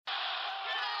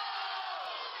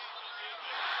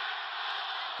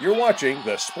You're watching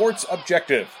The Sports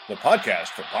Objective, the podcast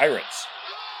for Pirates.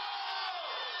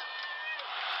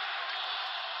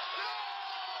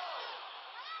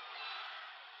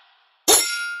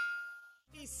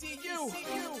 ECU,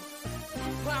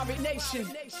 Pirate Nation,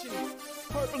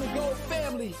 Purple and Gold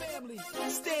family,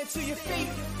 stand to your feet,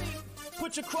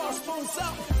 put your crossbones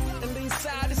up, and lean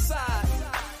side to side,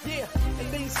 yeah,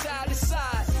 and lean side to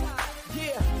side,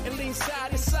 yeah, and lean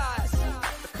side to side,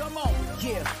 come on,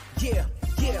 yeah,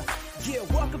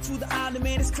 welcome to the island,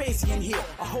 man, it's crazy in here,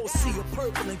 a whole sea of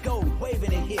purple and gold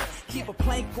waving in here, keep a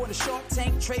plank on the Shark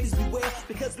Tank, traders beware,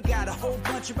 because we got a whole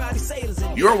bunch of rowdy sailors in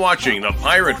here. You're watching the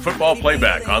Pirate Football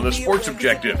Playback on The Sports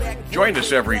Objective. Join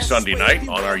us every Sunday night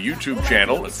on our YouTube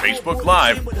channel and Facebook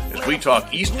Live as we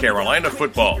talk East Carolina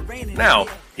football. Now,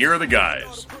 here are the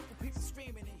guys.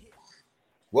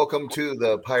 Welcome to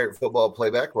the Pirate Football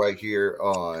Playback right here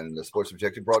on The Sports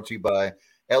Objective, brought to you by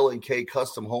L&K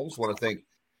Custom Homes. I want to thank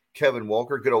Kevin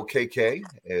Walker, good old KK,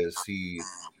 as he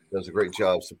does a great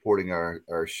job supporting our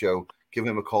show. Give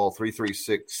him a call,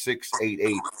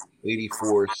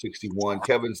 336-688-8461.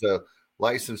 Kevin's a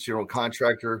licensed general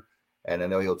contractor, and I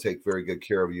know he'll take very good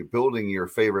care of you. Building your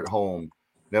favorite home,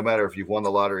 no matter if you've won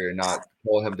the lottery or not,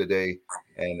 call him today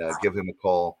and give him a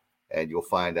call, and you'll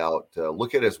find out.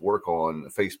 Look at his work on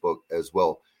Facebook as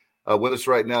well. With us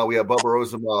right now, we have Bubba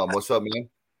Rosenbaum. What's up, man?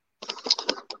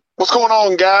 What's going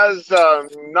on, guys?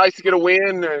 Nice to get a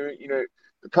win. The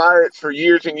Pirates for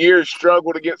years and years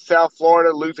struggled against South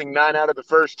Florida, losing 9 out of the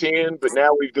first 10. But now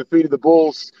we've defeated the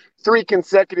Bulls 3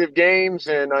 consecutive games,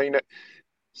 and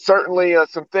certainly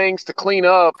some things to clean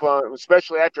up,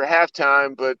 especially after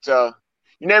halftime. But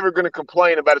you're never going to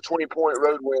complain about a 20-point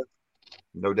road win.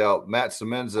 No doubt, Matt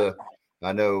Semenza.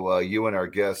 I know you and our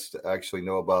guest actually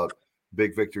know about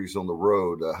big victories on the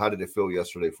road. How did it feel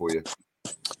yesterday for you?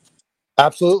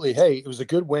 Absolutely. Hey, it was a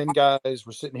good win, guys.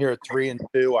 We're sitting here at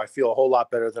 3-2. I feel a whole lot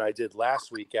better than I did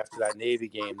last week after that Navy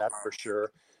game, that's for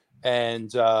sure.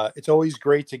 And it's always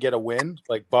great to get a win.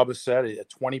 Like Bubba said, a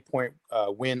 20-point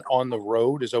win on the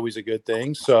road is always a good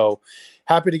thing. So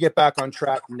happy to get back on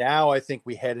track. Now I think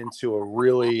we head into a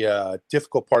really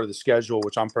difficult part of the schedule,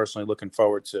 which I'm personally looking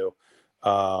forward to.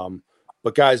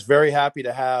 But, guys, very happy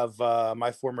to have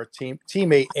my former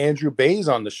teammate Andrew Bays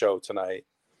on the show tonight.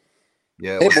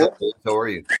 Yeah, what's up? How are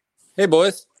you? Hey,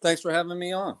 boys. Thanks for having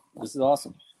me on. This is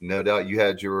awesome. No doubt. You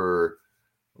had you're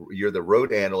the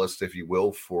road analyst, if you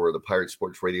will, for the Pirate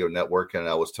Sports Radio Network. And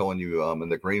I was telling you in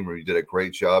the green room, you did a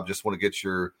great job. Just want to get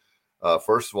your,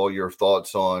 first of all, your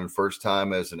thoughts on first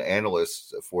time as an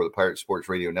analyst for the Pirate Sports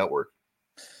Radio Network.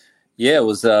 Yeah, it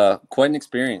was quite an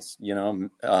experience.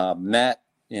 Matt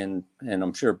and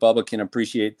I'm sure Bubba can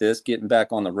appreciate this, getting back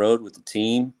on the road with the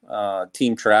team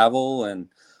travel and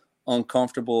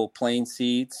uncomfortable plane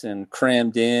seats and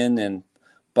crammed in and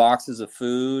boxes of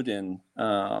food and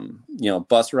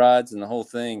bus rides and the whole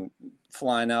thing,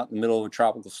 flying out in the middle of a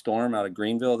tropical storm out of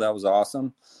Greenville. That was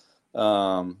awesome.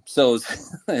 So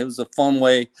it was a fun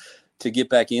way to get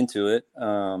back into it.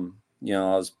 I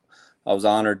was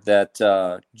honored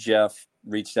that Jeff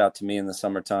reached out to me in the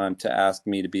summertime to ask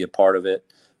me to be a part of it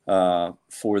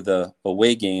for the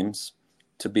away games,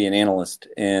 to be an analyst.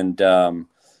 And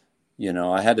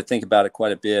I had to think about it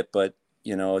quite a bit, but,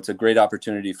 it's a great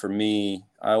opportunity for me.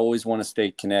 I always want to stay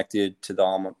connected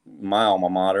to my alma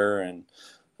mater and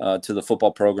to the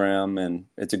football program. And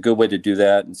it's a good way to do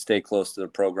that and stay close to the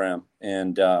program.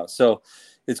 And so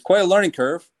it's quite a learning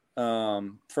curve.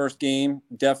 First game,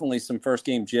 definitely some first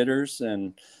game jitters,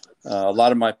 and a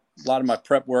lot of my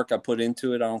prep work I put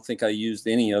into it. I don't think I used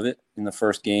any of it in the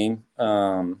first game.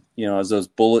 As those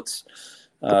bullets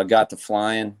got to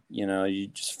flying, you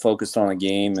just focused on a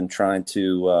game and trying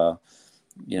to,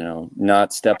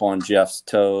 not step on Jeff's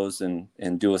toes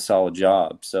and do a solid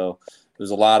job. So it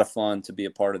was a lot of fun to be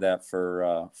a part of that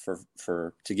to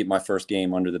get my first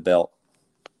game under the belt.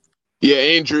 Yeah,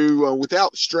 Andrew,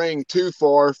 without straying too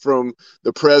far from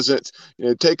the present,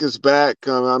 take us back.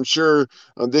 I'm sure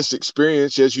this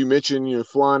experience, as you mentioned,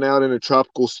 flying out in a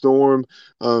tropical storm,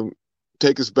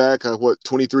 take us back,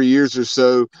 23 years or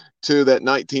so to that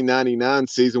 1999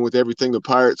 season with everything the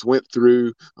Pirates went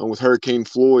through with Hurricane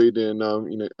Floyd. And,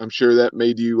 I'm sure that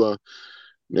made you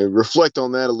reflect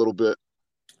on that a little bit.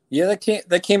 Yeah,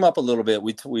 that came up a little bit.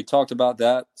 We talked about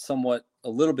that a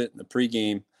little bit in the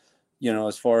pregame,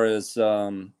 as far as,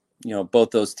 both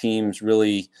those teams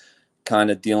really kind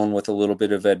of dealing with a little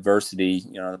bit of adversity.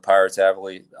 The Pirates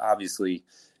obviously,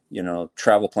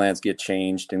 travel plans get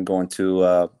changed and going to,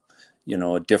 a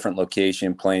different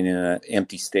location, playing in an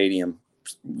empty stadium,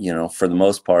 for the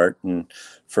most part, and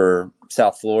for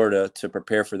South Florida to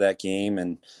prepare for that game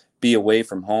and be away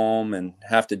from home and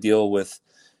have to deal with,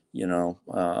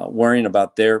 worrying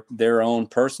about their own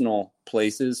personal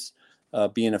places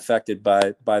being affected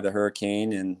by the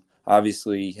hurricane, and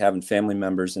obviously having family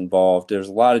members involved. There's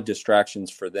a lot of distractions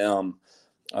for them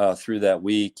through that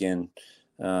week. And,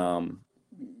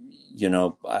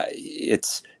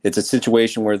 it's a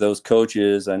situation where those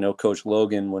coaches, I know Coach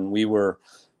Logan, when we were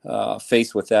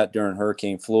faced with that during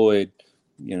Hurricane Floyd,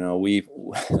 we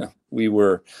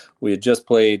had just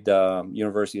played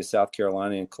University of South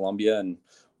Carolina in Columbia, and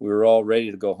we were all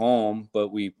ready to go home, but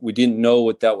we didn't know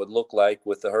what that would look like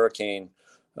with the hurricane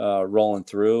rolling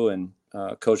through. And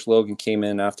Coach Logan came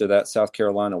in after that South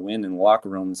Carolina win in the locker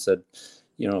room and said,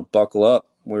 buckle up.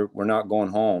 We're not going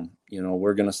home.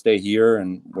 We're going to stay here,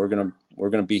 and we're going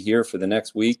to be here for the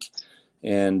next week.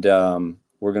 And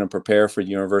we're going to prepare for the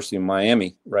University of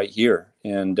Miami right here.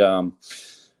 And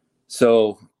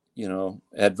so,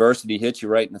 adversity hits you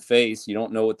right in the face. You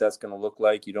don't know what that's going to look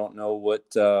like. You don't know what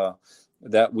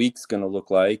that week's going to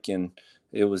look like. And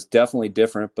it was definitely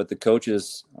different. But the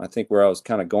coaches, I think where I was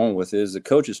kind of going with is the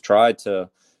coaches tried to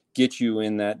get you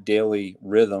in that daily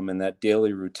rhythm and that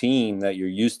daily routine that you're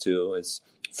used to. As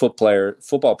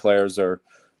football players are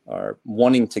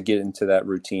wanting to get into that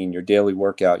routine, your daily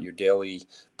workout, your daily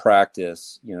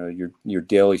practice, your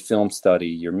daily film study,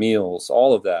 your meals,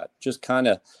 all of that. Just kind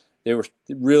of, they were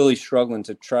really struggling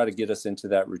to try to get us into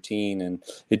that routine. And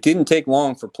it didn't take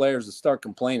long for players to start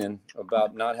complaining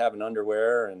about not having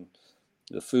underwear and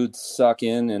the food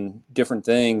sucking and different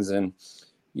things. And,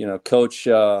 Coach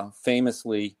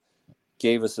famously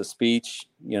gave us a speech,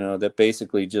 that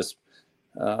basically just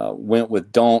went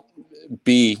with don't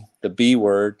be the B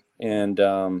word. And,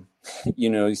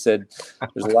 he said,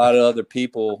 there's a lot of other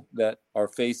people that are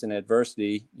facing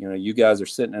adversity. You guys are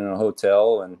sitting in a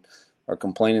hotel and are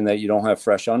complaining that you don't have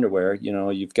fresh underwear.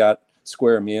 You've got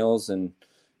square meals, and,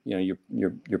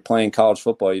 you're playing college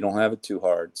football. You don't have it too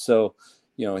hard. So,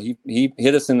 he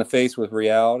hit us in the face with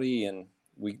reality, and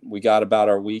we got about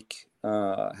our week,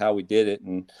 how we did it.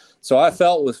 And so I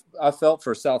felt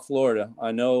for South Florida.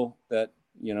 I know that,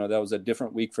 that was a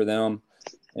different week for them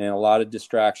and a lot of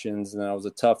distractions. And that was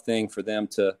a tough thing for them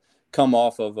to come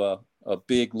off of a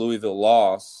big Louisville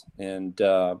loss and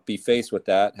be faced with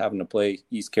that, having to play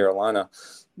East Carolina,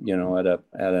 at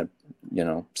a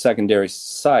secondary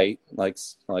site like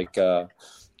FAU.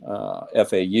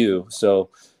 So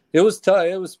it was tough.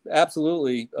 It was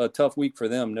absolutely a tough week for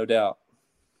them, no doubt.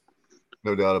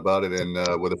 No doubt about it. And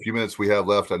with a few minutes we have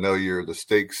left, I know you're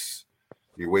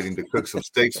waiting to cook some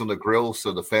steaks on the grill,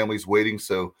 so the family's waiting.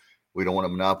 So we don't want to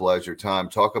monopolize your time.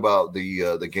 Talk about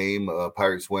the game.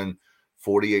 Pirates win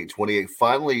 48-28.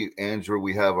 Finally, Andrew,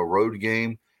 we have a road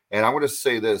game. And I want to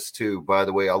say this too, by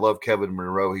the way, I love Kevin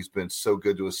Monroe. He's been so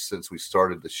good to us since we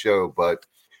started the show, but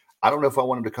I don't know if I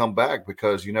want him to come back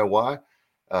because you know why?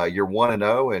 You're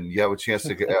 1-0 and you have a chance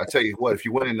to get, I tell you what, if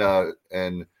you win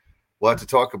and we'll have to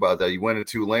talk about that. You went to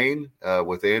Tulane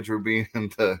with Andrew being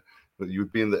the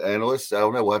analyst. I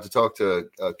don't know. We'll have to talk to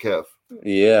Kev.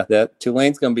 Yeah, that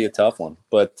Tulane's going to be a tough one.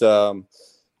 But,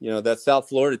 that South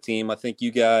Florida team, I think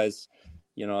you guys,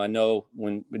 I know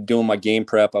when doing my game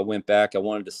prep, I went back. I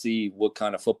wanted to see what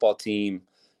kind of football team,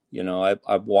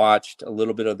 I've watched a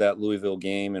little bit of that Louisville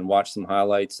game and watched some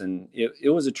highlights, and it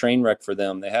was a train wreck for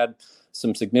them. They had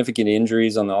some significant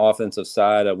injuries on the offensive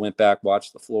side. I went back,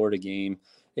 watched the Florida game,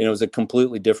 and it was a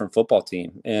completely different football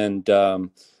team. And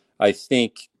I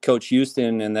think Coach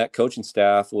Houston and that coaching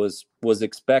staff was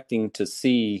expecting to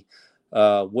see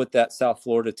what that South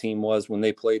Florida team was when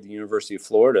they played the University of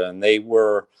Florida, and they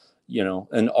were,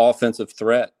 an offensive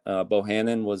threat.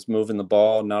 Bohannon was moving the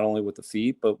ball not only with the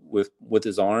feet but with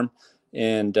his arm,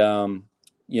 and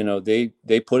they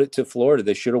put it to Florida.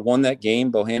 They should have won that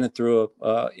game. Bohannon threw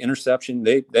a interception.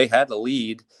 They had the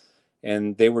lead,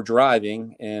 and they were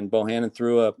driving, and Bohannon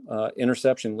threw a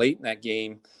interception late in that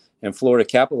game, and Florida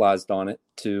capitalized on it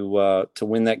to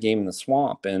win that game in the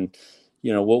Swamp. And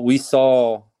what we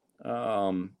saw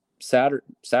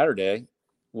Saturday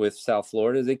with South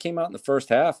Florida, they came out in the first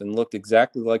half and looked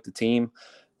exactly like the team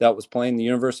that was playing the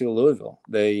University of Louisville.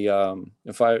 They,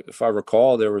 if I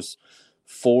recall, there was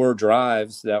 4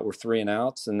 drives that were 3 and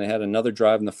outs, and they had another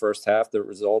drive in the first half that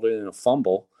resulted in a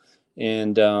fumble.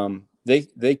 And they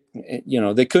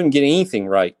couldn't get anything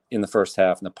right in the first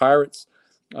half. And the Pirates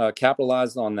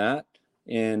capitalized on that,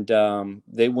 and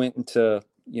they went into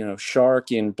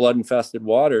shark in blood-infested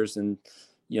waters, and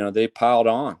they piled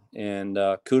on. And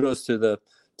kudos to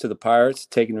the Pirates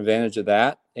taking advantage of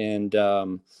that and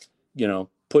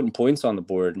putting points on the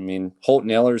board. I mean, Holton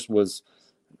Ahlers was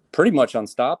pretty much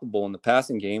unstoppable in the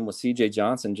passing game with C.J.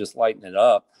 Johnson just lighting it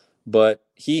up. but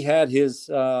he had his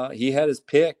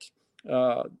pick.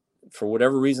 For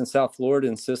whatever reason, South Florida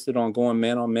insisted on going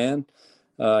man on man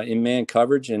in man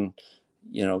coverage, and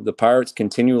the Pirates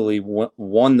continually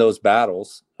won those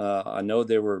battles. I know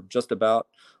they were just about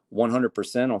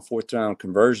 100% on fourth down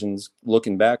conversions.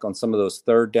 Looking back on some of those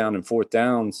third down and fourth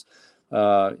downs,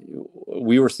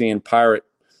 we were seeing Pirate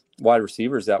wide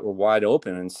receivers that were wide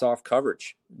open and soft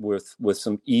coverage with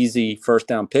some easy first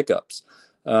down pickups.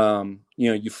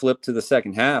 You flip to the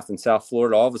second half in South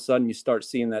Florida, all of a sudden you start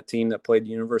seeing that team that played the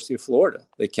University of Florida.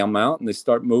 They come out and they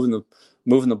start moving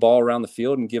the ball around the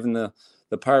field and giving the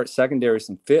Pirates secondary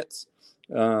some fits.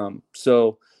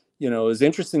 So it was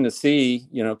interesting to see,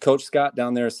 Coach Scott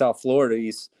down there in South Florida.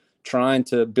 He's trying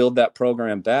to build that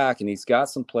program back, and he's got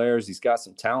some players, he's got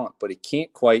some talent, but he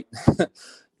can't quite,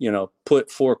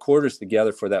 put four quarters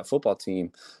together for that football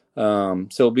team. So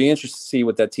it'll be interesting to see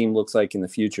what that team looks like in the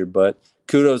future. But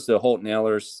kudos to Holton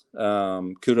Ahlers.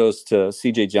 Kudos to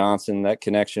CJ Johnson. That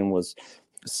connection was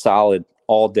solid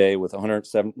all day with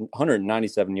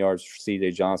 197 yards for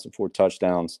CJ Johnson, 4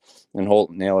 touchdowns, and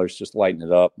Holton Ahlers just lighting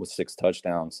it up with 6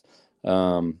 touchdowns.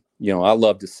 I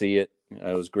love to see it.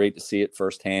 It was great to see it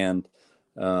firsthand.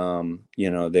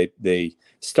 They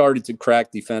started to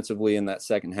crack defensively in that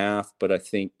second half, but I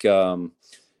think,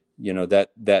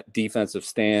 that defensive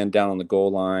stand down on the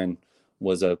goal line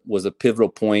was a pivotal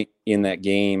point in that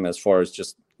game as far as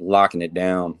just locking it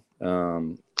down.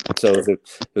 So it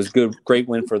was great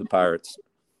win for the Pirates.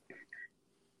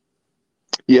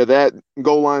 Yeah, that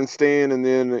goal line stand, and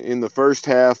then in the first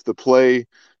half, the play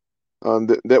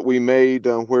that we made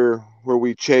where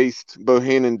we chased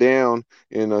Bohannon down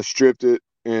and stripped it,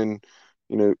 and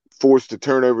forced a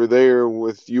turnover there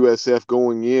with USF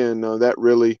going in. That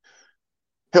really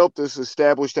helped us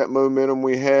establish that momentum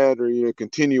we had, or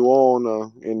continue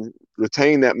on and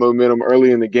retain that momentum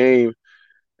early in the game.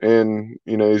 And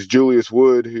it's Julius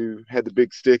Wood who had the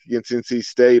big stick against NC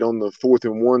State on the 4th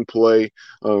and 1 play,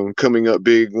 coming up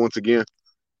big once again.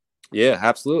 Yeah,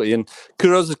 absolutely. And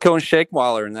kudos to Cohen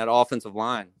Shakewaller and that offensive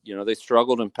line. They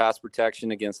struggled in pass protection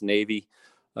against Navy.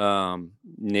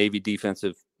 Navy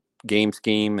defensive game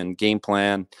scheme and game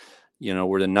plan,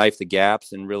 were to knife the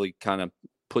gaps and really kind of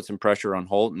put some pressure on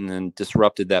Holton and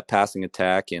disrupted that passing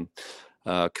attack. And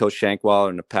Coach Shankwaller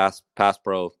and the pass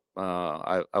pro,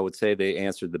 I would say they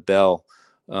answered the bell.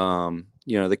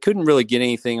 They couldn't really get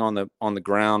anything on the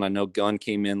ground. I know Gunn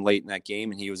came in late in that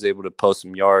game and he was able to post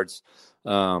some yards,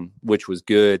 which was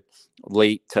good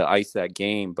late to ice that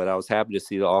game. But I was happy to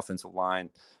see the offensive line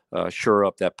shore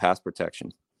up that pass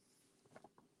protection.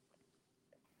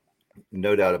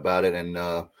 No doubt about it.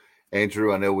 And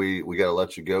Andrew, I know we got to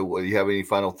let you go. Do you have any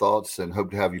final thoughts? And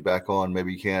hope to have you back on.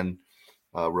 Maybe you can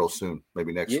real soon,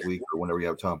 maybe next week or whenever you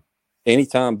have time.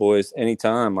 Anytime, boys.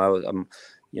 Anytime. I'm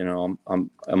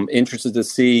interested to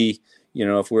see,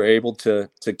 if we're able to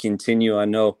continue. I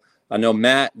know,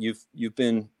 Matt, you've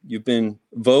been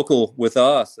vocal with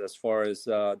us as far as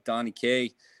Donnie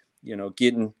K,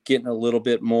 getting a little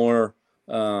bit more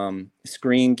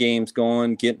screen games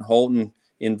going, getting Holton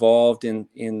involved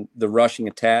in the rushing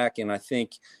attack. And I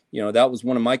think, that was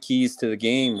one of my keys to the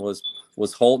game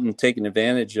was Holton taking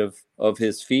advantage of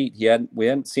his feet. We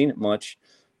hadn't seen it much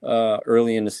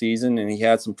early in the season, and he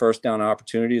had some first down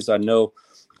opportunities. I know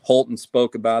Holton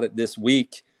spoke about it this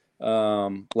week,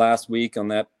 last week on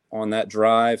that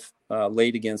drive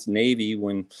late against Navy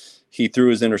when he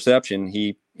threw his interception.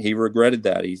 He regretted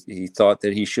that. He thought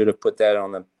that he should have put that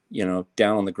on the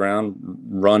down on the ground,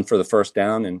 run for the first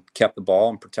down, and kept the ball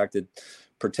and protected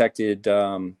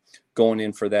going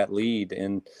in for that lead.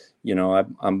 And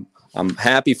I'm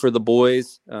happy for the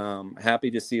boys.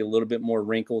 Happy to see a little bit more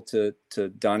wrinkle to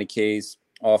Donnie K's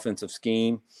offensive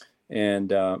scheme,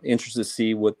 and interested to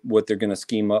see what they're going to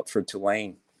scheme up for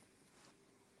Tulane.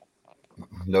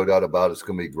 No doubt about it. It's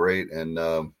going to be great. And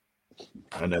I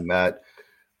know Matt.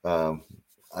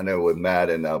 I know with Matt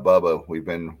and Bubba, we've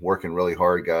been working really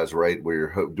hard, guys. Right,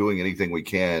 we're doing anything we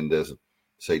can to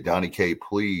say, Donnie K,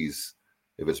 please.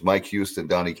 If it's Mike Houston,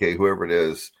 Donnie K, whoever it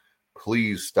is,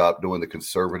 please stop doing the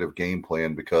conservative game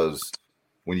plan, because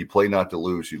when you play not to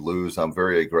lose, you lose. I'm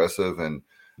very aggressive, and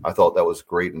I thought that was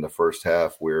great in the first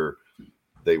half where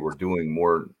they were doing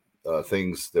more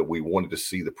things that we wanted to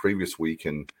see the previous week.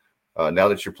 And now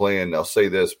that you're playing, I'll say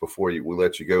this before we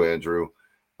let you go, Andrew.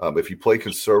 If you play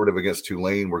conservative against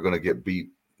Tulane, we're going to get beat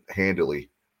handily.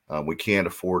 We can't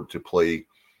afford to play.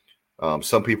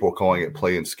 Some people are calling it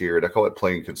playing scared. I call it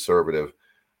playing conservative.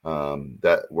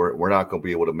 That we're not going to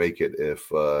be able to make it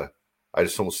if I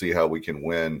just don't see how we can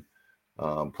win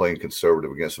playing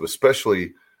conservative against them,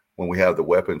 especially when we have the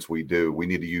weapons we do. We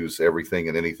need to use everything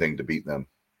and anything to beat them.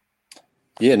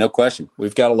 Yeah, no question.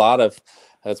 We've got a lot of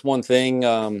 – that's one thing,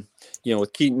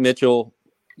 with Keaton Mitchell,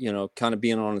 kind of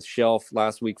being on the shelf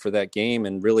last week for that game,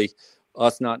 and really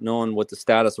us not knowing what the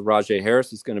status of Rajay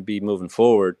Harris is going to be moving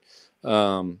forward.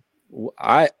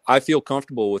 I feel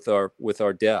comfortable with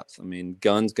our depth. I mean,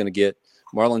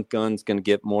 Marlon Gunn's going to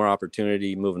get more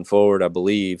opportunity moving forward, I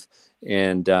believe.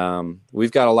 And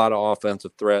we've got a lot of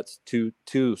offensive threats,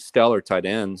 two stellar tight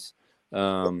ends,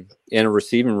 in a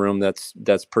receiving room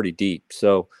that's pretty deep.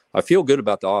 So I feel good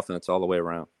about the offense all the way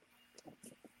around.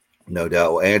 No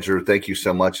doubt. Well, Andrew, thank you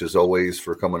so much as always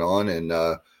for coming on, and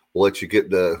we'll let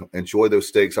you enjoy those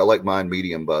steaks. I like mine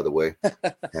medium, by the way.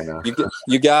 And,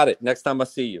 you got it. Next time I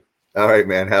see you. All right,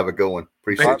 man. Have a good one.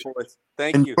 Appreciate you.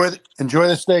 Thank you. Enjoy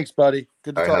the steaks, buddy.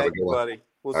 Good to talk to you, buddy.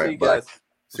 We'll see you bye. guys.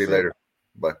 See you later.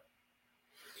 Bye.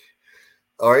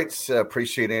 All right.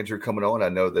 Appreciate Andrew coming on. I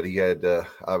know that he had,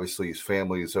 obviously, his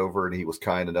family is over, and he was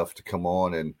kind enough to come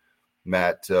on. And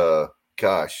Matt, I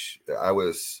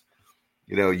was,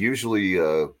 usually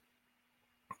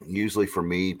for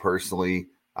me personally,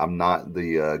 I'm not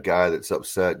the guy that's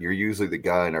upset. You're usually the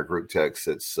guy in our group text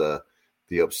that's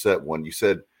the upset one. You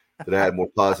said that I had more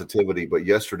positivity, but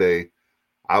yesterday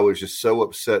I was just so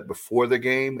upset before the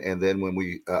game. And then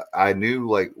when I knew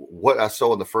like what I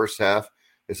saw in the first half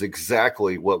is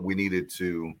exactly what we needed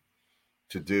to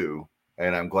do.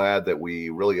 And I'm glad that we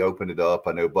really opened it up.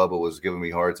 I know Bubba was giving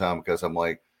me a hard time because I'm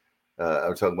like, I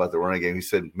was talking about the running game. He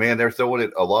said, man, they're throwing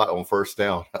it a lot on first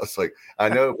down. I was like, I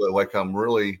know, but like,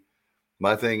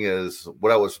 my thing is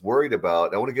what I was worried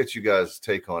about. I want to get you guys'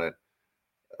 take on it.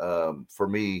 For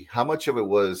me, how much of it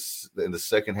was in the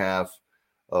second half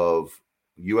of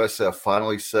USF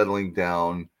finally settling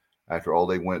down after all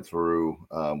they went through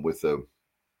with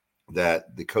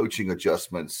the coaching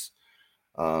adjustments.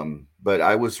 But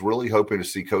I was really hoping to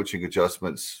see coaching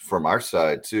adjustments from our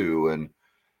side too. And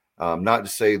not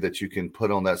to say that you can put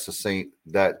on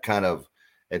that kind of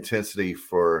intensity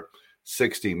for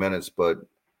 60 minutes, but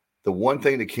the one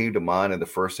thing that came to mind in the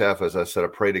first half, as I said, I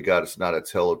pray to God it's not a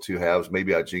tale of two halves.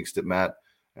 Maybe I jinxed it, Matt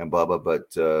and Bubba, but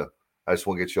I just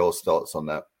want to get y'all's thoughts on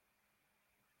that.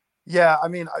 Yeah, I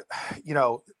mean,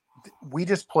 we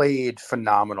just played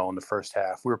phenomenal in the first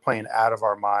half. We were playing out of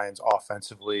our minds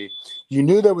offensively. You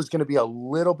knew there was going to be a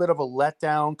little bit of a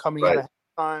letdown coming out of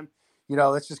halftime.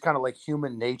 That's just kind of like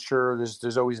human nature.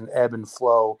 There's always an ebb and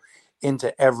flow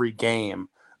into every game.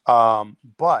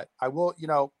 But I will,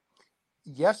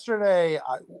 yesterday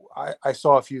I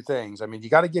saw a few things. I mean, you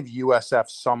got to give USF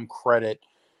some credit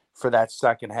for that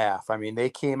second half. I mean, they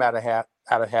came out of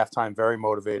halftime very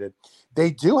motivated. They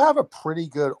do have a pretty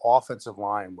good offensive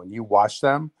line when you watch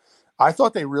them. I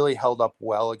thought they really held up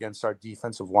well against our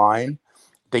defensive line.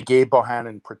 They gave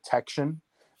Bohannon protection.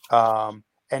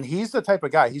 And he's the type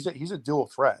of guy, he's a dual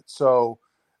threat. So,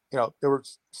 there were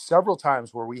several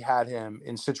times where we had him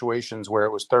in situations where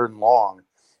it was third and long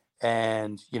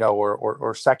and,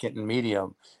 or second and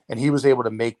medium, and he was able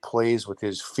to make plays with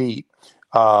his feet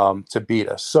to beat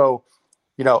us. So,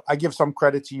 I give some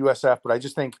credit to USF, but I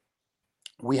just think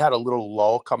we had a little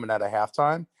lull coming out of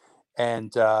halftime,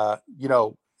 and,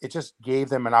 it just gave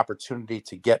them an opportunity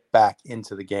to get back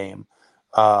into the game,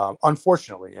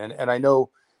 unfortunately. And I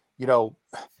know,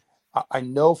 I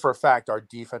know for a fact our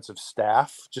defensive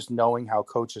staff, just knowing how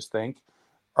coaches think,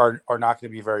 are not going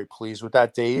to be very pleased with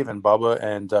that, Dave and Bubba,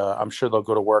 and I'm sure they'll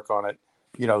go to work on it,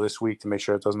 this week to make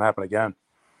sure it doesn't happen again.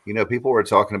 People were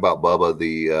talking about Bubba,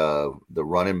 the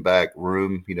running back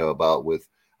room, about with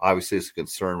obviously it's a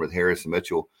concern with Harris and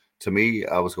Mitchell. To me,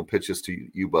 I was going to pitch this to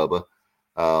you, Bubba.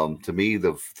 To me,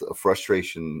 the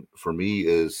frustration for me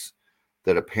is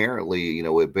that apparently,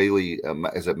 with Bailey,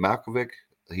 is it Malkovic?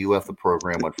 He left the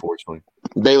program, unfortunately.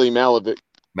 Bailey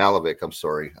Malovic, I'm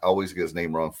sorry. I always get his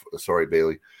name wrong. Sorry,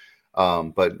 Bailey.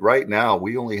 But right now,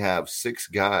 we only have 6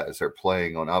 guys that are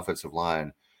playing on offensive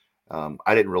line.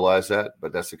 I didn't realize that,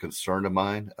 but that's a concern of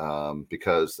mine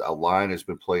because our line has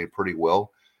been playing pretty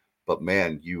well. But,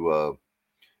 man,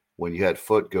 when you had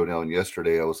Foote go down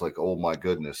yesterday, I was like, oh, my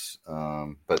goodness.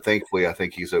 But thankfully, I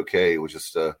think he's okay. It was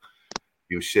just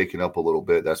he was shaking up a little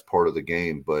bit. That's part of the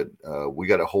game. But we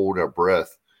got to hold our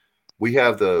breath. We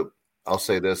have I'll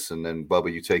say this, and then,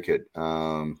 Bubba, you take it.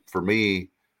 For me,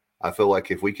 I feel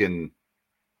like if we can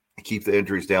keep the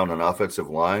injuries down on offensive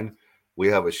line, we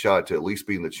have a shot to at least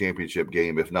be in the championship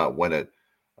game, if not win it.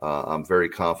 I'm very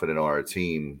confident on our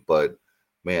team. But,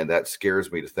 man, that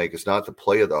scares me to think it's not the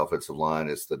play of the offensive line.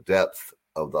 It's the depth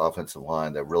of the offensive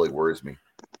line that really worries me.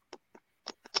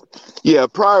 Yeah,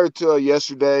 prior to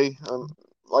yesterday,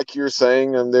 like you were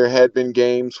saying, there had been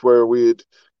games where we had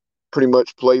pretty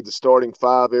much played the starting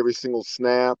five every single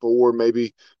snap, or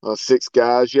maybe 6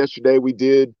 guys. Yesterday we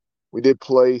did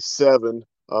play 7.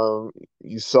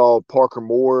 You saw Parker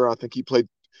Moore. I think he played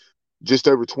just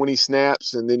over 20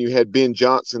 snaps, and then you had Ben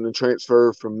Johnson, the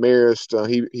transfer from Marist.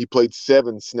 He played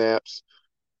 7 snaps,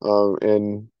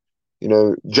 and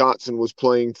Johnson was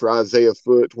playing for Isaiah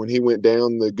Foote when he went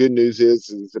down. The good news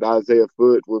is that Isaiah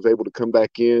Foote was able to come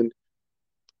back in,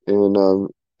 and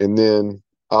then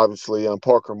obviously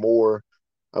Parker Moore,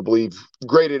 I believe,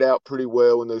 graded out pretty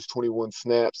well in those 21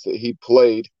 snaps that he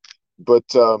played. But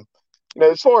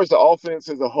as far as the offense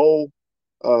as a whole,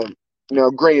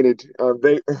 granted,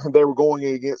 they were going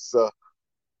against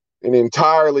an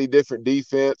entirely different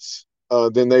defense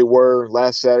than they were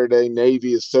last Saturday.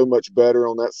 Navy is so much better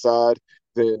on that side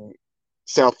than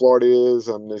South Florida is,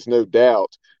 there's no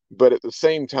doubt. But at the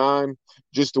same time,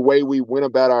 just the way we went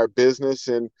about our business,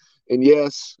 and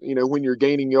yes, when you're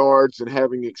gaining yards and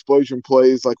having explosion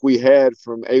plays like we had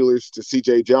from Ahlers to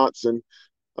C.J. Johnson,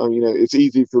 it's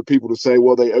easy for people to say,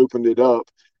 well, they opened it up.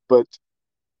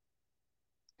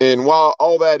 And while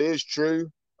all that is true,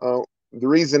 the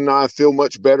reason I feel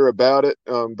much better about it,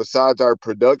 besides our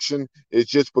production, is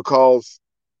just because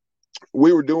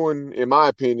we were doing, in my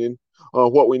opinion,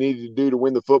 what we needed to do to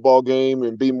win the football game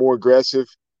and be more aggressive,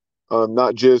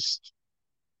 not just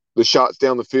the shots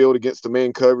down the field against the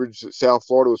man coverage that South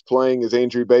Florida was playing, as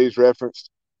Andrew Bays referenced.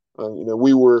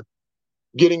 We were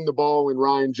getting the ball in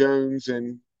Ryan Jones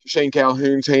and Shane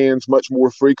Calhoun's hands much more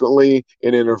frequently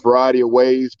and in a variety of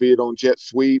ways, be it on jet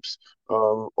sweeps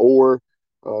or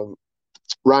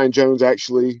Ryan Jones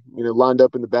actually, lined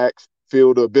up in the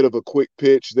backfield, a bit of a quick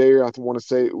pitch there. I want to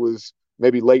say it was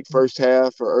maybe late first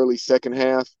half or early second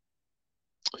half.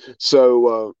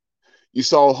 So you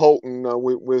saw Holton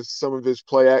with some of his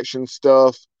play action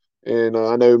stuff, and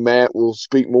I know Matt will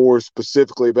speak more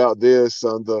specifically about this.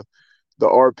 The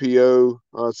RPO,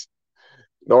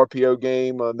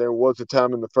 game. There was a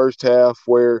time in the first half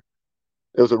where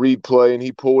there was a read play and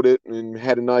he pulled it and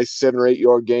had a nice 7 or 8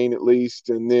 yard gain at least,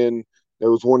 and then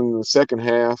there was one in the second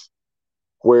half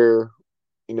where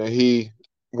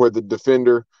where the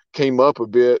defender came up a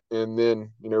bit, and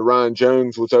then Ryan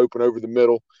Jones was open over the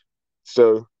middle.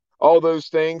 So all those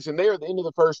things, and there at the end of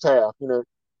the first half,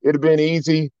 it'd have been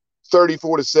easy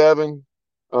 34-7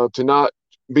 to not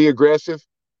be aggressive.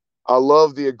 I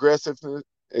love the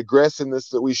aggressiveness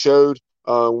that we showed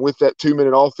with that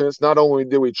 2-minute offense. Not only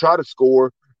did we try to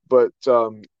score, but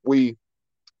we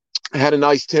had a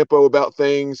nice tempo about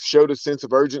things, showed a sense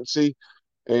of urgency,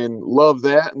 and love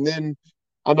that. And then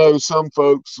I know some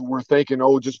folks were thinking,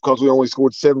 just because we only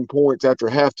scored 7 points after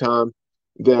halftime,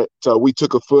 that we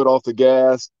took a foot off the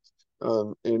gas.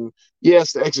 And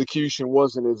yes, the execution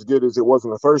wasn't as good as it was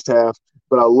in the first half,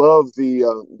 but I love the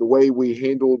way we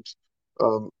handled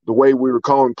the way we were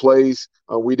calling plays.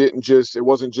 It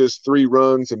wasn't just 3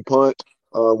 runs and punt.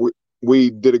 We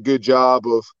did a good job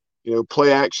of,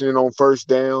 play action on first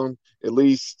down at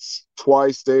least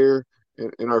twice there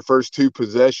in our first 2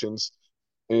 possessions.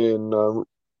 And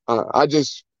I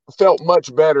just felt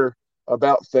much better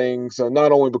about things,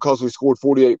 not only because we scored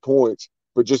 48 points,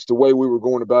 but just the way we were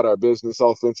going about our business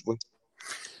offensively.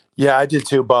 Yeah, I did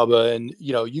too, Bubba. And,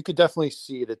 you could definitely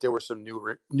see that there were some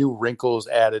new wrinkles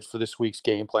added for this week's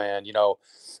game plan.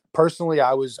 Personally,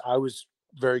 I was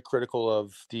very critical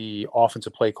of the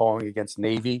offensive play calling against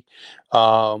Navy.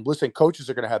 Listen, coaches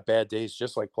are going to have bad days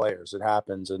just like players. It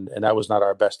happens. And that was not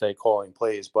our best day calling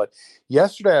plays. But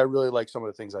yesterday, I really liked some of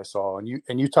the things I saw. And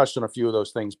you touched on a few of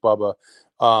those things, Bubba.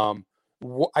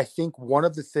 I think one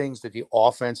of the things that the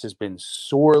offense has been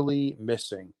sorely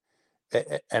missing,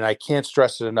 and I can't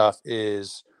stress it enough,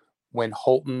 is when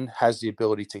Holton has the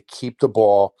ability to keep the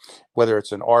ball, whether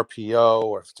it's an RPO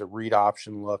or if it's a read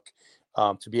option look,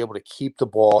 to be able to keep the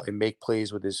ball and make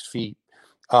plays with his feet.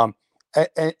 And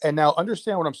now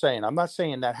understand what I'm saying. I'm not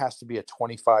saying that has to be a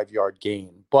 25-yard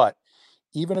gain, but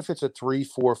even if it's a 3,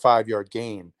 4, 5-yard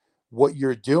gain, what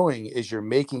you're doing is you're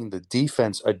making the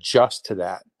defense adjust to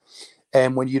that.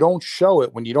 And when you don't show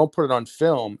it, when you don't put it on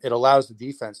film, it allows the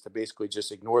defense to basically just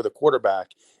ignore the quarterback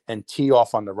and tee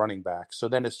off on the running back. So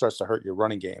then it starts to hurt your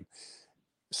running game.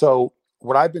 So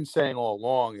what I've been saying all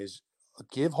along is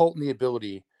give Holton the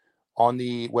ability on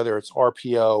whether it's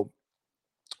RPO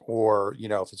or,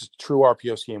 if it's a true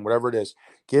RPO scheme, whatever it is,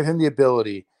 give him the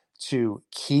ability to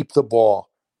keep the ball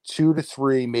 2 to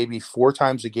 3, maybe 4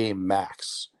 times a game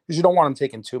max, because you don't want him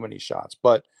taking too many shots.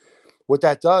 But what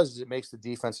that does is it makes the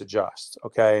defense adjust.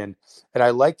 Okay. And I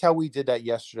liked how we did that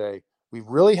yesterday. We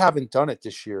really haven't done it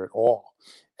this year at all.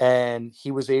 And he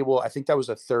was able, I think that was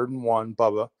a 3rd and 1,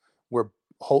 Bubba, where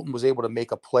Holton was able to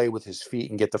make a play with his feet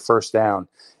and get the first down.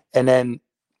 And then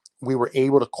we were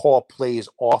able to call plays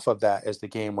off of that as the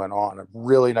game went on. A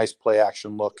really nice play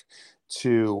action look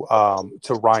to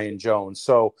Ryan Jones.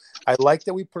 So I like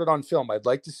that we put it on film. I'd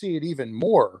like to see it even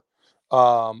more,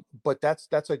 but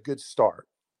that's a good start.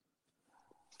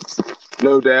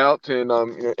 No doubt. And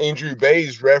Andrew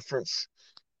Bayes referenced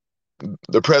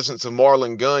the presence of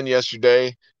Marlon Gunn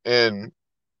yesterday, and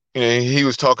he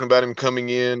was talking about him coming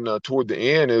in toward the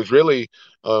end. It was really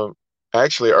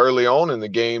actually early on in the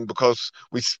game, because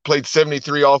we played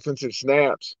 73 offensive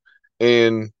snaps,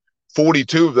 and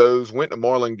 42 of those went to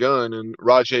Marlon Gunn. And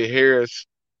Rajay Harris,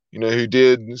 who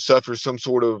did suffer some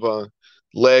sort of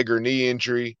leg or knee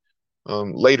injury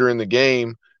later in the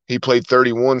game, he played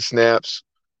 31 snaps.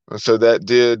 So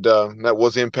that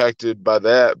was impacted by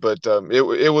that, but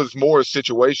it was more a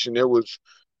situation. It was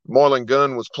Marlon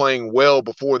Gunn was playing well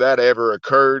before that ever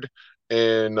occurred,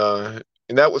 and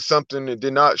that was something that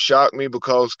did not shock me,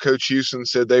 because Coach Houston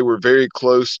said they were very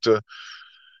close to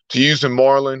using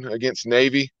Marlon against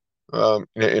Navy.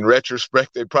 In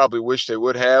retrospect, they probably wish they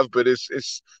would have, but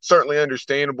it's certainly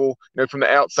understandable. From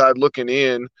the outside looking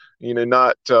in,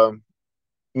 not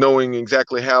knowing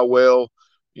exactly how well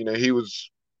he was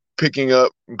picking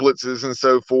up blitzes and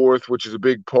so forth, which is a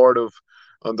big part of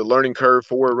the learning curve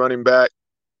for a running back.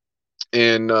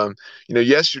 And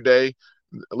yesterday,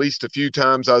 at least a few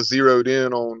times, I zeroed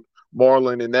in on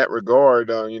Marlon in that regard.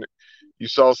 You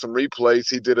saw some replays.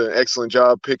 He did an excellent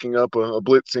job picking up a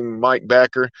blitzing Mike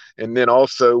Backer, and then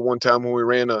also one time when we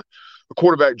ran a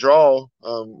quarterback draw,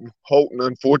 Holton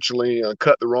unfortunately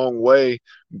cut the wrong way,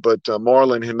 but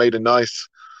Marlon had made a nice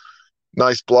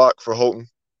block for Holton.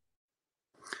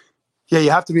 Yeah,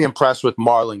 you have to be impressed with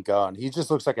Marlon Gunn. He just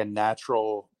looks like a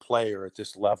natural player at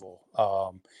this level.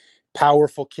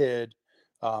 Powerful kid.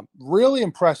 Really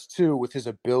impressed, too, with his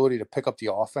ability to pick up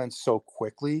the offense so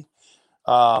quickly.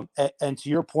 And to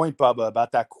your point, Bubba,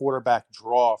 about that quarterback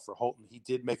draw for Holton, he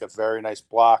did make a very nice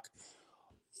block.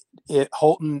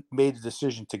 Holton made the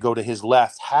decision to go to his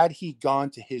left. Had he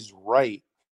gone to his right,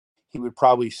 he would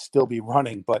probably still be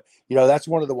running. But, that's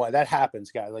one of the ones that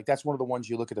happens, guys. Like, that's one of the ones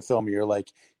you look at the film and you're like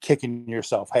kicking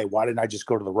yourself. Hey, why didn't I just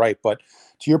go to the right? But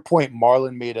to your point,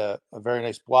 Marlon made a very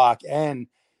nice block. And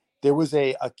there was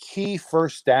a key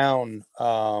first down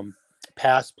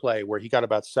pass play where he got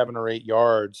about 7 or 8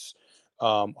 yards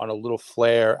on a little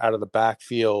flare out of the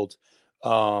backfield.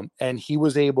 And he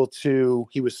was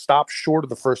stopped short of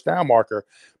the first down marker,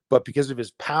 but because of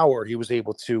his power, he was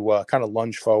able to kind of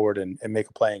lunge forward and make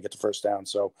a play and get the first down.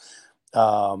 So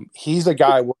he's a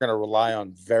guy we're going to rely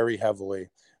on very heavily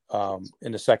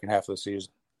in the second half of the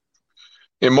season.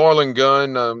 And Marlon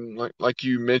Gunn, like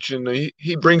you mentioned,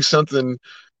 he brings something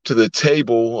to the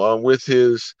table with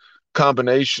his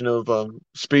combination of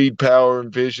speed, power,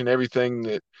 and vision, everything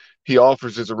that he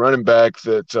offers as a running back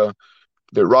that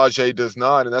Rajay does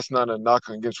not. And that's not a knock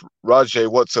against Rajay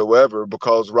whatsoever,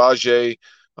 because Rajay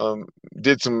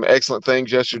did some excellent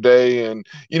things yesterday. And,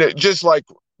 just like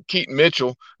Keaton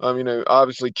Mitchell,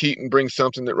 obviously Keaton brings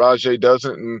something that Rajay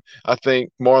doesn't. And I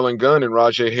think Marlon Gunn and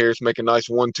Rajay Harris make a nice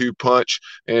 1-2 punch.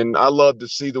 And I love to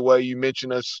see the way you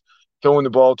mentioned us throwing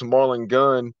the ball to Marlon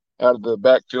Gunn out of the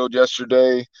backfield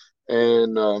yesterday.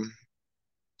 And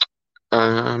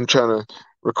I'm trying to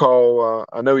recall,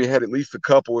 I know he had at least a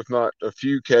couple, if not a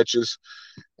few catches.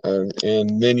 And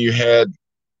then you had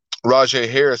Rajay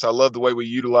Harris. I love the way we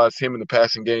utilized him in the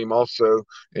passing game also,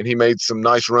 and he made some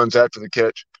nice runs after the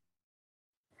catch.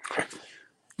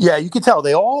 Yeah, you can tell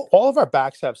all of our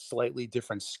backs have slightly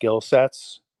different skill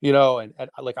sets, and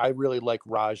like I really like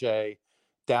Rajay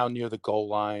down near the goal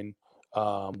line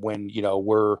when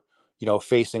we're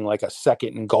facing like a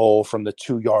 2nd and goal from the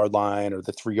 2-yard line or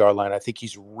the 3-yard line. I think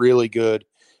he's really good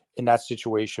in that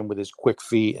situation with his quick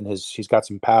feet and he's got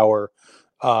some power.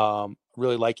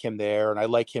 Really like him there, and I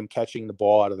like him catching the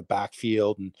ball out of the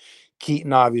backfield. And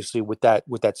Keaton, obviously, with that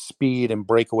speed and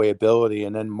breakaway ability,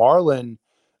 and then Marlon,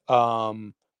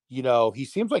 he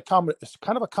seems like it's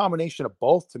kind of a combination of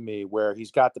both to me, where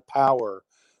he's got the power,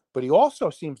 but he also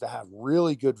seems to have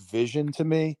really good vision to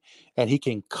me, and he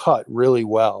can cut really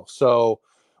well. So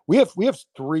we have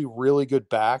 3 really good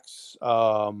backs,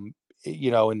 in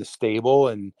the stable,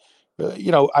 and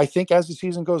I think as the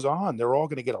season goes on, they're all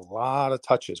going to get a lot of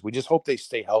touches. We just hope they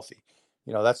stay healthy.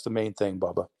 That's the main thing,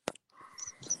 Bubba.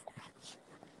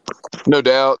 No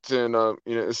doubt. And,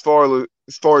 as far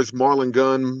as Marlon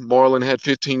Gunn, Marlon had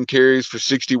 15 carries for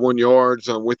 61 yards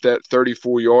with that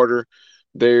 34-yarder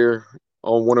there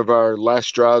on one of our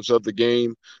last drives of the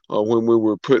game when we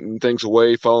were putting things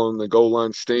away following the goal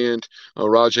line stand.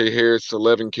 Rajay Harris,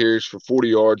 11 carries for 40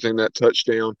 yards and that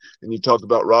touchdown. And you talked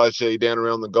about Rajay down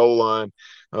around the goal line.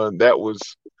 That was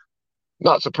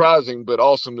Not surprising, but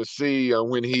awesome to see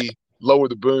when he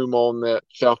lowered the boom on that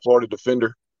South Florida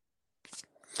defender.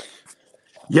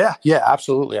 Yeah,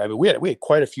 absolutely. I mean, we had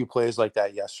quite a few plays like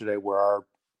that yesterday where our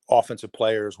offensive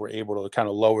players were able to kind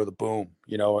of lower the boom,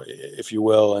 if you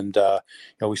will. And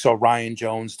we saw Ryan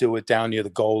Jones do it down near the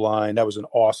goal line. That was an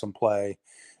awesome play.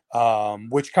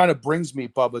 Which kind of brings me,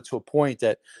 Bubba, to a point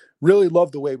that really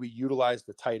loved the way we utilized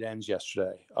the tight ends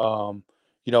yesterday.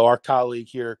 Our colleague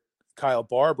here, Kyle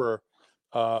Barber,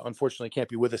 unfortunately can't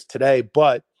be with us today,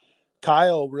 but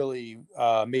Kyle really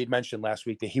made mention last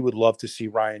week that he would love to see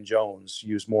Ryan Jones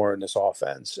used more in this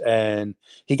offense. And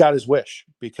he got his wish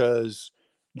because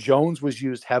Jones was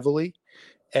used heavily.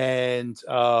 And,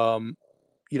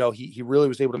 he really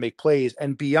was able to make plays.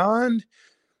 And beyond,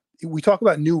 we talk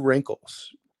about new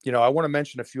wrinkles. I want to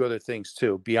mention a few other things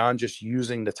too, beyond just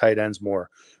using the tight ends more.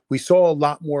 We saw a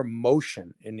lot more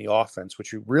motion in the offense,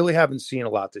 which we really haven't seen a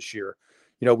lot this year.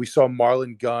 We saw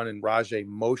Marlon Gunn and Rajay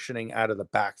motioning out of the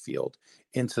backfield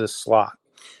into the slot.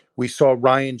 We saw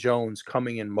Ryan Jones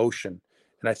coming in motion.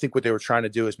 And I think what they were trying to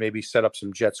do is maybe set up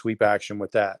some jet sweep action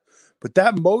with that. But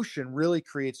that motion really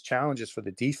creates challenges for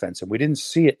the defense. And we didn't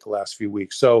see it the last few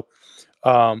weeks. So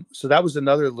that was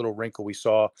another little wrinkle we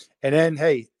saw. And then,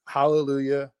 hey,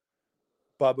 hallelujah,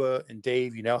 Bubba and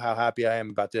Dave, you know how happy I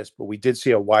am about this, but we did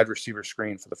see a wide receiver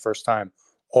screen for the first time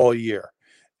all year.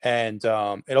 And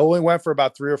it only went for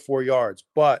about 3 or 4 yards,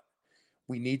 but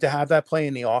we need to have that play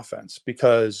in the offense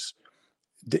because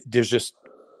there's just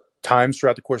times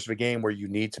throughout the course of a game where you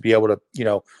need to be able to,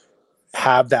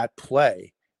 have that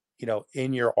play,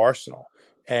 in your arsenal.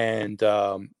 And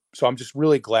so I'm just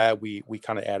really glad we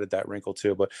kind of added that wrinkle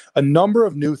too. But a number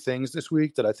of new things this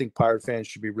week that I think Pirate fans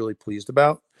should be really pleased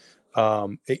about.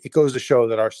 It goes to show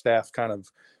that our staff kind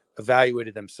of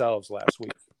evaluated themselves last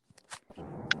week.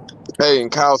 Hey,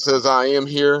 and Kyle says I am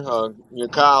here.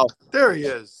 Kyle, there he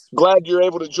is. Glad you're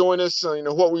able to join us.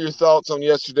 What were your thoughts on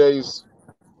yesterday's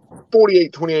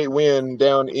 48-28 win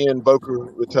down in Boca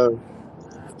Raton?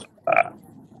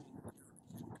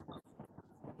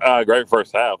 Great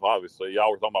first half, obviously.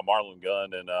 Y'all were talking about Marlon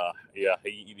Gunn, and he's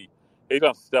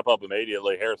going to step up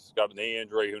immediately. Harris has got a knee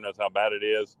injury. Who knows how bad it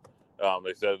is?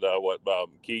 They said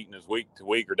Keaton is week to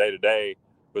week or day to day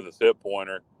with a hip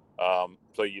pointer.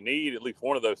 So you need at least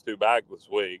one of those two back this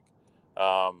week.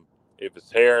 If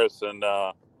it's Harris and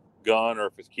Gunn, or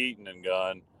if it's Keaton and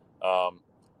Gunn, I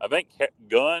think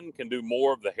Gunn can do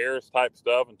more of the Harris type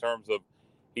stuff in terms of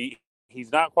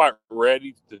he's not quite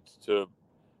ready to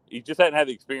he just hadn't had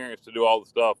the experience to do all the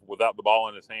stuff without the ball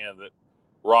in his hand that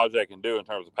Rajay can do in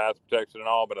terms of pass protection and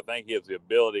all. But I think he has the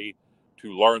ability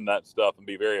to learn that stuff and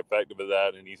be very effective at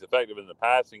that. And he's effective in the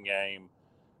passing game,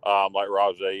 like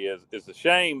Rajay is. It's a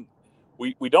shame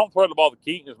we don't throw the ball to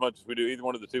Keaton as much as we do either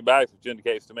one of the two backs, which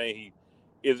indicates to me he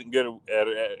isn't good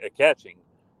at catching.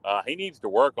 He needs to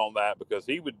work on that because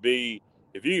he would be,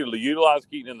 if you utilize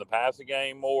Keaton in the passing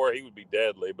game more, he would be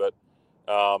deadly. But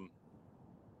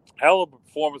hell of a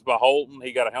performance by Holton.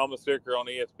 He got a helmet sticker on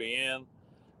ESPN.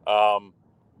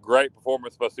 Great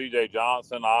performance by C.J.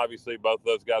 Johnson. Obviously, both of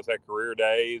those guys had career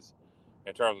days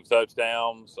in terms of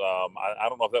touchdowns. I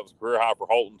don't know if that was career high for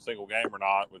Holton single game or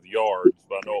not with yards,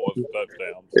 but I know it was for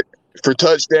touchdowns. For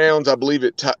touchdowns, I believe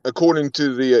according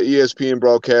to the ESPN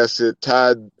broadcast, it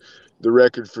tied the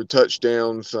record for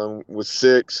touchdowns with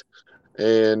 6.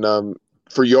 And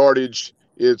for yardage,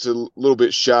 it's a little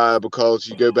bit shy because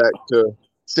you go back to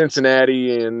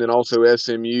Cincinnati and then also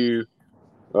SMU.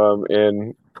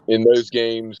 And in those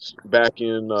games back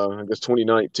in,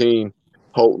 2019,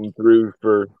 Holton threw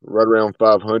for right around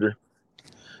 500.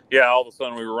 Yeah, all of a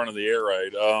sudden we were running the air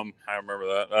raid. I remember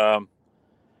that.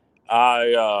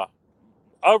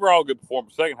 Overall good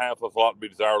performance. Second half left a lot to be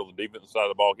desired on the defensive side of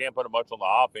the ball. Can't put it much on the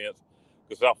offense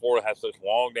because South Florida has such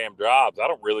long damn drives. I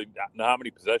don't really know how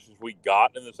many possessions we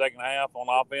got in the second half on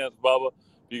offense, Bubba.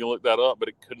 You can look that up, but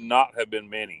it could not have been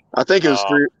many. I think it was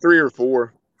three or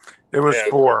 4. It was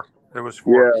 4. It was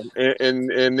 4. Yeah, and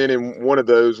then in one of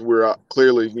those, we're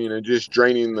clearly, just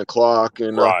draining the clock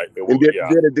and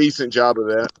did a decent job of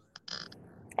that.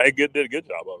 Hey, did a good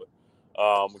job of it.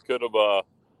 We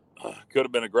could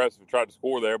have been aggressive and tried to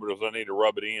score there, but it was I need to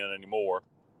rub it in anymore.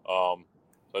 So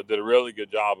I did a really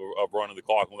good job of running the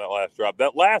clock on that last drive.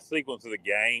 That last sequence of the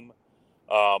game,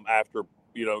 after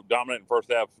dominating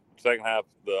first half, second half,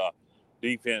 the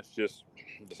defense just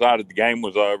decided the game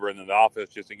was over, and then the offense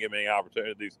just didn't give me any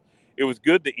opportunities. It was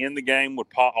good to end the game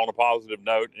on a positive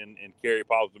note and carry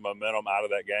positive momentum out of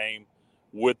that game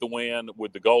with the win,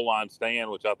 with the goal line stand,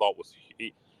 which I thought was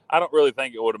 – I don't really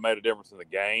think it would have made a difference in the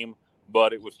game,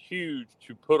 but it was huge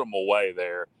to put them away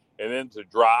there and then to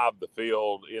drive the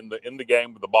field in the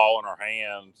game with the ball in our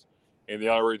hands. And the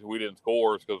only reason we didn't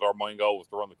score is because our main goal was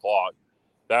to run the clock.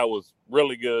 That was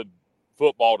really good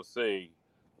football to see.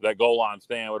 That goal line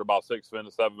stand with about 7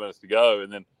 minutes to go,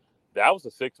 and then that was a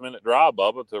 6-minute drive,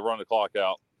 Bubba, to run the clock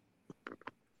out.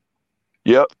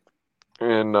 Yep.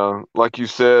 And like you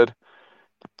said,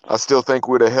 I still think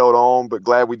we'd have held on, but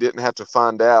glad we didn't have to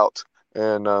find out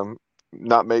and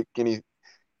not make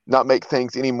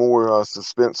things any more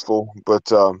suspenseful.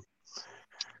 But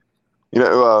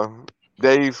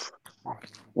Dave,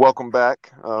 welcome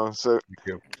back. So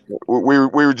we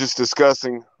were just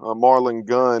discussing Marlon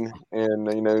Gunn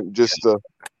and just the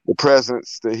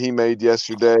presence that he made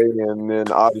yesterday, and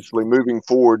then obviously moving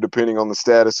forward, depending on the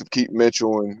status of Keaton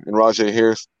Mitchell and Rajay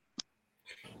Harris.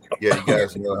 Yeah, you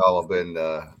guys know how I've been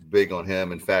big on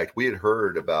him. In fact, we had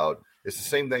heard about it's the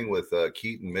same thing with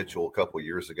Keaton Mitchell a couple of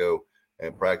years ago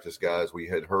and practice guys. We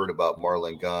had heard about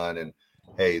Marlon Gunn and,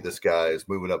 hey, this guy is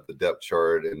moving up the depth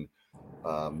chart. And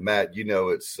Matt,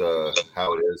 it's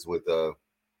how it is with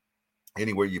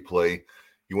anywhere you play.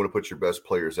 You want to put your best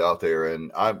players out there.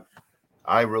 And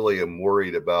I really am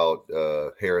worried about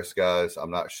Harris guys.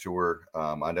 I'm not sure.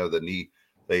 I know the knee.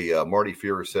 Marty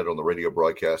Fearer said on the radio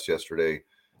broadcast yesterday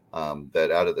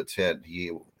that out of the tent,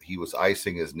 he was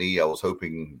icing his knee. I was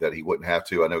hoping that he wouldn't have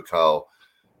to. I know, Kyle,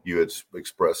 you had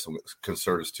expressed some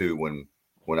concerns too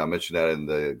when I mentioned that in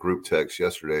the group text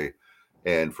yesterday.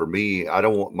 And for me,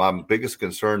 my biggest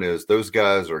concern is those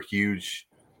guys are huge.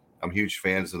 I'm huge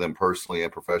fans of them personally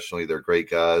and professionally. They're great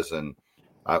guys. And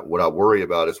what I worry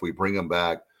about is we bring them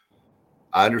back.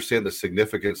 I understand the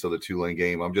significance of the Tulane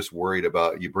game. I'm just worried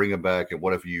about you bring them back, and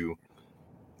what if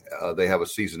they have a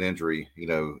season injury,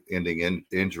 ending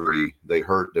injury, they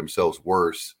hurt themselves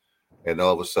worse, and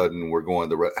all of a sudden we're going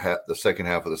the second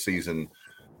half of the season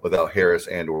without Harris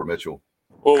and or Mitchell.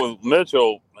 Well, with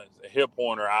Mitchell, a hip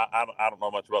pointer, I don't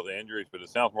know much about the injuries, but it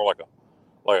sounds more like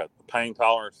a pain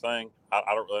tolerance thing.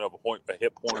 I don't really know if a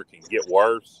hip pointer can get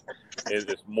worse.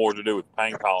 It's more to do with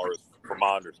pain tolerance, from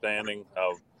my understanding.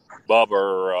 Bubba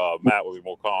or Matt would be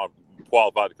more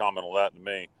qualified to comment on that than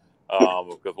me,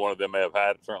 because one of them may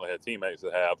have certainly had teammates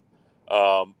that have.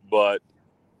 But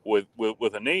with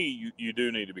a knee, you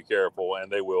do need to be careful,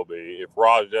 and they will be. If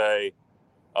Rajay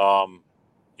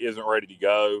isn't ready to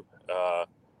go,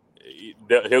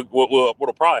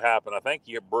 what'll probably happen, I think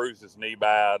he bruised his knee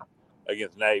bad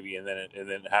against Navy, and then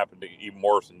it happened to even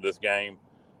worse in this game.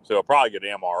 So he'll probably get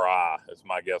an MRI. That's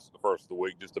my guess the first of the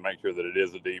week, just to make sure that it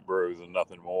is a deep bruise and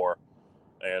nothing more.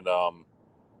 And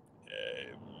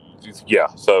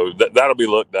so that'll be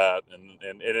looked at. And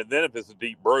then if it's a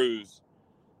deep bruise,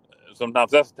 sometimes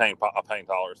that's a pain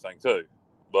tolerance thing too.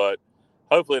 But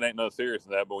hopefully it ain't no serious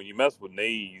than that. But when you mess with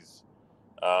knees,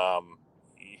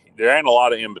 there ain't a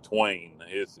lot of in between.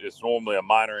 It's normally a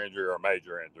minor injury or a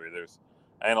major injury. There's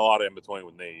ain't a lot of in between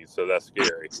with knees, so that's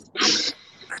scary.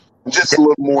 Just a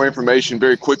little more information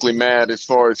very quickly, Matt, as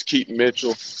far as Keaton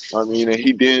Mitchell. I mean,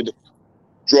 he did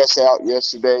dress out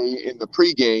yesterday in the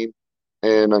pregame,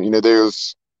 and,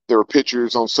 there were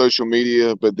pictures on social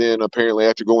media, but then apparently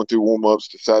after going through warm-ups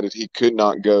decided he could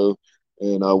not go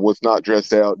and was not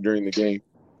dressed out during the game.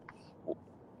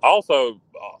 Also,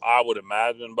 I would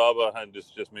imagine, Bubba, and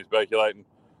just me speculating,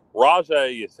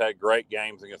 Rajay has had great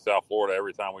games against South Florida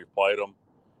every time we've played them,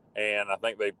 and I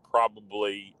think they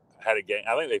probably had a game.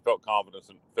 I think they felt confident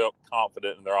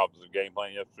in their offensive game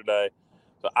plan yesterday.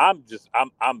 So I'm just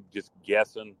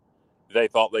guessing they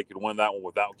thought they could win that one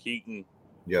without Keaton.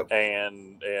 Yep.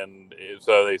 And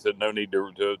so they said no need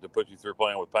to put you through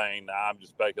playing with pain. I'm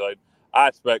just speculating. I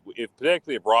expect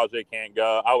particularly if Rajay can't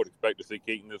go, I would expect to see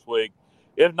Keaton this week.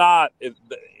 If not,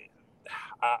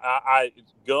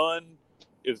 Gunn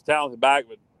is talented back,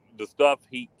 but the stuff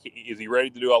is he ready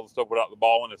to do all the stuff without the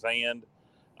ball in his hand?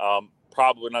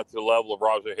 Probably not to the level of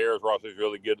Rajay Harris. Rajay's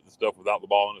really good at the stuff without the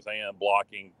ball in his hand,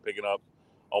 blocking, picking up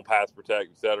on pass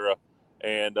protect, etc.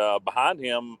 And behind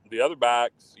him, the other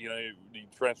backs, the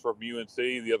transfer from UNC,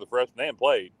 the other freshmen, they haven't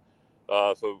played.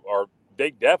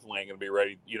 They definitely ain't going to be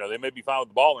ready. They may be fine with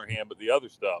the ball in their hand, but the other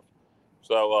stuff.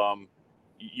 So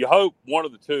you hope one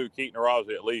of the two, Keaton or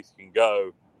Rajay, at least can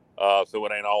go, so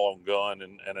it ain't all on Gunn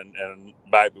and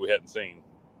back that we hadn't seen.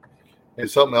 And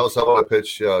something else I want to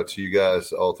pitch to you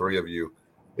guys, all three of you.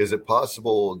 Is it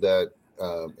possible that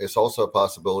it's also a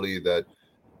possibility that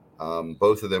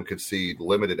both of them could see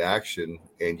limited action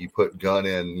and you put Gunn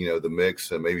in, the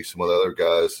mix and maybe some of the other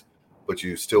guys, but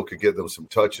you still could give them some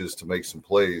touches to make some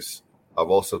plays? I've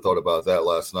also thought about that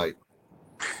last night.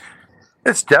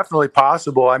 It's definitely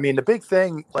possible. I mean,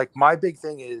 my big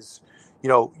thing is,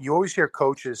 you always hear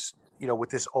coaches, with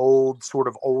this old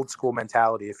school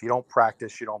mentality. If you don't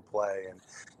practice, you don't play. And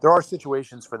there are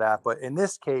situations for that. But in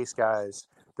this case, guys,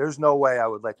 there's no way I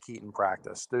would let Keaton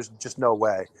practice. There's just no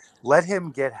way. Let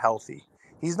him get healthy.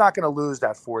 He's not going to lose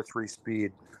that 4.3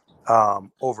 speed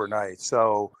overnight.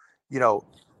 So,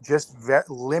 just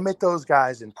limit those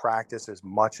guys in practice as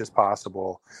much as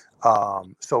possible.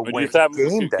 So when it's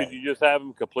game day, could you just have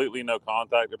him completely no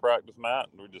contact to practice, Matt?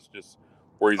 Or just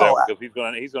where he's at, because he's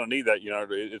gonna need that.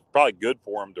 It's probably good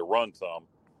for him to run some.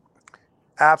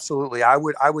 Absolutely, I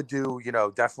would do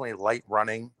definitely light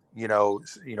running.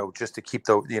 Just to keep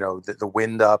the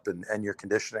wind up and your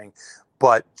conditioning,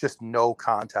 but just no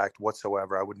contact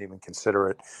whatsoever. I wouldn't even consider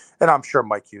it. And I'm sure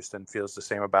Mike Houston feels the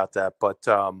same about that.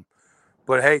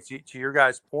 But hey, to your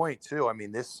guys' point too, I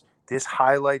mean, this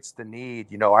highlights the need.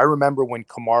 I remember when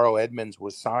Kamaro Edmonds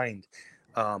was signed,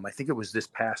 I think it was this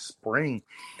past spring,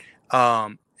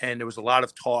 and there was a lot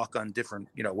of talk on different,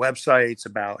 websites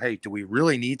about, hey, do we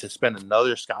really need to spend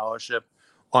another scholarship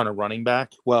on a running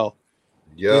back? Well,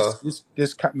 yeah,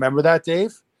 this remember that,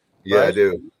 Dave? Yeah, right? I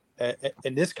do.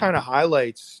 And this kind of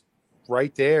highlights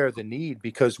right there the need,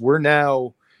 because we're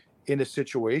now in a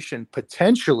situation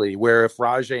potentially where if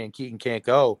Rajay and Keaton can't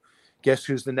go, guess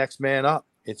who's the next man up?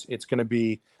 It's going to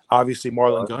be obviously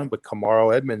Marlon Gunn, but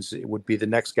Kamaro Edmonds would be the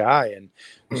next guy. And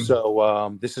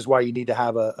so this is why you need to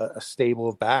have a stable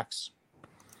of backs.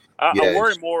 I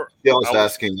worry more. I was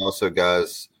asking also,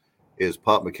 guys, is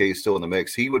Pop McKay still in the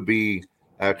mix? He would be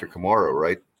after Kamaro,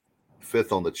 right?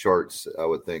 5th on the charts, I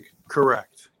would think.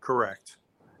 Correct.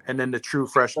 And then the true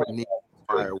freshman needs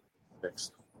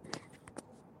fixed.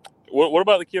 What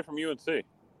about the kid from UNC?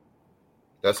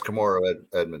 That's Kamaro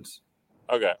Edmonds.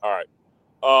 Okay, all right.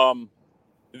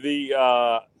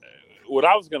 What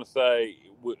I was going to say,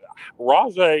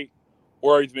 Rajay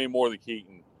worries me more than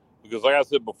Keaton, because like I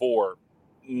said before,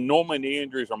 normally knee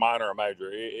injuries are minor or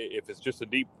major. If it's just a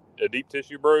deep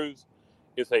tissue bruise,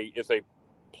 it's a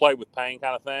play with pain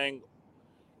kind of thing.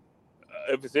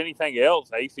 If it's anything else,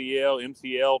 ACL,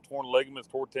 MCL, torn ligaments,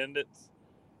 torn tendons,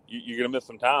 you're going to miss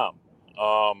some time.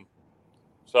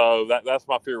 So that's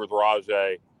my fear with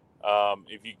Rajay.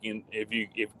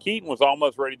 If Keaton was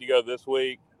almost ready to go this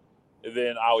week,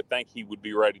 then I would think he would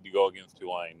be ready to go against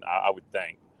Tulane. I would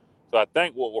think. So I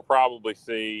think what we'll probably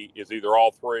see is either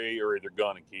all three or either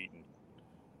Gunn and Keaton.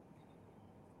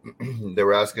 They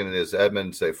were asking, is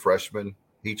Edmonds a freshman?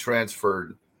 He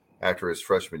transferred after his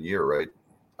freshman year, right,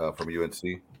 from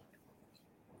UNC?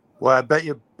 Well, I bet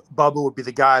you Bubba would be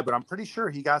the guy, but I'm pretty sure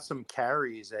he got some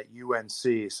carries at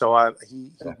UNC. So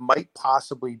he might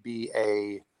possibly be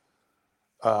a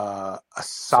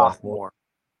sophomore,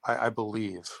 I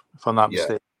believe, if I'm not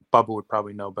mistaken. Bubba would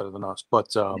probably know better than us.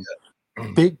 But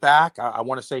big back, I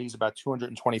want to say he's about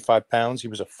 225 pounds. He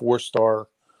was a 4-star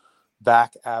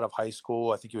back out of high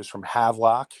school. I think he was from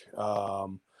Havelock.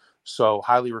 So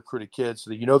highly recruited kid.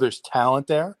 So there's talent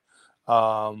there.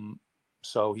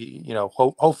 So he,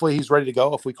 hopefully he's ready to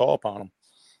go if we call upon him.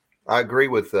 I agree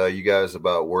with you guys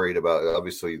about worried about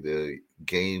obviously the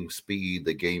game speed,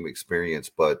 the game experience,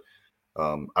 but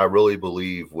I really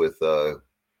believe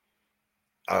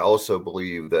I also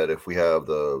believe that if we have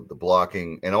the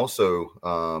blocking, and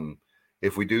also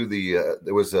if we do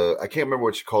there was I can't remember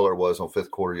which caller it was on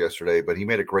Fifth Quarter yesterday, but he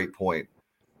made a great point.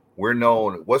 We're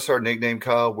known, what's our nickname,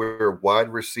 Kyle? We're wide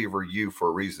receiver U for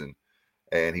a reason.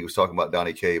 And he was talking about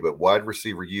Donnie K, but wide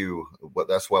receiver U,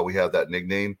 that's why we have that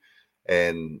nickname.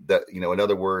 And that, in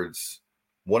other words,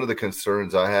 one of the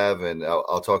concerns I have, and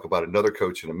I'll talk about another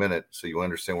coach in a minute so you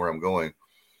understand where I'm going,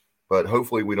 but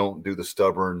hopefully we don't do the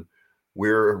stubborn,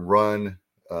 we're run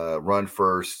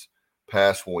first,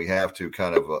 pass when we have to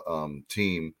kind of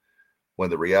team, when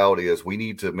the reality is we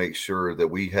need to make sure that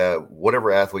we have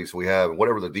whatever athletes we have and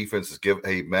whatever the defense is giving.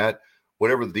 Hey, Matt,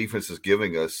 whatever the defense is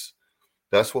giving us,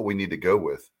 that's what we need to go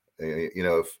with.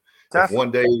 If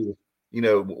one day,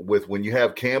 when you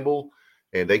have Campbell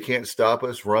and they can't stop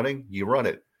us running, you run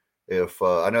it. If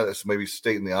I know that's maybe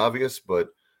stating the obvious, but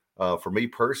for me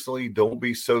personally, don't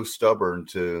be so stubborn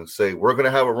to say we're going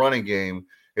to have a running game.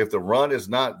 If the run is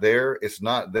not there, it's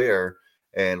not there.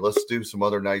 And let's do some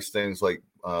other nice things like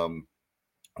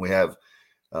we have.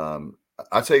 I'll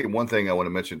tell you one thing I want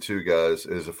to mention too, guys,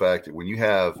 is the fact that when you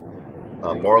have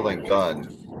Marlon Gunn,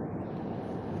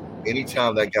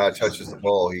 anytime that guy touches the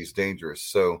ball, he's dangerous.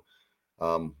 So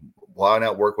why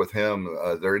not work with him?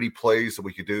 Are there any plays that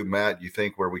we could do, Matt, you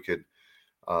think, where we could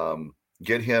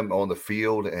get him on the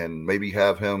field and maybe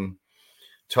have him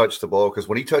touch the ball? Because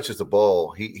when he touches the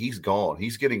ball, he's gone.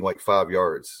 He's getting like 5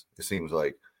 yards, it seems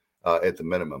like, at the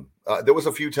minimum. There was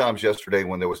a few times yesterday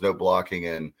when there was no blocking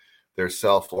and there's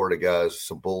South Florida guys,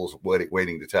 some bulls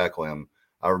waiting to tackle him.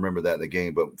 I remember that in the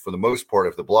game. But for the most part,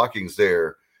 if the blocking's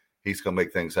there, he's going to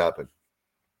make things happen.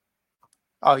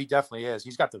 Oh, he definitely is.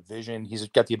 He's got the vision. He's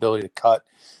got the ability to cut.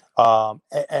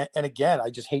 And again, I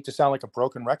just hate to sound like a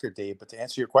broken record, Dave, but to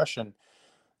answer your question,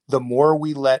 the more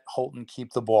we let Holton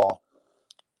keep the ball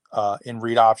in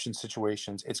read option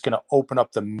situations, it's going to open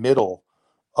up the middle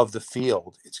of the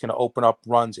field. It's going to open up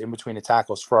runs in between the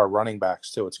tackles for our running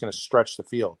backs too. It's going to stretch the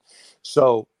field.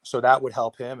 So that would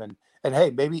help him. And hey,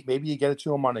 maybe you get it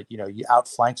to him on a, you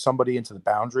outflank somebody into the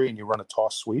boundary and you run a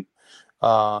toss sweep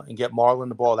and get Marlon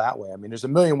the ball that way. I mean, there's a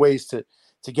million ways to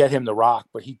get him the rock,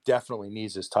 but he definitely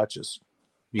needs his touches.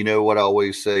 You know what I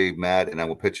always say, Matt, and I'm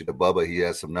going to pitch it to Bubba. He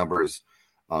has some numbers.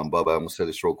 Bubba, I'm going to say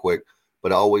this real quick,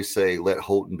 but I always say, let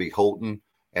Holton be Holton.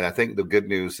 And I think the good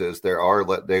news is they are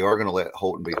going to let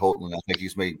Holton be Holton. And I think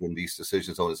he's making these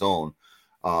decisions on his own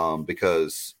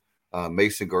because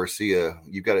Mason Garcia,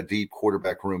 you've got a deep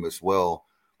quarterback room as well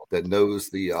that knows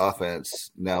the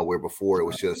offense now, where before it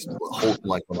was just Holton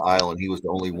like on the island. He was the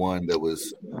only one that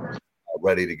was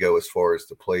ready to go as far as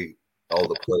to play all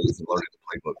the plays and learning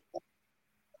the playbook.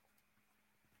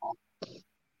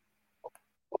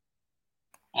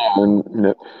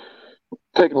 And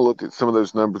taking a look at some of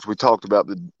those numbers, we talked about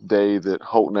the day that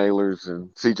Holton Ahlers and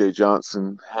C.J.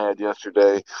 Johnson had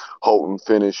yesterday. Holton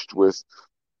finished with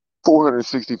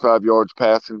 465 yards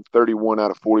passing, 31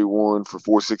 out of 41 for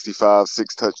 465,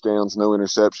 6 touchdowns, no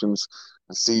interceptions.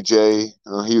 And C.J.,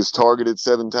 he was targeted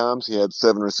 7 times. He had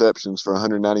 7 receptions for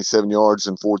 197 yards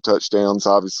and 4 touchdowns.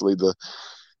 Obviously, the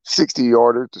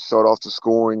 60-yarder to start off the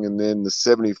scoring, and then the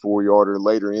 74-yarder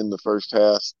later in the first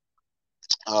half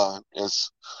as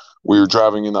we were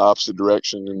driving in the opposite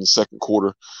direction in the second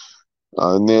quarter.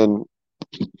 And then,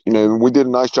 we did a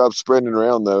nice job spreading it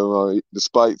around, though.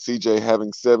 Despite CJ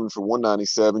having 7 for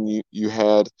 197, you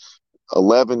had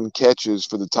 11 catches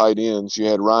for the tight ends. You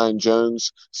had Ryan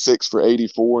Jones, 6 for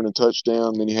 84 and a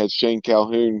touchdown. Then you had Shane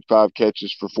Calhoun, 5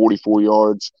 catches for 44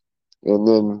 yards. And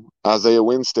then Isaiah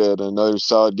Winstead, another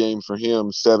solid game for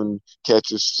him, 7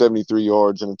 catches, 73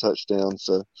 yards and a touchdown.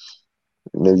 So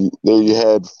there you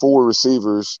had 4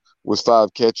 receivers with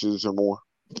 5 catches or more.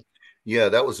 Yeah,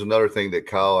 that was another thing that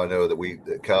Kyle, I know that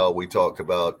we talked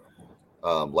about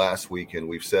last week, and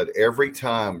we've said every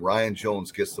time Ryan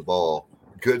Jones gets the ball,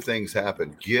 good things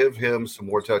happen. Give him some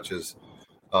more touches.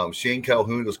 Shane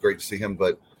Calhoun, was great to see him,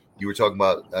 but you were talking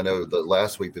about, I know that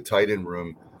last week, the tight end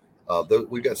room.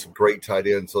 We've got some great tight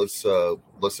ends. So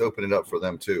let's open it up for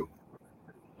them too.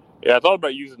 Yeah, I thought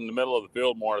about using the middle of the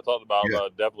field more. I thought about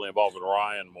definitely involving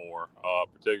Ryan more,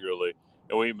 particularly.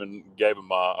 And we even gave him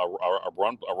a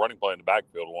running play in the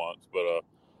backfield once. But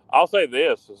I'll say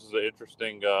this is an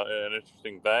interesting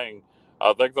thing.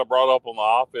 Things I brought up on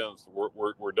the offense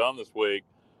we're done this week.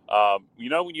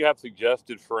 When you have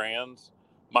suggested friends,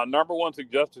 my number one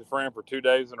suggested friend for 2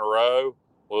 days in a row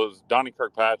was Donnie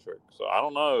Kirkpatrick. So I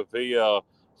don't know if he was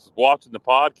watching the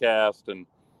podcast and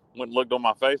went and looked on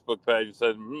my Facebook page and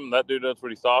said, that dude knows what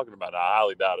he's talking about. I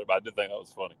highly doubt it, but I did think that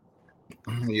was funny.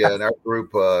 Yeah, in our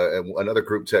group, another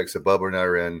group text that Bubba and I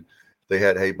are in, they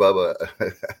had, hey, Bubba, do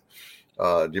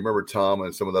you remember Tom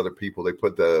and some of the other people? They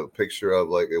put the picture of,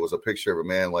 it was a picture of a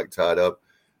man, tied up.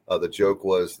 The joke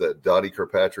was that Donnie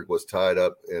Kirkpatrick was tied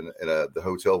up in the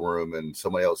hotel room and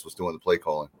somebody else was doing the play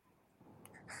calling.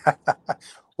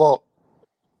 Well,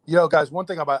 guys, one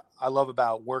thing I love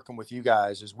about working with you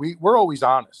guys is we're always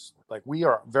honest. We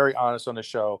are very honest on the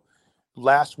show.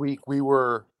 Last week we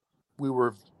were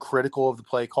critical of the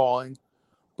play calling,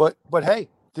 but hey,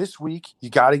 this week you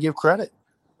got to give credit,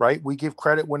 right? We give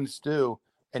credit when it's due,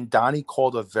 and Donnie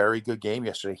called a very good game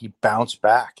yesterday. He bounced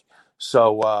back.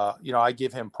 So, I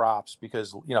give him props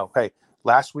because, hey,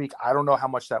 last week, I don't know how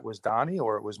much that was Donnie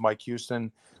or it was Mike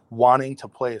Houston wanting to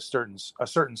play a certain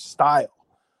style,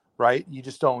 right? You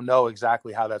just don't know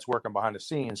exactly how that's working behind the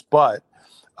scenes, but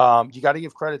you got to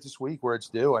give credit this week where it's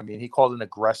due. I mean, he called an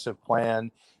aggressive plan.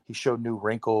 He showed new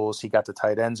wrinkles. He got the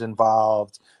tight ends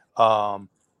involved. And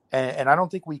I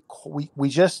don't think we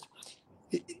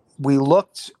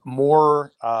looked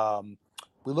more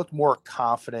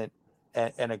confident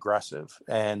and aggressive,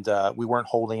 and we weren't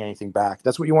holding anything back.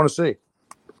 That's what you want to see.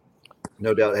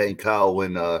 No doubt. Hey, Kyle,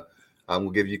 when I'm going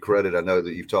to give you credit, I know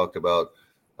that you've talked about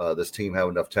this team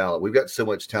having enough talent. We've got so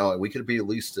much talent. We could be at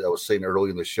least, I was saying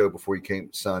earlier in the show before you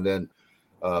signed in,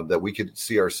 that we could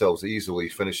see ourselves easily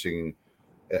finishing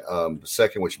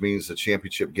second, which means the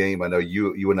championship game. I know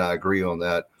you and I agree on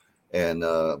that. And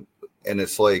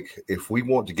it's if we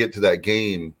want to get to that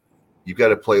game, you've got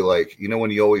to play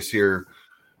when you always hear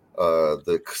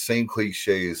the same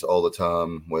cliches all the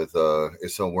time with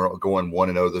so we're going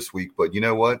 1-0 this week, but you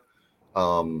know what?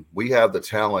 We have the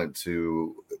talent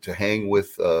to hang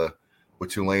with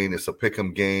Tulane. It's a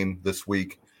pick'em game this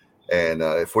week, and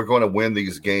if we're going to win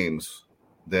these games,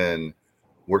 then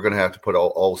we're going to have to put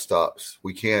all stops.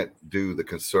 We can't do the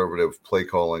conservative play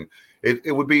calling.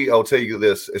 It would be, I'll tell you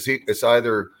this, it's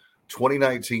either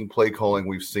 2019 play calling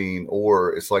we've seen,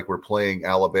 or it's like we're playing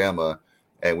Alabama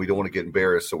and we don't want to get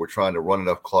embarrassed, so we're trying to run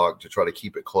enough clock to try to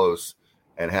keep it close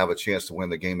and have a chance to win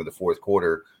the game in the fourth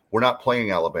quarter. We're not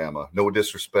playing Alabama. No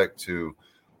disrespect to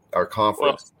our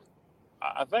conference.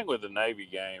 Well, I think with the Navy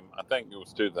game, I think it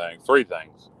was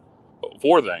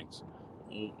four things.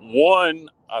 One,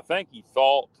 I think he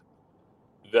thought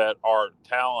that our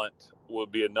talent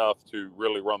would be enough to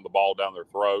really run the ball down their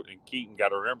throat, and Keaton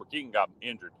got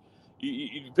injured.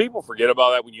 People forget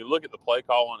about that when you look at the play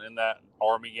calling in that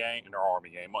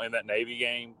in that Navy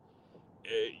game.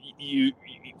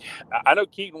 I know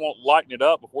Keaton won't lighten it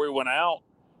up before he went out,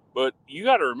 but you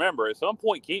got to remember at some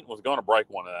point Keaton was going to break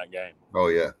one in that game. Oh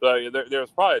yeah. So there was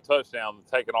probably a touchdown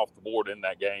taken off the board in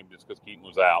that game just because Keaton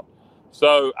was out.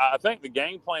 So I think the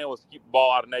game plan was to keep the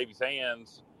ball out of Navy's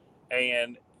hands,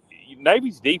 and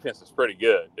Navy's defense is pretty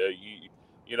good.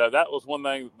 That was one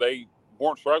thing they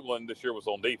weren't struggling this year was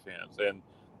on defense, and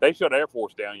they shut Air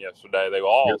Force down yesterday. They were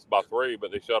all by 3,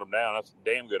 but they shut them down. That's a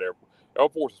damn good Air Force. Air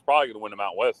Force is probably going to win the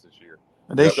Mountain West this year.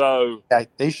 They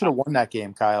should have won that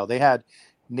game, Kyle. They had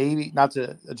Navy, not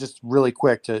to just really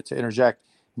quick to interject,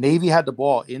 Navy had the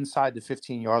ball inside the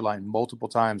 15-yard line multiple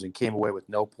times and came away with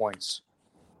no points.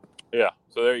 Yeah,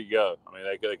 so there you go. I mean,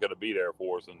 they could have beat Air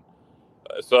Force, and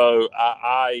so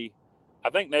I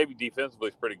think Navy defensively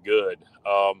is pretty good.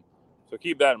 So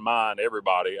keep that in mind,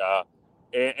 everybody,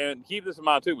 and keep this in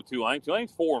mind too with Tulane.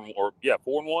 Tulane's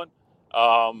 4-1.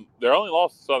 Their only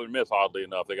loss to Southern Miss, oddly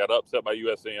enough, they got upset by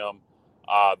USM.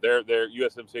 Their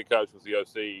USMC coach was the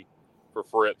OC for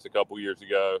Fritz a couple years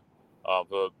ago.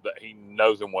 So he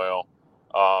knows him well.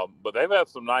 But they've had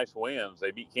some nice wins.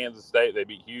 They beat Kansas State. They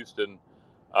beat Houston.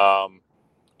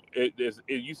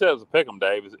 You said it was a pick'em,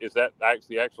 Dave. Is that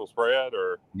actually the actual spread,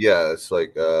 or? Yeah, it's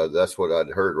like that's what I'd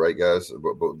heard, right, guys?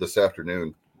 But this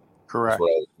afternoon, correct.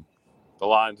 The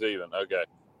line's even. Okay.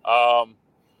 I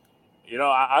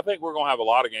think we're going to have a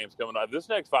lot of games coming up. This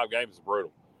next 5 games is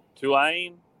brutal.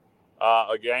 Tulane,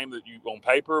 a game that you on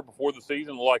paper before the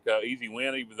season looked like an easy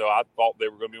win, even though I thought they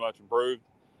were going to be much improved.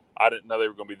 I didn't know they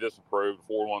were going to be this improved.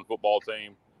 4-1 football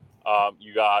team.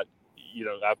 You got,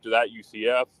 after that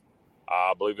UCF.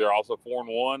 I believe they're also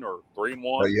 4-1 or 3-1.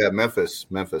 Oh, yeah, Memphis.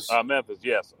 Memphis,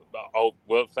 yes.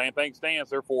 Same thing stands.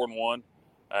 They're 4-1,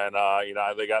 and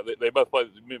they both play.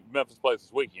 Memphis plays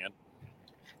this weekend.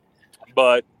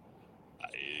 But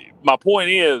my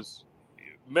point is,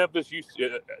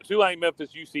 Tulane, Memphis,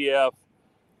 UCF,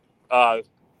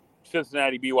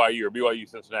 Cincinnati, BYU, or BYU,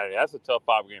 Cincinnati. That's a tough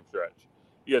 5-game stretch.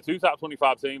 You got 2 top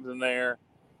 25 teams in there,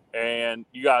 and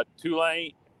you got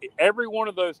Tulane. Every one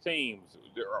of those teams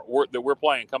that we're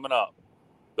playing coming up,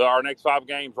 our next 5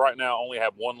 games right now only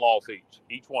have 1 loss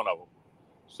each one of them.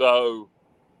 So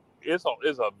it's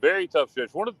a very tough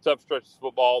stretch. One of the tough stretches of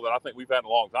football that I think we've had in a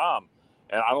long time,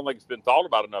 and I don't think it's been thought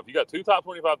about enough. You got 2 top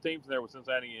 25 teams in there with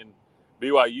Cincinnati and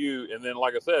BYU, and then,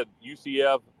 like I said,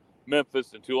 UCF,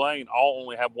 Memphis, and Tulane all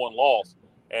only have 1 loss.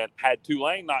 And had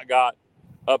Tulane not got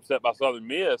upset by Southern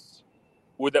Miss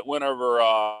with that win over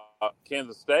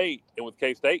Kansas State, and with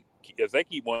K-State, as they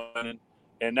keep winning,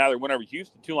 and now they're winning over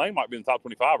Houston, Tulane might be in the top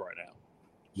 25 right now.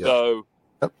 Yeah. So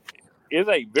it's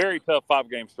a very tough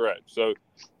 5-game stretch. So,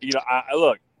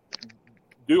 look,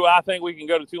 do I think we can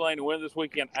go to Tulane and win this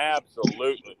weekend?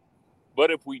 Absolutely. But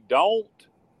if we don't,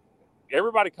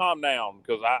 everybody calm down,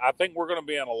 because I think we're going to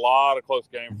be in a lot of close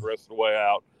games the rest of the way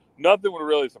out. Nothing would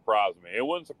really surprise me. It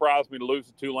wouldn't surprise me to lose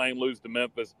to Tulane, lose to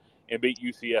Memphis, and beat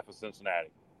UCF and Cincinnati.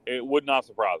 It would not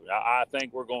surprise me. I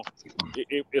think we're going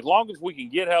to, as long as we can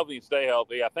get healthy and stay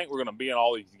healthy, I think we're going to be in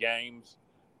all these games,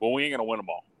 but we ain't going to win them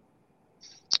all.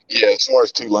 Yeah, as far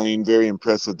as Tulane, very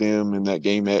impressed with them in that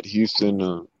game at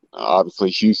Houston. Obviously,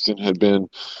 Houston had been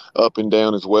up and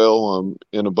down as well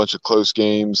in a bunch of close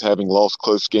games, having lost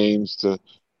close games to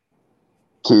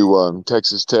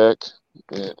Texas Tech,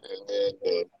 and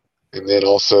then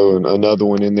also another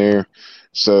one in there.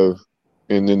 So.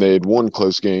 And then they had won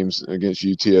close games against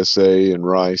UTSA and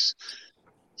Rice.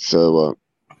 So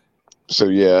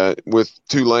yeah, with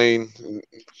Tulane,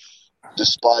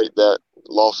 despite that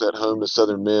loss at home to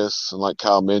Southern Miss, and like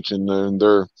Kyle mentioned,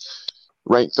 they're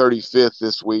ranked 35th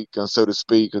this week, so to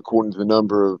speak, according to the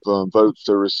number of votes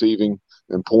they're receiving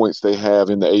and points they have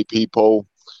in the AP poll.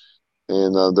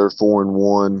 And they're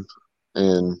 4-1.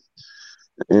 And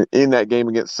in that game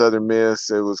against Southern Miss,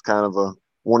 it was kind of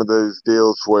one of those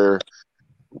deals where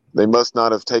they must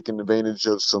not have taken advantage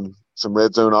of some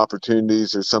red zone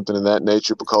opportunities or something in that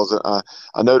nature, because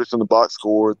I noticed on the box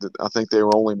score that I think they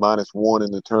were only -1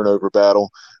 in the turnover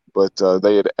battle, but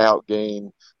they had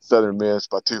outgained Southern Miss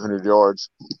by 200 yards.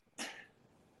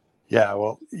 Yeah,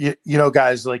 well, you know,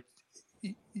 guys, like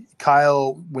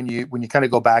Kyle, when you kind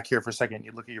of go back here for a second,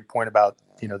 you look at your point about,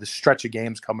 you know, the stretch of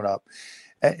games coming up.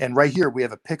 And right here, we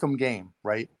have a pick'em game,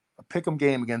 right? A pick'em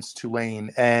game against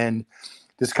Tulane. And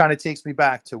this kind of takes me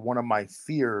back to one of my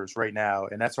fears right now,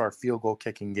 and that's our field goal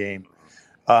kicking game.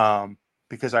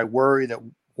 Because I worry that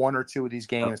one or two of these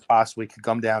games possibly could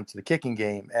come down to the kicking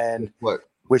game. And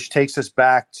which takes us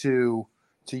back to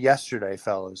yesterday,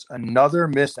 fellas. Another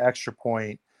missed extra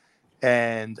point.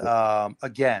 And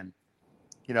again,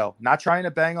 you know, not trying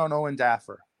to bang on Owen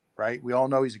Daffer, right? We all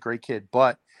know he's a great kid.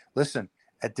 But listen,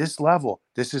 at this level,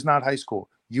 this is not high school.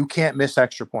 You can't miss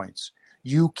extra points.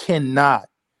 You cannot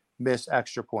miss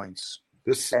extra points.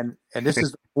 And this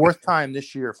is the fourth time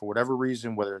this year, for whatever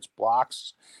reason, whether it's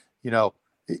blocks, you know,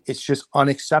 it's just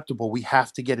unacceptable. We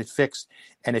have to get it fixed.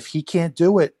 And if he can't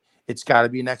do it, it's got to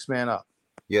be next man up.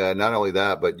 Yeah, not only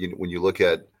that, but when you look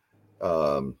at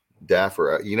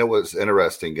Daffer, you know what's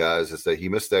interesting, guys, is that he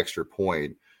missed the extra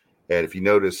point. And if you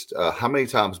noticed, how many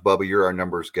times, Bubba, you're our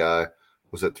numbers guy,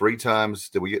 was it 3 times?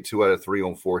 Did we get 2 out of 3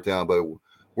 on 4th down? But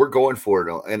we're going for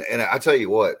it. And I tell you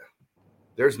what,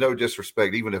 there's no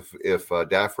disrespect. Even if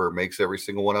Daffer makes every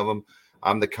single one of them,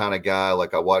 I'm the kind of guy,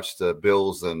 like I watched the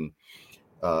Bills and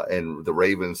the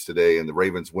Ravens today, and the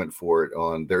Ravens went for it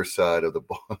on their side of the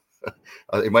ball.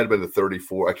 It might have been the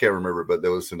 34. I can't remember, but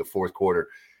that was in the 4th quarter.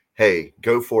 Hey,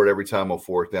 go for it every time on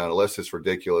 4th down, unless it's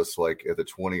ridiculous, like at the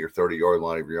 20 or 30-yard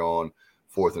line if you're on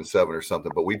 4th and 7 or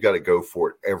something. But we've got to go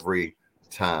for it every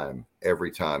time.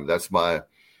 That's my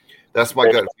gut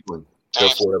feeling. Go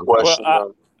for it. Question.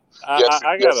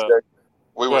 I got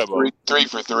we were 3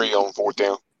 for 3 on 4th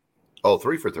down. Oh,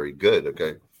 3 for 3. Good.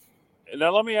 Okay. Now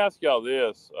let me ask y'all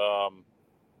this: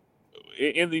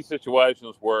 in these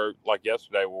situations where, like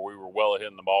yesterday, where we were well ahead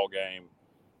in the ball game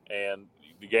and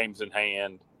the game's in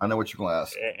hand, I know what you're going to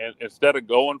ask. And instead of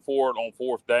going for it on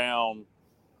 4th down,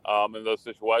 in those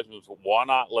situations, why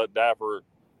not let Daffer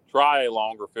try a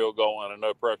longer field goal in a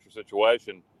no pressure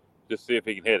situation, just see if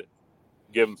he can hit it,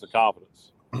 give him some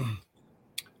confidence.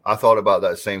 I thought about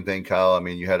that same thing, Kyle. I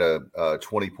mean, you had a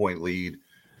 20-point lead.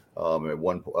 At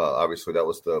one, obviously that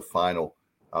was the final.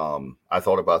 I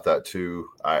thought about that too.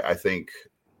 I think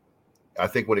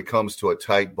when it comes to a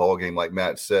tight ball game, like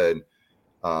Matt said,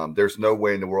 there's no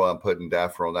way in the world I'm putting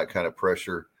Daffer on that kind of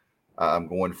pressure. I'm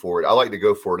going for it. I like to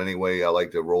go for it anyway. I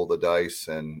like to roll the dice,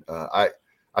 and I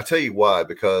tell you why.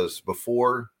 Because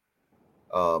before,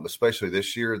 especially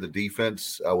this year, the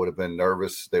defense, I would have been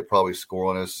nervous. They'd probably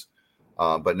score on us.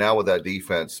 But now with that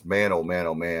defense, man, oh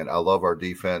man, I love our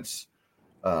defense.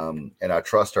 And I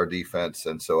trust our defense.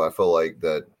 And so I feel like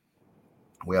that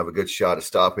we have a good shot of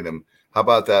stopping them. How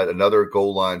about that? Another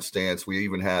goal line stance. We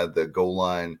even had the goal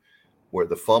line where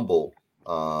the fumble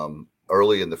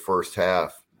early in the first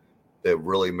half that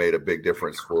really made a big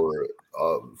difference for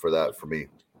me.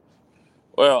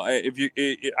 Well, I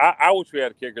wish we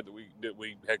had a kicker that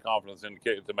we had confidence in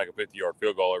to make a 50-yard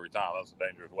field goal every time. That's a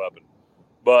dangerous weapon.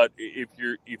 But if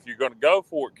you're going to go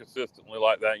for it consistently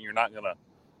like that, and you're not going to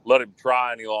let him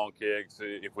try any long kicks,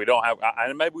 if we don't have,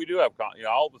 and maybe we do have,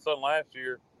 all of a sudden last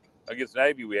year against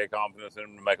Navy we had confidence in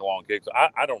him to make a long kick. So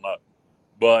I don't know,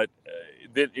 but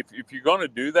then if you're going to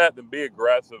do that, then be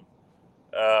aggressive.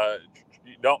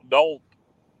 Don't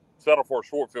settle for a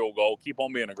short field goal. Keep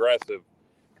on being aggressive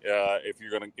if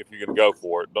you're gonna go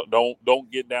for it.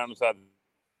 Don't get down inside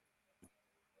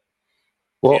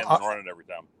the and run it every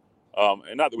time.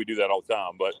 And not that we do that all the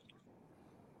time, but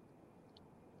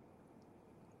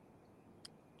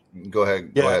go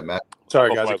ahead, Matt.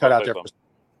 Sorry, guys, I cut out there.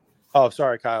 Oh,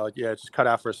 sorry, Kyle. Yeah, just cut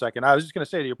out for a second. I was just going to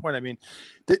say, to your point, I mean,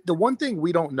 the one thing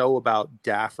we don't know about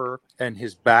Daffer and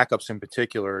his backups in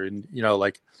particular, and,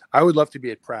 like, I would love to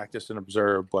be at practice and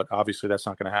observe, but obviously that's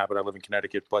not going to happen. I live in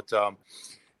Connecticut. But,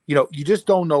 you just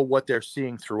don't know what they're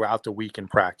seeing throughout the week in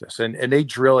practice. And they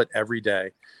drill it every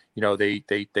day.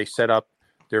 They set up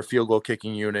their field goal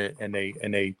kicking unit, and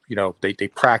they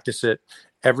practice it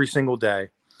every single day.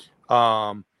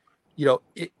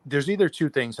 There's either two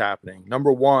things happening.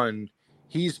 Number one,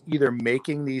 he's either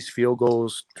making these field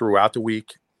goals throughout the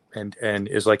week and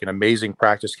is like an amazing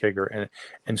practice kicker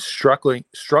and struggling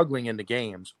in the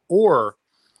games, or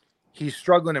he's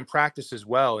struggling in practice as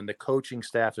well. And the coaching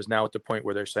staff is now at the point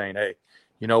where they're saying, hey,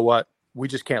 you know what? We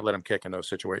just can't let him kick in those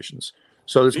situations.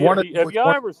 So it's one of have y'all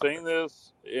ever seen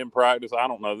this in practice? I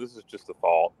don't know. This is just a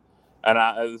thought, and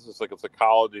this is like a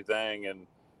psychology thing, and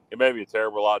it may be a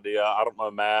terrible idea. I don't know,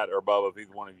 Matt or Bubba, if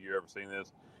either one of you ever seen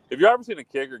this. Have you ever seen a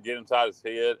kicker get inside his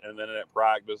head and then at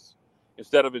practice,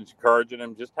 instead of encouraging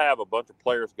him, just have a bunch of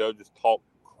players go just talk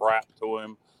crap to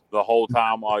him the whole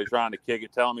time while he's trying to kick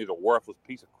it, tell him he's a worthless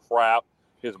piece of crap,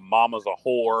 his mama's a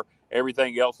whore,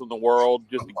 everything else in the world,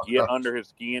 just to get under his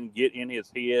skin, get in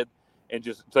his head, and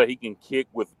just so he can kick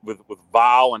with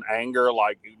vile and anger,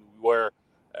 like where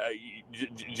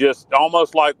just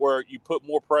almost like where you put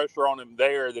more pressure on him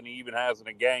there than he even has in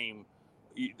a game.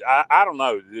 I don't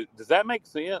know. Does that make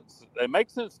sense? It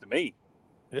makes sense to me.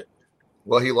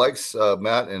 Well, he likes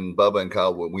Matt and Bubba and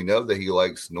Kyle. We know that he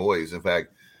likes noise. In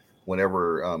fact,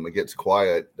 whenever it gets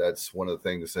quiet, that's one of the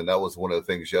things. And that was one of the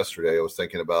things yesterday. I was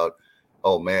thinking about,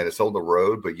 oh, man, it's on the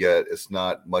road, but yet it's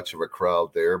not much of a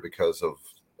crowd there because of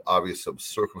obvious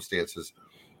circumstances.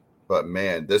 But,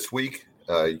 man, this week,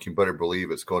 you can better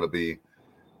believe it's going to be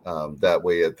that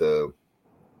way at the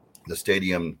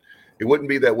stadium. It wouldn't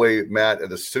be that way, Matt, at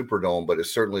the Superdome, but it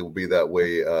certainly will be that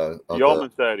way.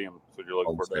 Yeoman Stadium, so you're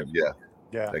looking for that.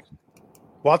 Yeah. Thank you.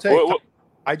 Well, I'll tell you,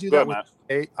 I do that.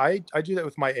 I do that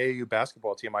with my AAU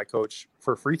basketball team. I coach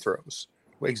for free throws.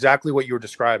 Exactly what you were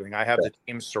describing. I have the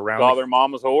teams surrounding. Call their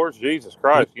mama's whores. Jesus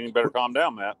Christ! You better calm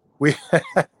down, Matt.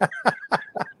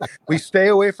 We stay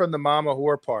away from the mama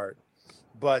whore part,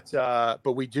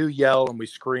 but we do yell and we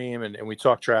scream and we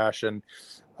talk trash, and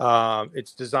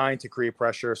it's designed to create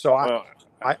pressure. So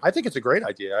I think it's a great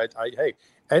idea. Hey,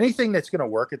 anything that's going to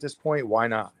work at this point, why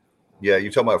not? Yeah,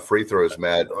 you're talking about free throws,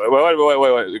 Matt.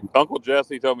 Wait. Uncle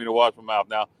Jesse told me to watch my mouth.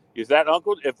 Now, is that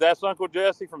Uncle? If that's Uncle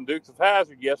Jesse from Dukes of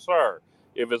Hazzard, yes, sir.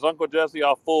 If it's Uncle Jesse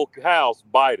off Full House,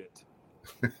 bite it.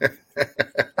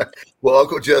 Well,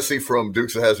 Uncle Jesse from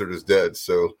Dukes of Hazzard is dead,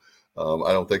 so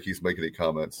I don't think he's making any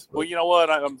comments. Well, you know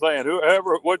what I'm saying?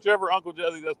 Whichever Uncle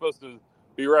Jesse that's supposed to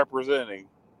be representing.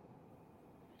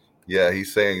 Yeah,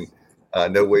 he's saying,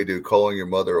 no way, dude. Calling your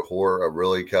mother a whore,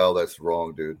 really, Cal? That's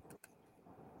wrong, dude.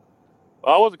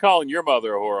 Well, I wasn't calling your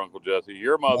mother a whore, Uncle Jesse.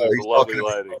 Your mother's a lovely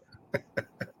lady.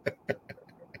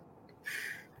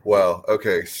 Wow.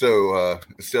 Okay. So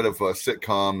instead of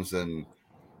sitcoms and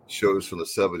shows from the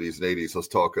 70s and 80s, let's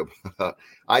talk about.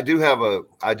 I do have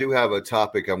a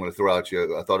topic I'm going to throw at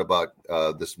you. I thought about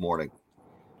this morning.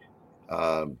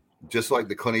 Just like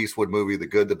the Clint Eastwood movie, The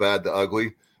Good, the Bad, the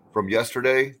Ugly. From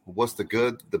yesterday, what's the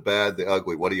good, the bad, the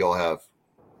ugly? What do y'all have?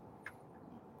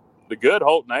 The good,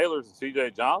 Holton, Ahlers, and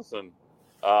C.J. Johnson.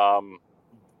 The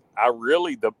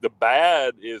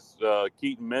bad is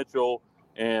Keaton Mitchell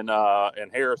and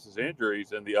Harris's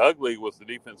injuries, and the ugly was the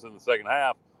defense in the second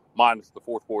half, minus the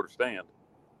fourth quarter stand.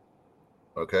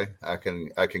 Okay, I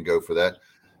can go for that.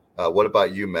 What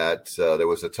about you, Matt? There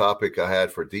was a topic I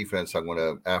had for defense. I'm going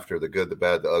to, after the good, the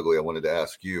bad, the ugly, I wanted to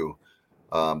ask you.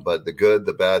 But the good,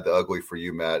 the bad, the ugly for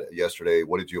you, Matt, yesterday,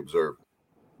 what did you observe?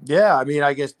 Yeah, I mean,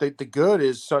 I guess the good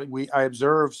is I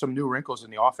observed some new wrinkles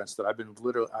in the offense that I've been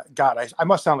literally I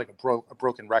must sound like a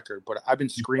broken record, but I've been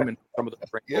screaming some of the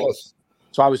wrinkles. Yes.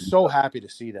 So I was so happy to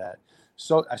see that.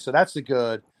 So that's the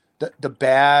good. The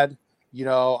bad,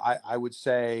 I would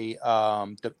say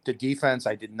the defense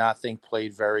I did not think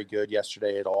played very good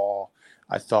yesterday at all.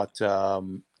 I thought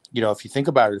if you think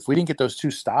about it, if we didn't get those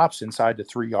two stops inside the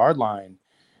 3-yard line,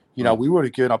 we would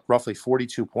have given up roughly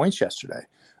 42 points yesterday.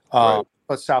 Right.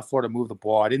 But South Florida moved the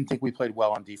ball. I didn't think we played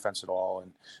well on defense at all.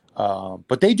 And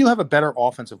but they do have a better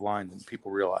offensive line than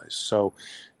people realize. So,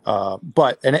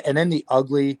 and then the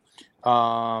ugly,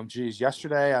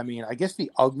 yesterday, I mean, I guess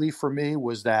the ugly for me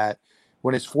was that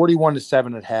when it's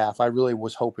 41-7 at half, I really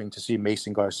was hoping to see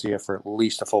Mason Garcia for at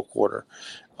least a full quarter.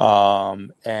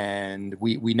 And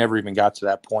we never even got to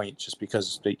that point just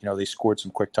because they scored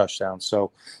some quick touchdowns.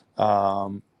 So,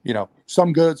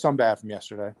 some good, some bad from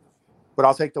yesterday, but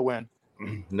I'll take the win.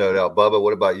 No doubt. Bubba,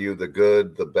 what about you? The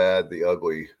good, the bad, the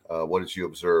ugly. What did you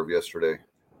observe yesterday?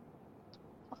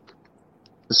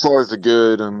 As far as the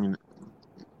good, I mean,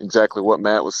 exactly what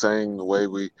Matt was saying, the way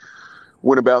we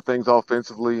went about things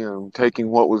offensively, taking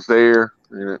what was there,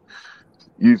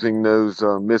 using those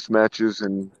mismatches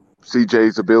and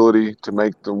CJ's ability to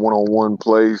make the one-on-one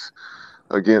plays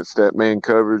against that man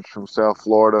coverage from South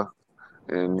Florida.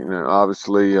 And,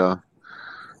 obviously,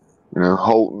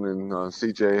 Holton and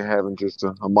CJ having just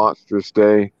a monstrous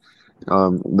day.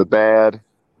 The bad,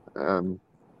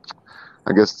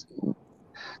 I guess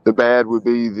the bad would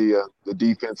be the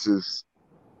defenses.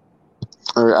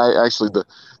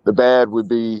 The bad would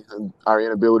be our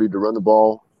inability to run the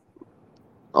ball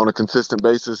on a consistent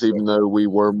basis, even though we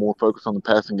were more focused on the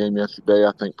passing game yesterday.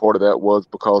 I think part of that was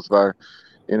because of our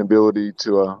inability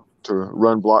to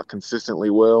run block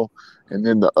consistently well. And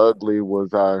then the ugly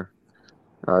was our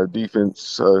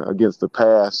defense against the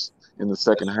pass in the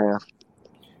second half.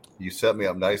 You set me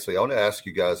up nicely. I want to ask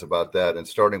you guys about that, and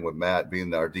starting with Matt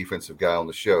being our defensive guy on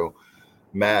the show.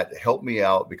 Matt, help me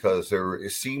out, because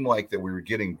it seemed like that we were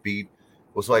getting beat.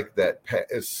 It was like that.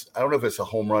 I don't know if it's a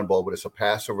home run ball, but it's a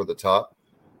pass over the top.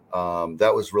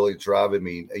 That was really driving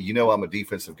me. I'm a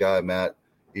defensive guy, Matt,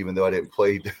 even though I didn't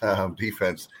play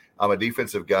defense. I'm a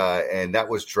defensive guy, and that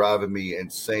was driving me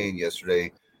insane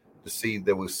yesterday to see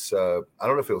there was I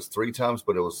don't know if it was 3 times,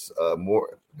 but it was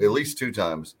more, at least 2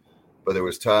 times. But there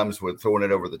was times with throwing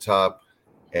it over the top,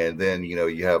 and then,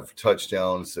 you have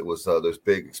touchdowns. It was those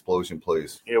big explosion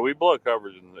plays. Yeah, we blow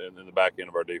coverage in the back end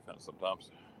of our defense sometimes.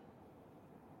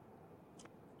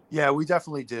 Yeah, we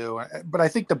definitely do. But I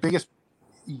think the biggest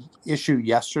issue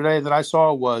yesterday that I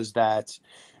saw was that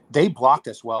they blocked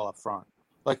us well up front.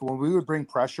 Like when we would bring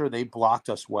pressure, they blocked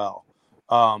us well.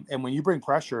 And when you bring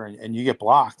pressure and you get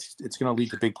blocked, it's going to lead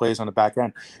to big plays on the back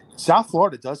end. South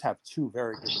Florida does have 2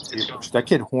 very good receivers. That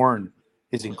kid Horn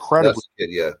is incredibly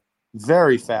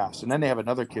very fast. And then they have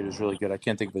another kid who's really good. I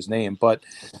can't think of his name. But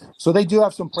so they do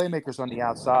have some playmakers on the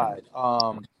outside.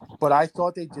 But I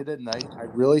thought they did it nice. I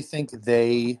really think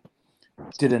they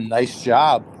did a nice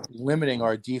job limiting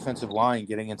our defensive line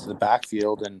getting into the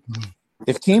backfield. And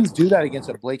if teams do that against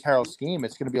a Blake Harrell scheme,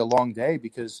 it's going to be a long day,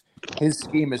 because his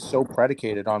scheme is so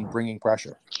predicated on bringing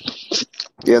pressure.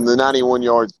 Yeah, and the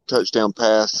 91-yard touchdown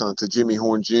pass to Jimmy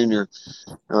Horn Jr.,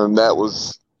 that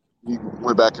was – you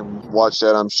went back and watched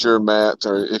that, I'm sure, Matt,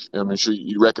 I'm sure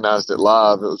you recognized it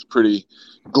live. It was pretty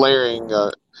glaring.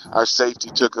 Our safety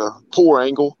took a poor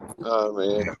angle,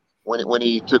 and when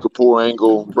he took a poor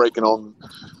angle breaking on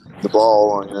the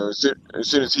ball, as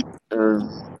soon as he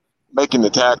making the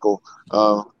tackle,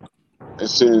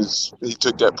 as soon as he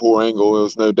took that poor angle, it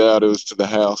was no doubt it was to the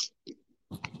house.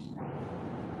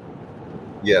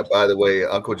 Yeah, by the way,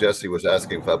 Uncle Jesse was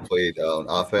asking if I played on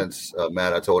offense.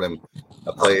 Matt, I told him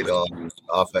I played on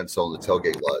offense on the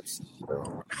tailgate lots.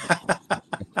 So.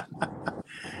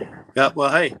 Yeah,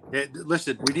 well, hey,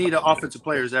 listen, we need offensive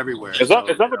players everywhere. Is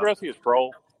Uncle Jesse a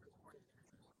troll?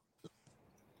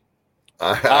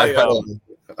 I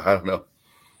don't know.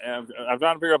 I'm trying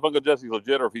to figure out if Uncle Jesse's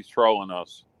legit or if he's trolling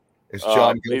us. It's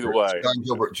John Gilbert. Either way.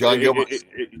 John Gilbert.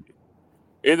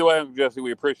 Either way, Uncle Jesse,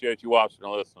 we appreciate you watching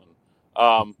and listening.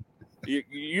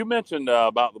 You mentioned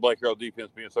about the Blake Harrell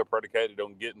defense being so predicated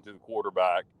on getting to the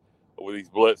quarterback with these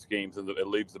blitz schemes, and it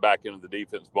leaves the back end of the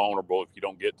defense vulnerable if you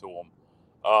don't get to them.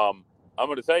 I'm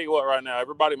going to tell you what right now,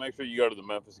 everybody make sure you go to the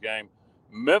Memphis game.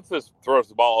 Memphis throws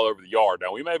the ball all over the yard.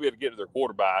 Now, we may be able to get to their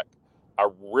quarterback. I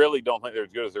really don't think they're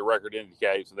as good as their record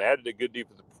indicates. So they had a good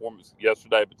defensive performance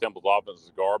yesterday, but Temple's offense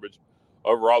is garbage.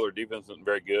 Overall, their defense isn't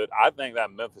very good. I think that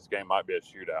Memphis game might be a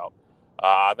shootout.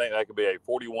 I think that could be a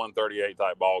 41-38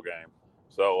 type ball game.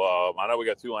 So I know we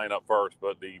got Tulane up first,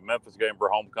 but the Memphis game for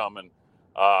homecoming,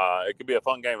 it could be a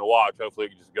fun game to watch. Hopefully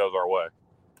it just goes our way.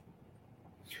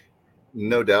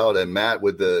 No doubt. And Matt,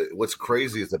 what's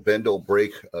crazy is the bend don't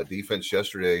break defense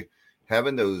yesterday.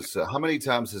 Having those, how many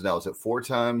times is it 4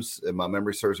 times? If my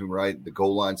memory serves me right, the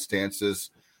goal line stances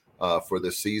for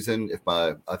the season.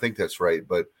 I think that's right.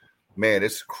 But man,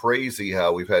 it's crazy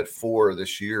how we've had 4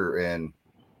 this year, and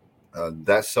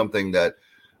that's something that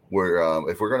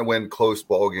if we're going to win close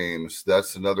ball games,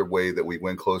 that's another way that we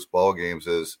win close ball games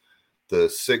is the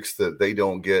 6 that they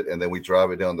don't get, and then we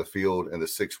drive it down the field, and the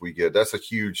 6 we get. That's a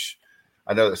huge.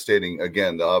 I know that's stating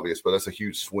again the obvious, but that's a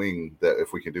huge swing that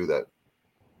if we can do that.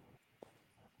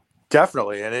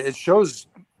 Definitely, and it shows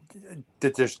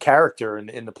that there's character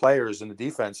in the players in the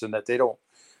defense, and that they don't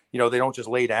just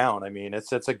lay down. I mean,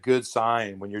 it's a good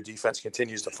sign when your defense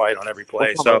continues to fight on every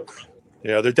play. So,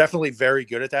 they're definitely very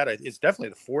good at that. It's definitely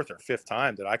the 4th or 5th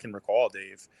time that I can recall,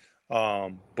 Dave.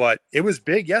 But it was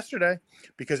big yesterday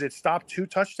because it stopped 2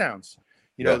 touchdowns.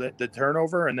 The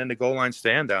turnover and then the goal line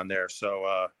stand down there.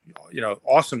 So,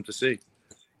 awesome to see.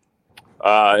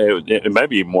 It may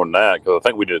be even more than that, because I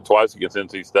think we did it twice against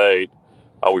NC State.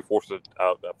 We forced a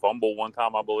fumble one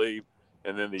time, I believe,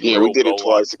 and then we did it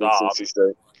twice against NC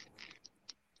State.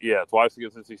 Yeah, twice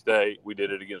against NC State. We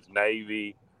did it against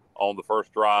Navy on the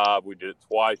first drive. We did it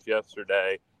twice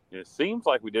yesterday. And it seems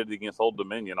like we did it against Old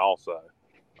Dominion also.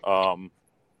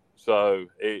 So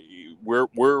we're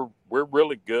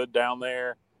really good down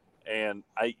there, and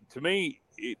to me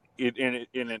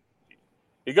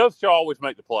it goes to always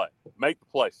make the play,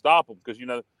 stop them, because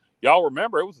y'all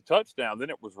remember it was a touchdown, then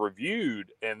it was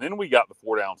reviewed, and then we got the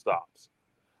 4 down stops.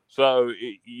 So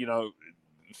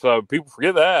so people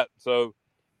forget that. So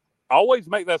always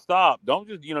make that stop. Don't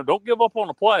just, don't give up on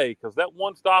the play, because that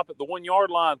one stop at the 1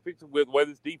 yard line, fixed with the way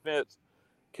this defense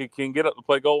can get up to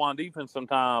play goal line defense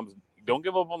sometimes. Don't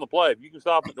give up on the play. If you can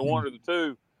stop at the 1 or the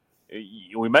 2,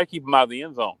 we may keep them out of the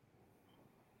end zone.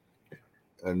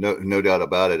 No doubt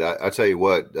about it. I tell you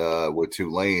what, with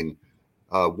Tulane,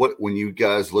 when you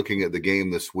guys looking at the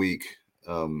game this week,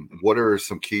 what are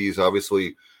some keys?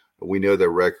 Obviously, we know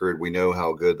their record, we know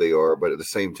how good they are, but at the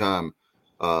same time,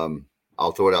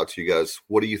 I'll throw it out to you guys.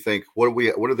 What do you think? What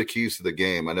are the keys to the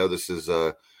game? I know this is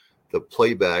the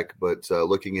playback, but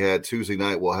looking ahead, Tuesday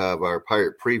night we'll have our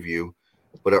Pirate preview.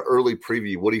 But our early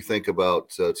preview, what do you think about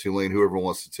Tulane? Whoever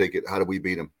wants to take it, how do we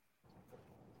beat them?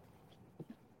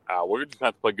 We're just going to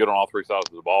have to play good on all three sides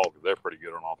of the ball, because they're pretty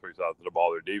good on all three sides of the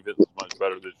ball. Their defense is much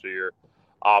better this year.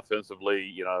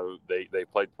 Offensively, they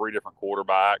played 3 different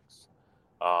quarterbacks.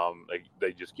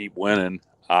 They just keep winning.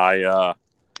 I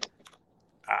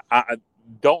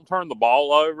don't turn the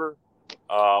ball over.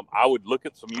 I would look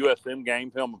at some USM game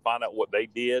film and find out what they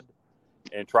did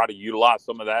and try to utilize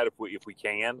some of that if we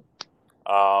can.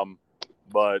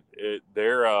 But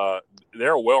they're a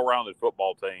well-rounded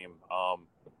football team.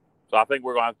 So I think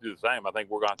we're going to have to do the same. I think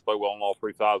we're going to have to play well on all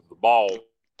three sides of the ball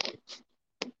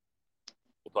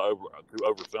to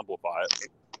oversimplify it.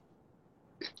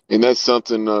 And that's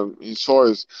something, as far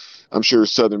as I'm sure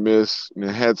Southern Miss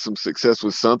had some success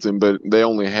with something, but they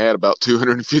only had about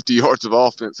 250 yards of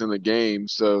offense in the game.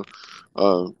 So,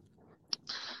 that's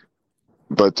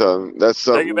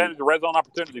something. Take advantage of red zone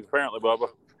opportunities, apparently, Bubba.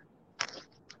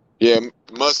 Yeah,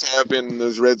 must have been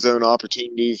those red zone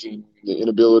opportunities and the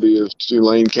inability of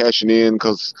Tulane cashing in,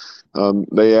 because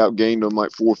they outgained them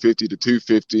like 450 to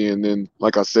 250. And then,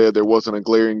 like I said, there wasn't a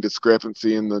glaring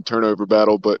discrepancy in the turnover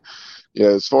battle. But, yeah,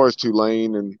 as far as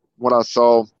Tulane and what I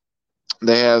saw,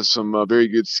 they have some very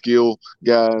good skill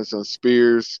guys.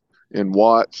 Spears and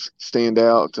Watts stand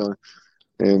out.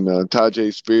 And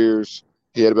Tajay Spears,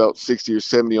 he had about 60 or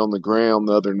 70 on the ground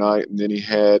the other night, and then he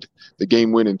had the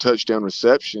game-winning touchdown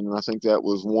reception, and I think that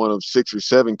was one of 6 or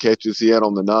 7 catches he had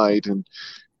on the night. And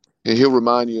he'll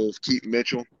remind you of Keaton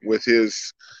Mitchell with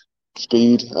his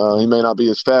speed. He may not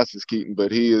be as fast as Keaton,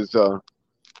 but he is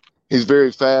he's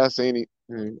very fast, and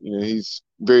he's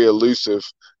very elusive.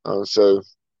 So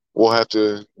we'll have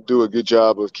to do a good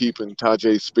job of keeping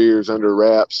Tajay Spears under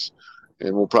wraps.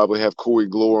 And we'll probably have Corey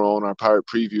Glore on our Pirate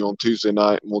preview on Tuesday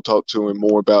night, and we'll talk to him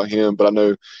more about him. But I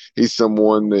know he's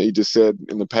someone that he just said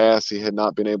in the past he had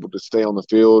not been able to stay on the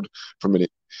field from an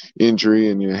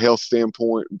injury and health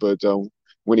standpoint. But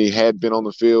when he had been on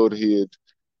the field, he had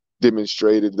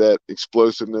demonstrated that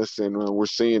explosiveness, and we're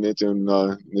seeing it in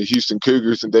the Houston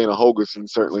Cougars, and Dana Holgerson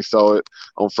certainly saw it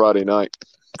on Friday night.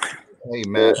 Hey,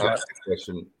 Matt, I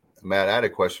had a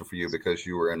question for you, because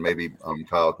you were, and maybe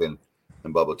Kyle and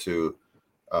Bubba too.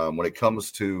 When it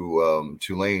comes to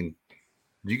Tulane,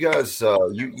 you guys,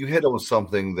 you hit on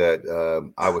something that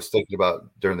I was thinking about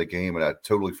during the game, and I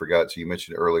totally forgot. So you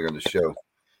mentioned it earlier in the show.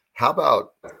 How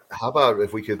about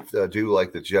if we could do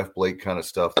like the Jeff Blake kind of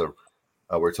stuff?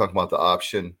 We're talking about the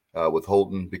option with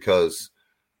Holton, because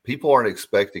people aren't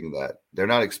expecting that. They're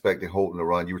not expecting Holton to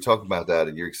run. You were talking about that,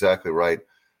 and you're exactly right.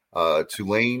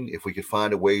 Tulane, if we could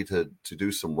find a way to do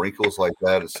some wrinkles like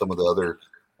that and some of the other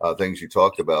things you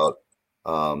talked about,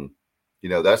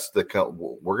 that's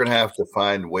we're going to have to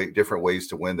find different ways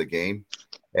to win the game.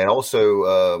 And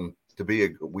also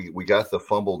we got the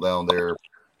fumble down there,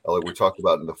 like we talked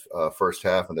about in the first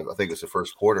half, and I think it's the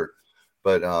first quarter.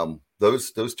 But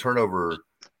those turnovers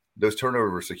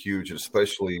are huge, and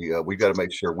especially we got to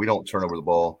make sure we don't turn over the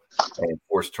ball and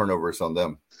force turnovers on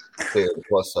them. Stay at the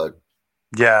plus side.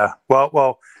 Yeah,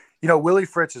 well. Willie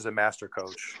Fritz is a master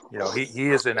coach. He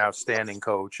is an outstanding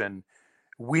coach, and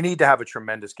we need to have a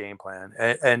tremendous game plan.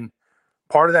 And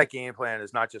part of that game plan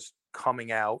is not just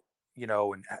coming out,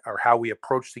 or how we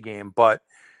approach the game, but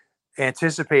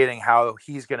anticipating how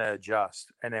he's going to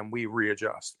adjust, and then we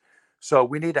readjust. So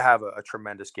we need to have a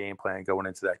tremendous game plan going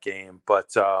into that game. But,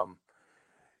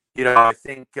 I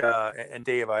think, and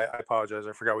Dave, I apologize.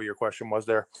 I forgot what your question was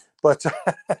there. But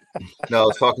no, I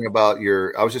was talking about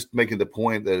I was just making the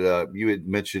point that you had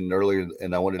mentioned earlier,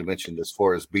 and I wanted to mention as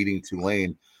far as beating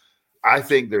Tulane. I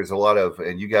think there's a lot of,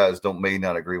 and you guys may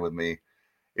not agree with me.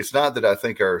 It's not that I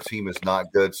think our team is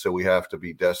not good, so we have to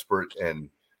be desperate and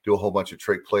do a whole bunch of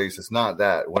trick plays. It's not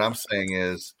that. What I'm saying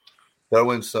is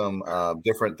throw in some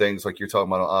different things like you're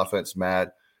talking about on offense,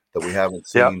 Matt, that we haven't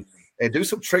seen. Yep. And do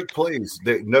some trick plays.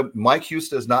 Mike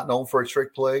Houston is not known for a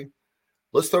trick play.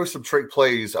 Let's throw some trick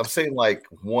plays. I'm saying like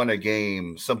one a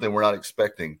game, something we're not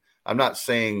expecting. I'm not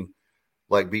saying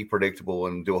like be predictable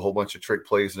and do a whole bunch of trick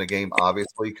plays in a game,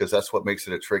 obviously, because that's what makes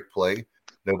it a trick play.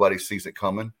 nobody sees it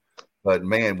coming. But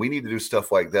man, we need to do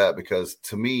stuff like that, because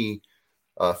to me,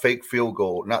 fake field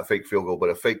goal, not fake field goal, but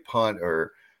a fake punt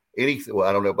or anything. Well,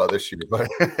 I don't know about this year, but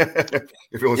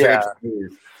if it was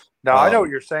no, I know what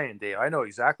you're saying, Dave. I know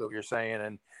exactly what you're saying.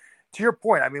 And to your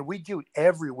point, I mean, we do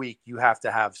every week. You have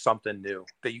to have something new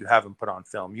that you haven't put on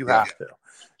film. You have to.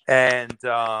 And,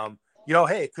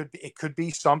 hey, it could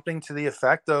be something to the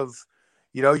effect of,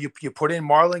 you put in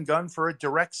Marlon Gunn for a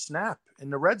direct snap in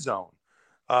the red zone,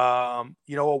 a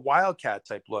wildcat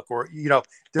type look, or,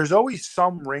 there's always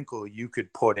some wrinkle you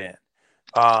could put in.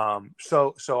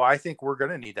 So I think we're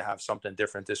going to need to have something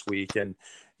different this week, and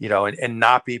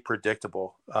not be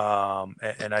predictable.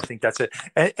 And I think that's it.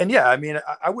 And yeah, I mean,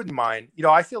 I wouldn't mind.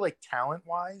 I feel like talent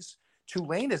wise,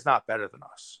 Tulane is not better than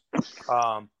us.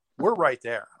 We're right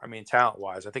there. I mean, talent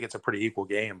wise, I think it's a pretty equal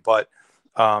game. But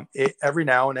every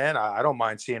now and then, I don't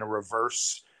mind seeing a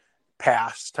reverse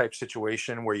pass type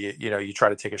situation where you try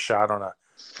to take a shot on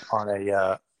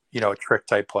a trick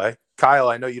type play. Kyle,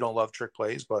 I know you don't love trick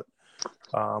plays, but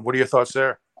what are your thoughts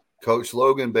there? Coach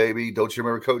Logan, baby. Don't you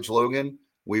remember Coach Logan?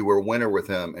 We were a winner with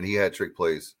him, and he had trick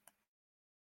plays.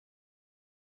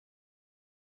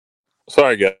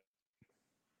 Sorry, guys.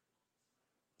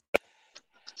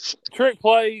 Trick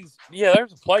plays, yeah,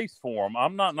 there's a place for them.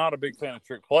 I'm not a big fan of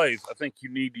trick plays. I think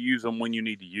you need to use them when you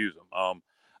need to use them.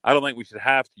 I don't think we should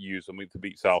have to use them to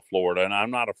beat South Florida, and I'm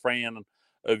not a fan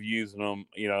of using them.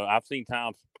 I've seen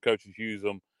times coaches use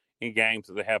them in games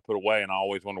that they have put away, and I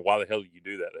always wonder, why the hell do you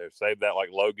do that? They save that like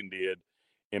Logan did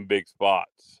in big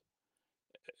spots.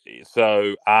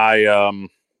 So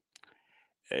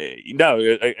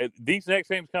these next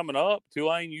games coming up: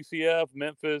 Tulane, UCF,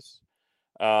 Memphis,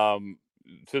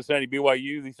 Cincinnati,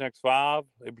 BYU. These next 5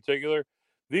 in particular,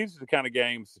 these are the kind of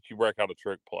games that you break out a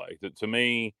trick play. To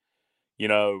me,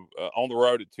 on the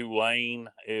road at Tulane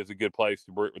is a good place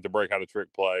to break out a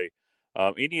trick play.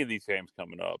 Any of these games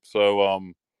coming up,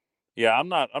 so. Yeah, I'm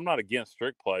not against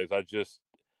trick plays.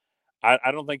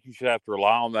 I don't think you should have to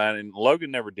rely on that. And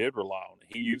Logan never did rely on it.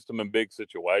 He used them in big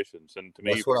situations. And to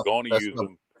me, if you're going to use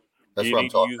them, you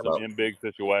need to use them in big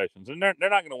situations. And they're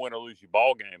not going to win or lose you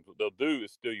ball games. What they'll do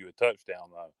is steal you a touchdown,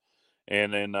 though.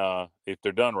 And then if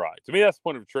they're done right, to me, that's the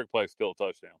point of a trick play, still a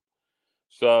touchdown.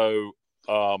 So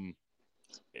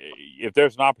if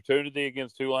there's an opportunity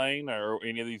against Tulane or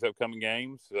any of these upcoming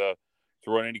games, to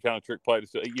run any kind of trick play,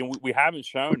 we haven't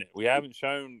shown it. We haven't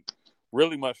shown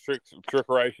really much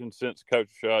trickeration since Coach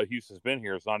Houston's been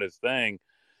here. It's not his thing.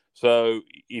 So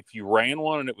if you ran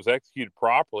one and it was executed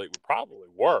properly, it would probably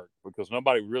work, because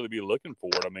nobody would really be looking for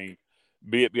it. I mean,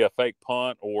 be it a fake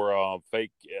punt or a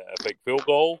fake field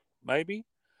goal, maybe,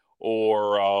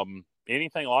 or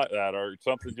anything like that, or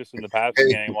something just in the passing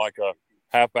game like a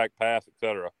halfback pass,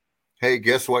 etc. Hey,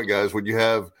 guess what, guys? When you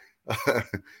have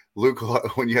Luke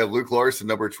Larson,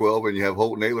 number 12, and you have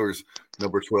Holton Ahlers,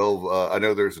 number 12, I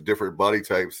know there's different body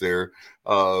types there,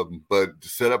 but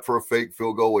set up for a fake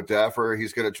field goal with Daffer.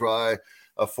 He's going to try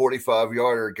a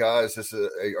 45-yarder. Guys,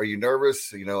 are you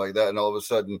nervous? Like that, and all of a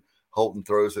sudden Holton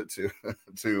throws it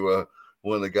to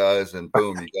one of the guys, and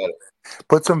boom, you got it.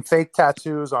 Put some fake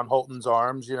tattoos on Holton's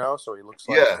arms, so he looks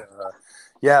like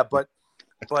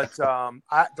But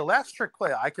the last trick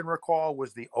play I can recall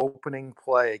was the opening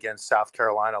play against South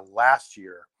Carolina last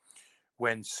year,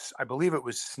 when I believe it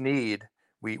was Sneed.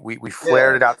 We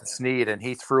flared it out to Sneed, and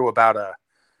he threw about a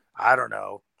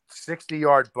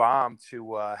 60-yard bomb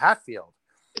to Hatfield.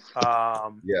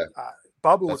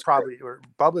 Bubba's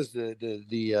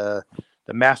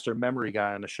the master memory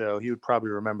guy on the show. He would probably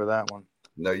remember that one.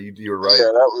 No, you were right.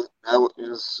 Yeah, that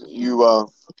was you.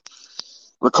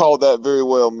 Recall that very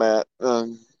well, Matt.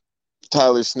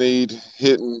 Tyler Sneed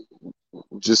hitting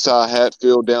Josiah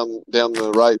Hatfield down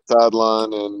the right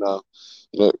sideline, and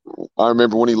I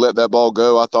remember when he let that ball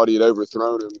go, I thought he had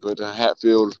overthrown him, but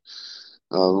Hatfield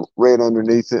ran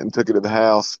underneath it and took it to the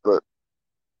house. But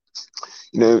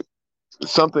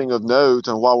something of note,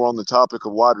 and while we're on the topic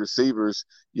of wide receivers,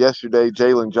 yesterday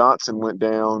Jalen Johnson went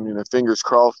down. Fingers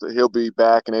crossed that he'll be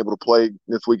back and able to play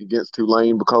this week against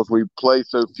Tulane, because we play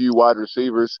so few wide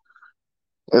receivers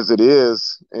as it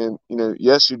is. And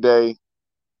yesterday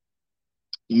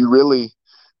you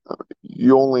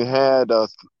only had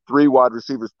 3 wide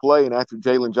receivers play, and after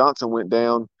Jalen Johnson went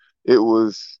down, it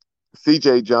was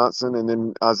C.J. Johnson and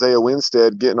then Isaiah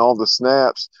Winstead getting all the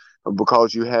snaps,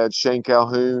 because you had Shane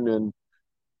Calhoun and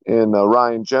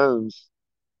Ryan Jones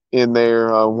in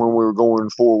there when we were going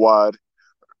 4 wide.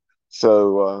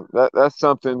 So that's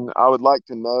something I would like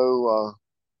to know.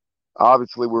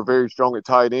 Obviously, we're very strong at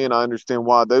tight end. I understand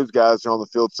why those guys are on the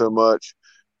field so much.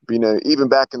 But, even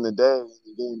back in the day,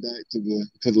 going back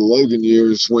to the Logan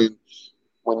years, when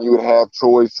when you would have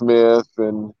Troy Smith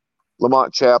and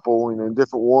Lamont Chappell and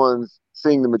different ones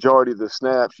seeing the majority of the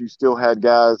snaps, you still had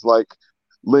guys like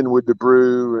Linwood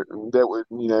DeBrew that would,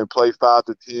 play 5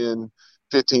 to 10,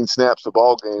 15 snaps a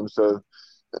ball game. So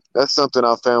that's something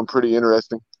I found pretty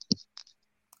interesting.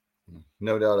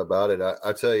 No doubt about it.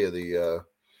 I tell you,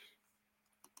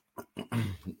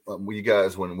 you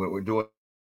guys, when we're doing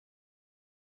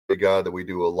a guy that we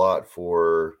do a lot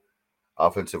for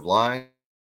offensive line.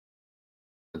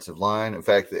 In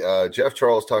fact, Jeff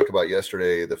Charles talked about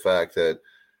yesterday the fact that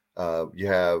you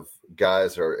have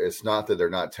guys it's not that they're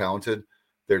not talented.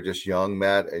 They're just young,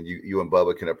 Matt, and you and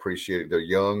Bubba can appreciate it. They're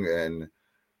young and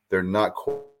they're not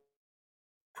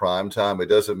prime time. It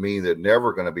doesn't mean they're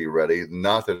never going to be ready.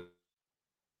 Not that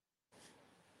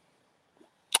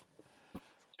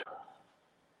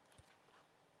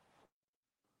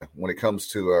when it comes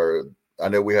to I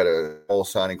know we had a all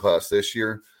signing class this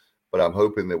year, but I'm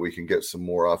hoping that we can get some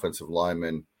more offensive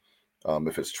linemen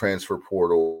if it's transfer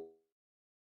portal.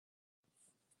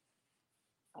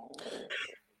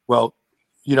 Well,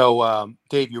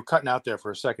 Dave, you're cutting out there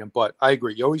for a second, but I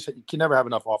agree. You can never have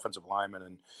enough offensive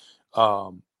linemen,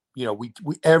 and we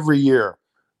every year.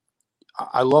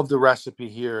 I love the recipe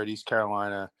here at East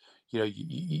Carolina.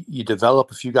 You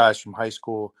develop a few guys from high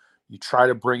school. You try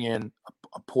to bring in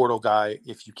a portal guy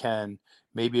if you can,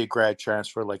 maybe a grad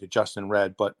transfer like a Justin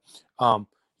Red. But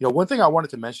one thing I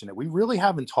wanted to mention that we really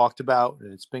haven't talked about,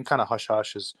 and it's been kind of hush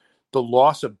hush, is the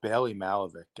loss of Bailey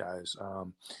Malavik, guys.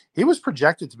 He was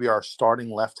projected to be our starting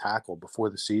left tackle before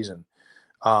the season.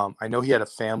 I know he had a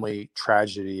family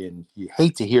tragedy, and you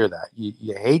hate to hear that.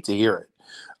 You hate to hear it.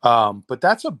 But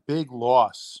that's a big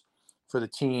loss for the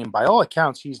team. By all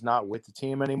accounts, he's not with the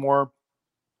team anymore.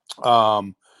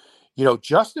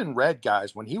 Justin Red,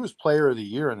 guys, when he was player of the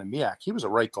year in the MEAC, he was a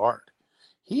right guard.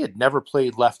 He had never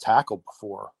played left tackle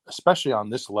before, especially on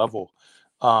this level.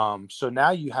 So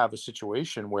now you have a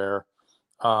situation where,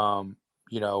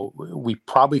 we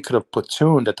probably could have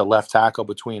platooned at the left tackle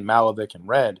between Malavik and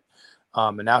Red.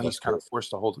 And now he's kind of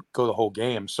forced to go the whole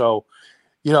game. So,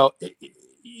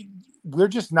 we're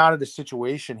just not at a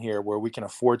situation here where we can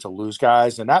afford to lose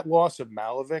guys. And that loss of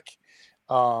Malavik,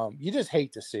 you just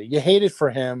hate to see. You hate it for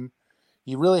him.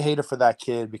 You really hate it for that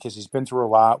kid because he's been through a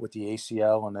lot with the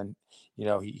ACL, and then,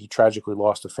 he tragically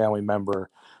lost a family member.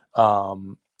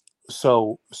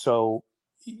 So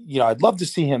I'd love to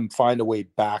see him find a way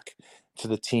back to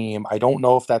the team. I don't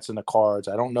know if that's in the cards.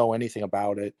 I don't know anything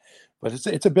about it, but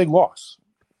it's a big loss.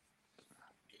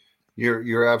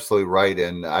 You're absolutely right,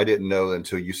 and I didn't know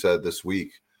until you said this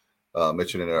week,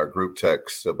 mentioning in our group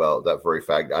text about that very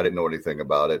fact. I didn't know anything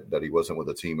about it, that he wasn't with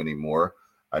the team anymore.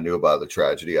 I knew about the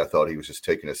tragedy. I thought he was just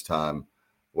taking his time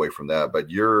away from that. But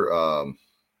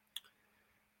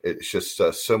it's just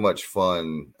so much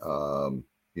fun,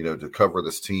 to cover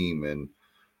this team. And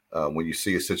when you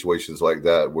see situations like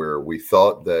that, where we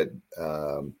thought that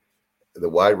the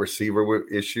wide receiver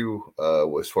issue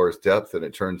as far as depth, and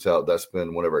it turns out that's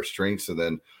been one of our strengths. And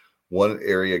then one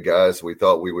area, guys, we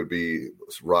thought we would be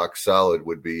rock solid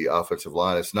would be offensive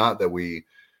line. It's not that we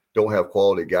don't have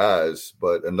quality guys,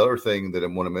 but another thing that I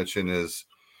want to mention is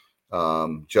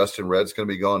Justin Red's going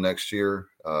to be gone next year.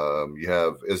 You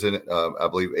have, I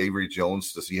believe Avery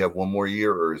Jones, does he have one more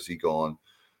year or is he gone?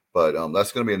 But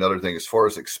that's going to be another thing as far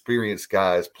as experienced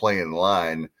guys playing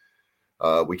line.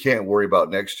 We can't worry about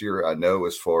next year. I know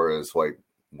as far as like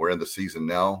we're in the season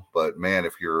now, but man,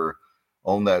 if you're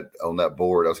on that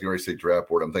board, I was going to say draft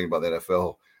board, I'm thinking about the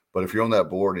NFL, but if you're on that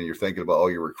board and you're thinking about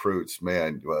all your recruits,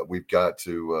 man, we've got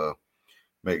to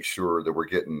make sure that we're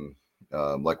getting,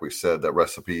 like we said, that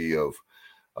recipe of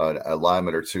an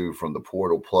alignment or two from the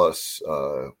portal, plus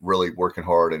really working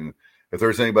hard. And if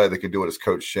there's anybody that can do it, it's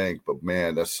Coach Shank. But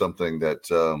man, that's something that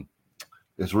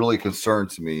is really a concern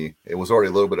to me. It was already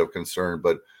a little bit of concern,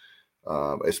 but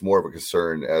it's more of a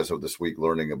concern as of this week,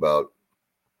 learning about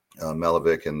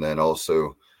Malavik, and then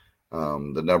also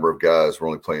the number of guys. We're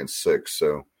only playing 6.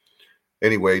 So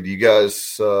anyway, do you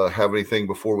guys have anything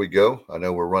before we go? I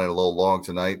know we're running a little long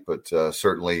tonight, but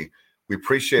certainly we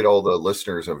appreciate all the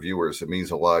listeners and viewers. It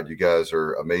means a lot. You guys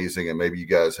are amazing, and maybe you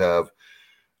guys have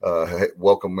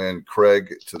welcome in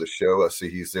Craig to the show. I see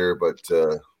he's there, but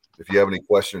if you have any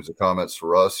questions or comments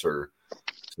for us or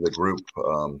to the group,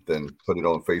 then put it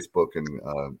on Facebook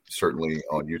and certainly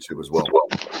on YouTube as well.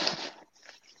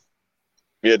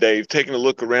 Yeah, Dave, taking a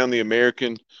look around the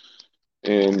American,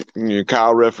 and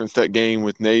Kyle referenced that game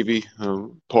with Navy,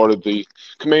 part of the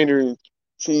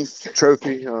Commander-in-Chief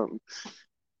Trophy.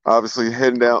 Obviously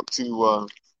heading out to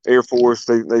Air Force,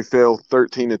 they fell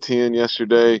 13-10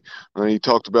 yesterday. He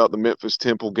talked about the Memphis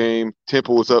Temple game.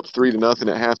 Temple was up 3-0 at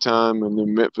halftime, and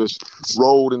then Memphis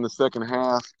rolled in the second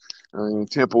half.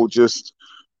 Temple just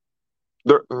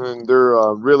they're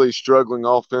really struggling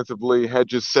offensively. Had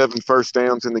just 7 first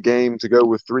downs in the game to go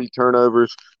with 3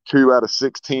 turnovers, 2 out of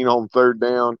 16 on third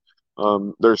down.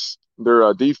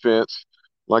 Their defense,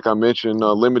 like I mentioned,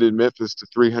 limited Memphis to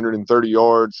 330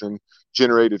 yards and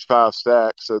generated 5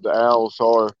 sacks. So the Owls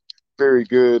are very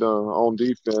good on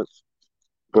defense.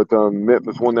 But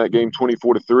Memphis won that game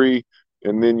 24-3.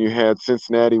 And then you had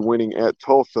Cincinnati winning at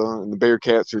Tulsa, and the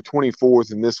Bearcats are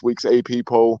 24th in this week's AP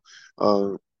poll.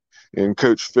 And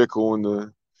Coach Fickle and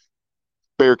the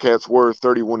Bearcats were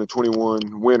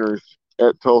 31-21 winners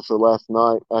at Tulsa last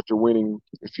night after leading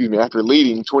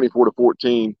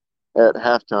 24-14 at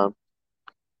halftime.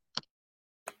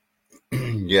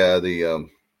 Yeah, the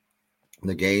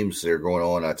games that are going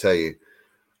on, I tell you,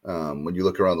 when you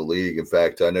look around the league, in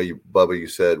fact, I know Bubba, you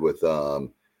said with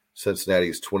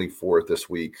Cincinnati's 24th this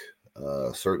week,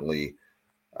 certainly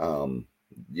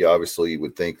you obviously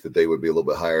would think that they would be a little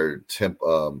bit higher.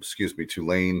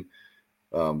 Tulane,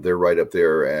 they're right up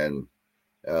there. And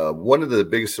one of the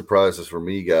biggest surprises for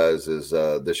me, guys, is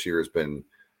this year has been,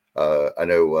 I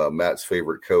know Matt's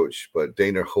favorite coach, but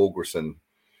Dana Holgorsen.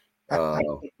 I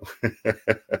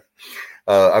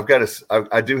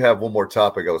do have one more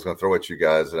topic I was going to throw at you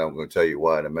guys, and I'm going to tell you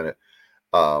why in a minute.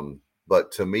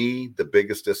 But to me, the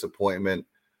biggest disappointment,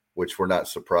 which we're not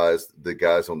surprised the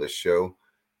guys on this show,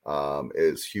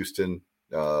 is Houston.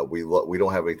 We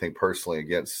don't have anything personally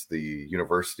against the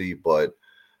university, but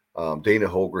Dana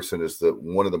Holgorsen is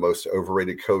one of the most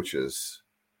overrated coaches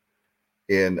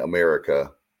in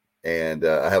America. And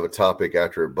I have a topic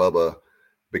after Bubba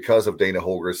because of Dana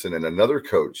Holgorsen and another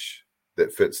coach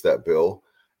that fits that bill.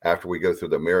 After we go through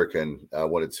the American, I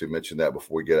wanted to mention that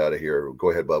before we get out of here.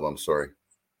 Go ahead, Bubba. I'm sorry.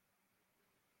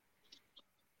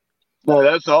 No,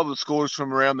 that's all the scores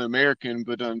from around the American,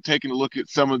 but taking a look at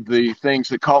some of the things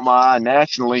that caught my eye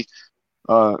nationally,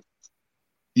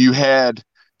 you had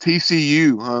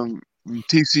TCU.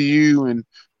 TCU and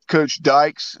Coach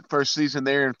Dykes, first season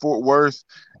there in Fort Worth,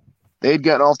 they had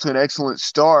gotten off to an excellent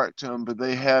start, but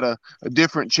they had a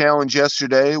different challenge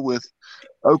yesterday with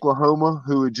Oklahoma,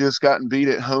 who had just gotten beat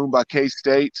at home by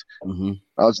K-State. Mm-hmm.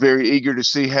 I was very eager to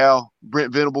see how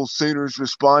Brent Venables' Sooners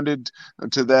responded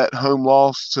to that home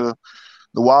loss to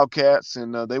the Wildcats,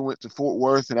 and they went to Fort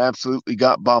Worth and absolutely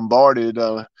got bombarded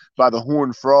by the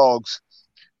Horned Frogs.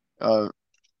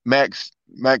 Max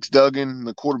Duggan,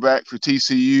 the quarterback for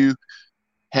TCU,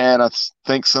 had, I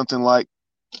think, something like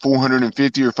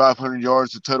 450 or 500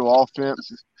 yards of total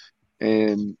offense,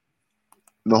 and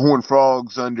the Horned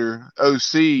Frogs under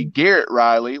OC Garrett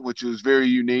Riley, which was very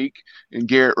unique, and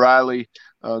Garrett Riley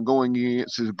going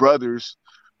against his brother's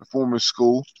former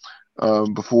school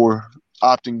before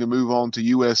opting to move on to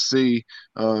USC.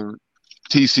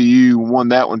 TCU won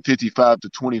that one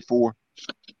 55-24.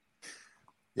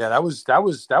 Yeah, that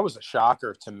was a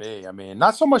shocker to me. I mean,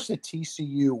 not so much that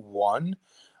TCU won.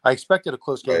 I expected a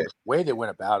close game. Right. The way they went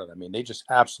about it, I mean, they just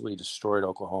absolutely destroyed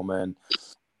Oklahoma, and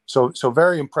so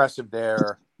very impressive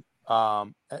there.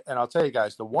 And I'll tell you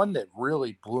guys, the one that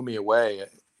really blew me away,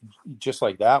 just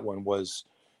like that one, was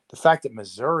the fact that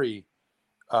Missouri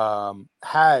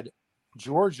had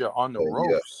Georgia on the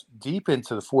ropes deep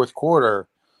into the fourth quarter,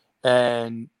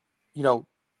 and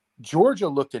Georgia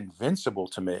looked invincible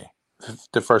to me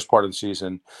the first part of the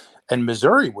season, and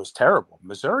Missouri was terrible.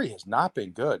 Missouri has not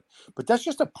been good, but that's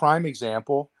just a prime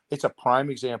example. It's a prime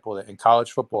example that in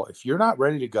college football, if you're not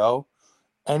ready to go,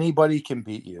 anybody can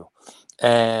beat you.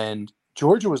 And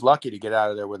Georgia was lucky to get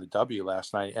out of there with a W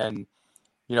last night. And,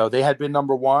 they had been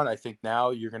number one. I think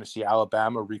now you're going to see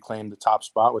Alabama reclaim the top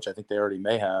spot, which I think they already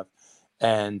may have.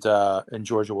 And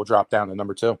Georgia will drop down to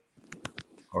number 2.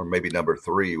 Or maybe number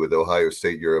 3 with Ohio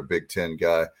State. You're a Big Ten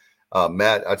guy.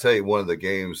 Matt, I'll tell you, one of the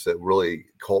games that really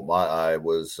caught my eye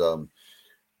was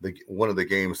one of the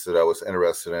games that I was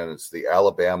interested in. It's the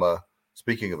Alabama.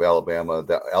 Speaking of Alabama,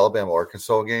 the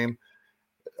Alabama-Arkansas game.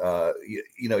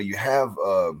 You have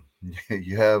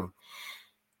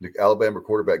the Alabama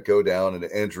quarterback go down in an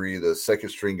injury. The second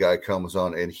string guy comes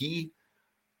on,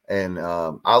 and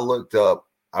I looked up.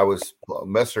 I was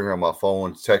messing on my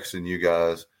phone, texting you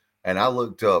guys, and I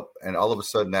looked up, and all of a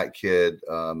sudden that kid,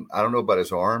 I don't know about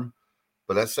his arm,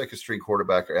 but that second string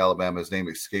quarterback for Alabama, his name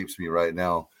escapes me right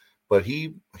now, but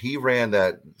he ran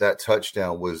that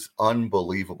touchdown was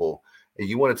unbelievable. And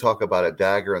you want to talk about a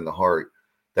dagger in the heart.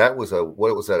 That was a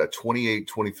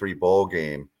 28-23 ball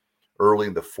game early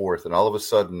in the fourth. And all of a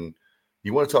sudden,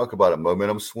 you want to talk about a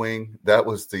momentum swing. That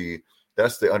was the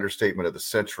that's the understatement of the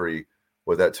century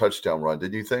with that touchdown run.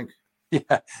 Didn't you think?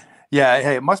 Yeah. Yeah.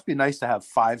 Hey, it must be nice to have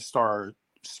five stars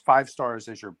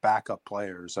as your backup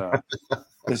players.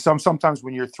 Sometimes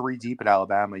when you're 3 deep at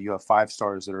Alabama, you have 5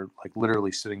 stars that are like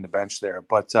literally sitting the bench there.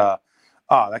 But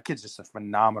that kid's just a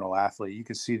phenomenal athlete. You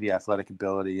can see the athletic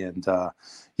ability, and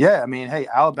I mean, hey,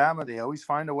 Alabama, they always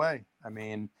find a way. I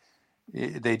mean,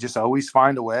 they just always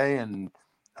find a way, and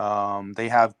they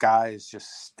have guys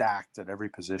just stacked at every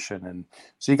position, and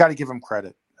so you got to give them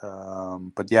credit.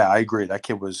 But yeah, I agree. That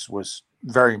kid was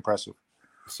very impressive.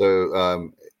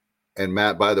 So, and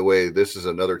Matt, by the way, this is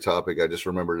another topic I just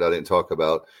remembered I didn't talk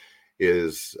about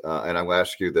is, and I'm going to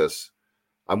ask you this.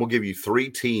 I'm going to give you 3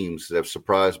 teams that have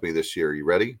surprised me this year. You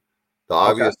ready?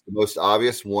 The most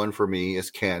obvious one for me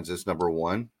is Kansas, number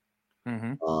 1.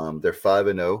 Mm-hmm. They're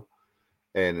 5-0,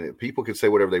 and people can say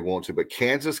whatever they want to, but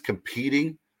Kansas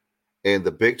competing in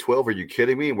the Big 12. Are you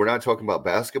kidding me? We're not talking about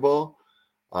basketball.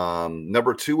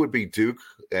 Number 2 would be Duke,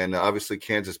 and obviously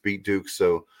Kansas beat Duke,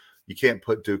 so you can't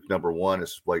put Duke number 1.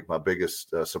 It's like my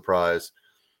biggest surprise.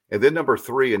 And then number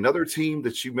 3, another team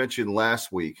that you mentioned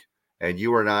last week, and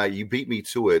you beat me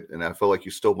to it, and I feel like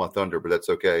you stole my thunder, but that's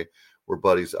okay. We're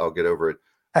buddies. I'll get over it.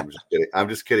 I'm just kidding. I'm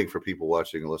just kidding for people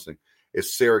watching and listening.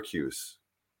 It's Syracuse.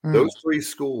 Those 3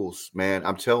 schools, man,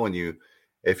 I'm telling you,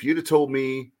 if you'd have told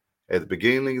me at the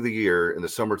beginning of the year in the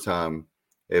summertime,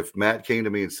 if Matt came to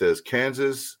me and says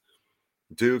Kansas,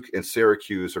 Duke, and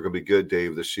Syracuse are going to be good,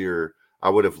 Dave, this year, I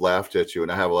would have laughed at you,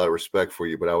 and I have a lot of respect for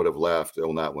you, but I would have laughed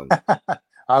on that one.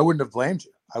 I wouldn't have blamed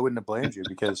you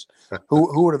because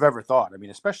who would have ever thought? I mean,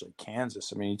 especially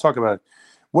Kansas. I mean, you talk about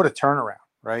what a turnaround,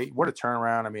 right? What a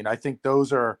turnaround. I mean, I think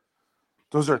those are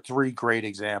 3 great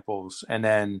examples. And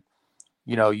then,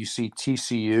 you see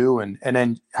TCU and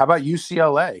then how about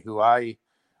UCLA, who I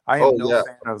am fan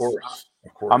of. Course.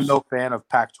 I'm no fan of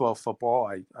Pac-12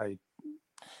 football. I'm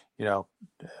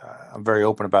very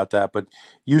open about that, but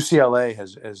UCLA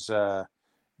has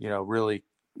really,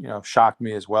 shocked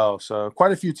me as well. So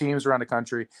quite a few teams around the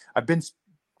country. I've been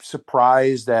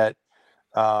surprised at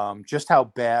just how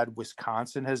bad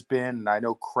Wisconsin has been. And I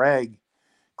know Craig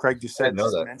Doucette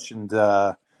just mentioned,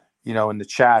 in the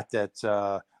chat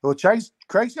that,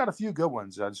 Craig's got a few good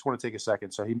ones. I just want to take a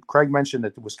second. So Craig mentioned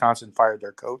that Wisconsin fired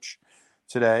their coach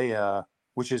today,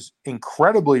 which is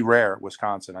incredibly rare at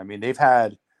Wisconsin. I mean, they've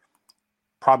had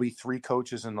probably 3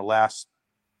 coaches in the last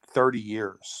 30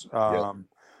 years.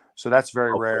 So that's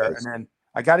very rare. And then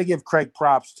I got to give Craig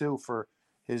props too for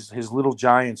his Little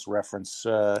Giants reference.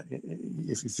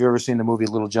 If you've ever seen the movie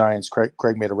Little Giants,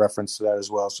 Craig made a reference to that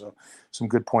as well. So some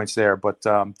good points there, but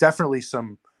definitely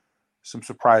some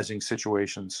surprising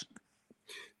situations.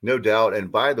 No doubt.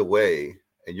 And by the way,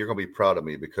 and you're going to be proud of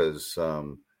me because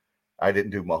I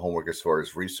didn't do my homework as far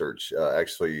as research.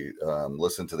 Actually,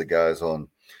 listen to the guys on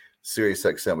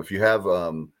SiriusXM. If you have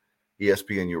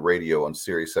ESPNU radio on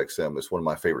SiriusXM, it's one of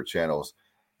my favorite channels.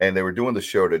 And they were doing the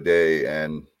show today,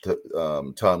 and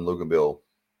Tom Luganbill,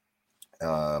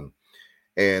 and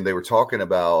they were talking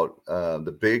about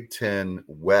the Big Ten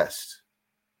West.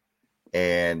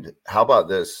 And how about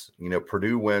this?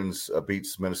 Purdue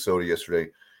beats Minnesota yesterday,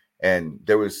 and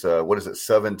there was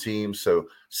 7 teams. So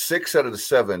 6 out of the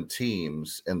 7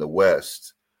 teams in the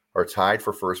West are tied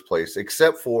for first place,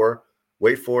 except for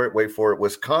wait for it,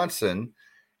 Wisconsin.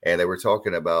 And they were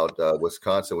talking about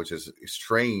Wisconsin, which is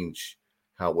strange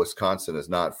how Wisconsin is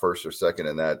not first or second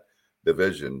in that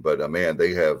division. But, man,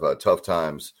 they have tough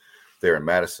times there in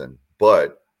Madison.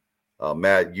 But,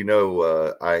 Matt,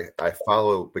 I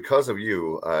follow – because of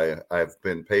you, I've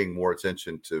been paying more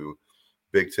attention to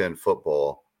Big Ten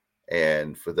football.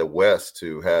 And for the West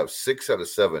to have 6 out of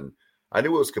 7, I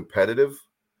knew it was competitive.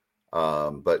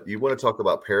 But you want to talk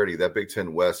about parity, that Big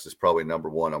Ten West is probably number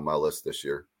 1 on my list this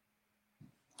year.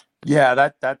 Yeah,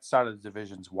 that side of the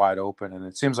division's wide open, and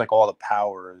it seems like all the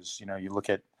power is, you look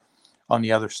at on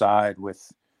the other side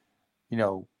with,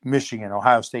 Michigan,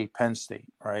 Ohio State, Penn State,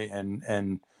 right?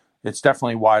 And it's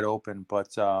definitely wide open.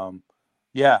 But,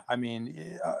 I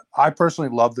mean, I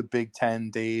personally love the Big Ten,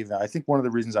 Dave. I think one of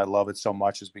the reasons I love it so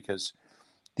much is because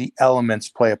the elements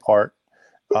play a part,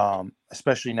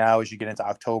 especially now as you get into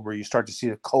October. You start to see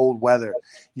the cold weather.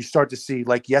 You start to see,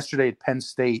 like yesterday at Penn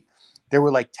State, there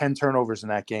were like 10 turnovers in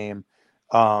that game.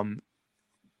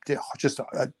 Just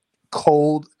a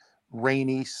cold,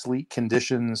 rainy, sleet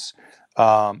conditions.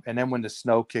 And then when the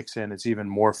snow kicks in, it's even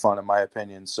more fun, in my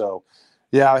opinion. So,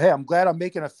 yeah, hey, I'm glad I'm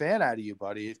making a fan out of you,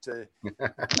 buddy, to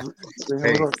bring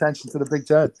a little attention to the Big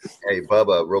Ten. Hey,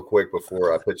 Bubba, real quick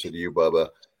before I pitch it to you, Bubba,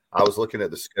 I was looking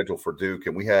at the schedule for Duke,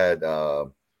 and we had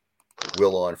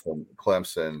Will on from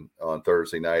Clemson on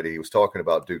Thursday night. He was talking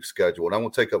about Duke's schedule, and I'm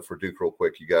going to take up for Duke real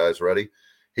quick. You guys ready?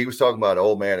 He was talking about,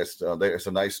 oh man, it's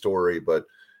a nice story, but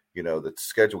the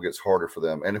schedule gets harder for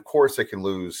them, and of course they can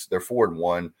lose. They're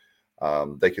 4-1.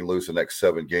 They can lose the next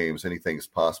 7 games. Anything is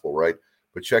possible, right?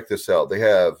 But check this out. They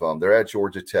have they're at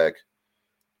Georgia Tech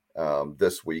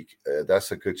this week.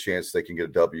 That's a good chance they can get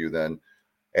a W then.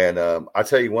 And I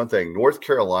tell you one thing, North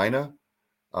Carolina,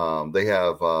 they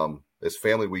have this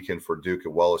family weekend for Duke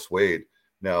at Wallace Wade.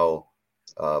 Now,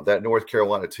 that North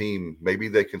Carolina team, maybe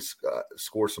they can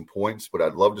score some points, but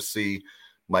I'd love to see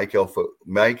Mike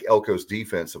Elko's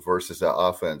defense versus that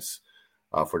offense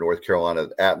for North Carolina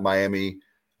at Miami,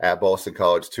 at Boston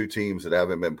College, 2 teams that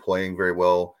haven't been playing very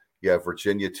well. You have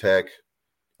Virginia Tech.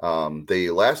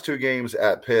 The last 2 games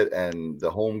at Pitt and the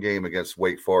home game against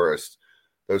Wake Forest,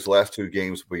 those last 2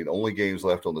 games will be the only games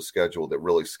left on the schedule that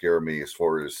really scare me as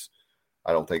far as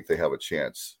I don't think they have a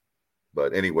chance.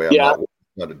 But anyway, I'm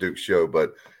not a Duke show,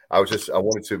 but I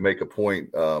wanted to make a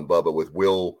point, Bubba, with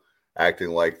Will acting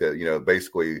like that,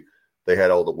 basically they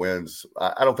had all the wins.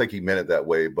 I don't think he meant it that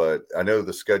way, but I know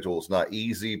the schedule is not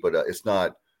easy, but it's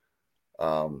not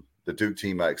the Duke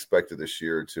team I expected this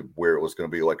year to where it was going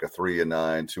to be like a 3-9,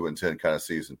 2-10 kind of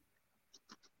season.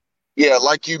 Yeah,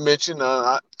 like you mentioned,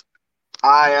 I,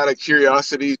 out of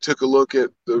curiosity, took a look at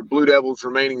the Blue Devils'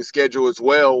 remaining schedule as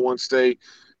well once they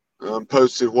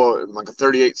posted like a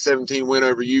 38-17 win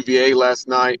over UVA last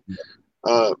night.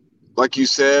 Like you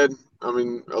said, I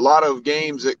mean, a lot of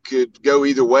games that could go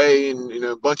either way, and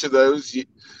a bunch of those.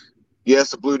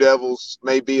 Yes, the Blue Devils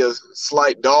may be a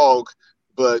slight dog,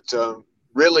 but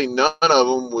really none of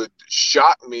them would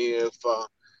shock me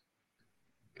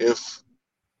if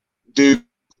Duke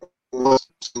was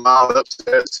mild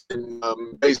upsets, and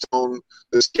based on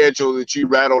the schedule that you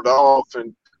rattled off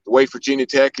and the way Virginia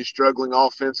Tech is struggling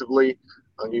offensively.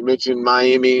 You mentioned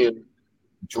Miami and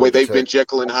the way they've been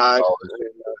Jekyll and Hyde.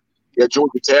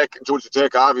 Georgia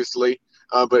Tech, obviously.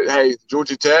 But hey,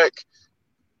 Georgia Tech.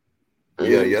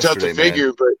 Tough to figure,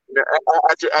 man. But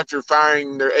after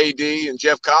firing their AD and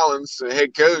Jeff Collins, the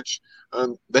head coach,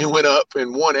 they went up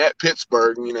and won at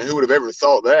Pittsburgh. Who would have ever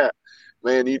thought that,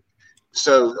 man?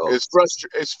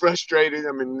 It's frustrating.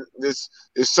 I mean, this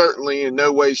is certainly in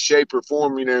no way, shape, or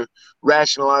form,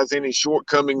 rationalize any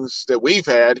shortcomings that we've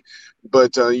had.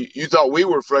 But you thought we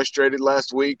were frustrated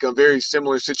last week. A very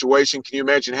similar situation. Can you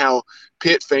imagine how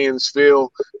Pitt fans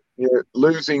feel,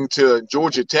 losing to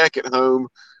Georgia Tech at home?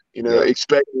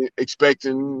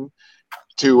 Expecting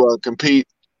to compete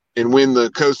and win the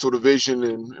Coastal Division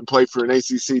and play for an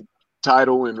ACC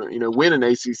title and win an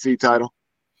ACC title.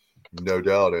 No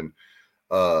doubt. And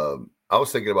I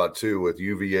was thinking about too with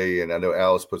UVA, and I know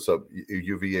Alice puts up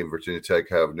UVA and Virginia Tech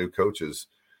have new coaches.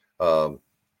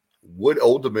 Would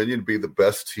Old Dominion be the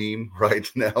best team right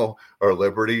now, or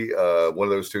Liberty, one of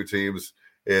those 2 teams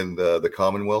in the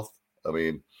Commonwealth? I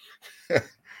mean, I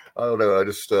don't know. I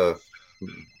just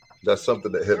that's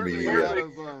something that hit me. A lot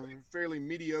of fairly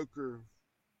mediocre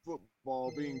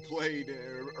football being played,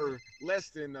 or less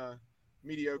than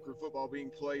mediocre football being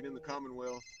played in the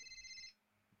Commonwealth.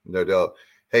 No doubt.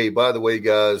 Hey, by the way,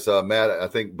 guys, Matt, I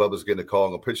think Bubba's getting a call.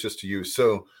 I'm going to pitch this to you.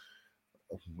 So,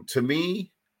 to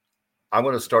me, I'm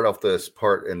going to start off this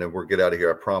part, and then we'll get out of here,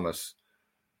 I promise.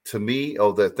 To me,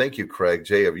 thank you, Craig.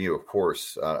 JFU, of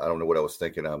course. I don't know what I was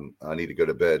thinking. I need to go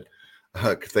to bed.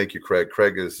 Thank you, Craig.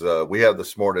 Craig is we have the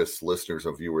smartest listeners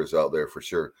and viewers out there for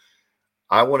sure.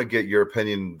 I want to get your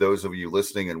opinion, those of you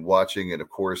listening and watching, and of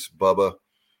course, Bubba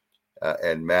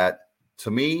and Matt.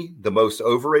 To me, the most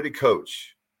overrated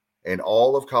coach in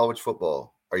all of college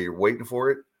football. Are you waiting for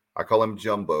it? I call him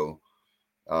Jumbo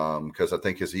because I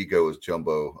think his ego is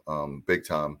Jumbo big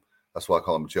time. That's why I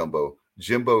call him Jumbo.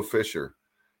 Jimbo Fisher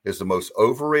is the most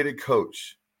overrated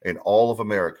coach in all of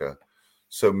America.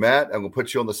 So, Matt, I'm going to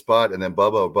put you on the spot, and then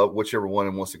Bubba, whichever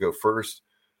one wants to go first.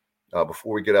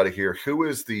 Before we get out of here, who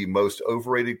is the most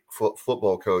overrated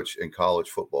football coach in college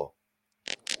football?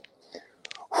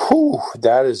 Whew,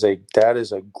 that is a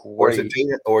great. Or is it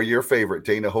Dana, or your favorite,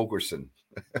 Dana Holgerson?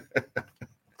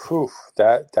 Whew,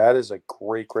 that is a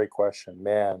great question,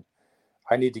 man.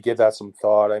 I need to give that some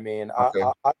thought. I mean, okay.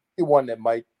 I see one that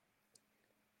might,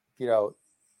 a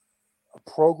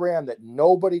program that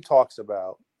nobody talks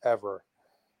about ever,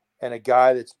 and a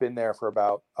guy that's been there for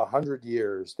about 100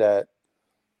 years that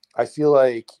I feel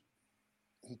like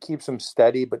he keeps them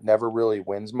steady but never really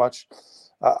wins much.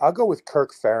 I'll go with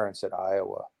Kirk Ferentz at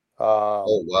Iowa.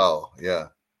 Oh, wow. Yeah.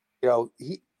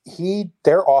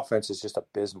 Their offense is just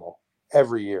abysmal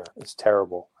every year. It's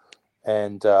terrible.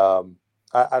 And I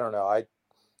don't know. I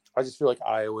just feel like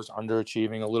Iowa's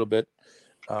underachieving a little bit.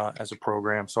 as a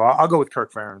program. So I'll go with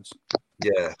Kirk Ferentz.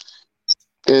 Yeah.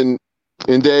 And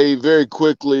Dave, very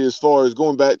quickly, as far as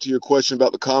going back to your question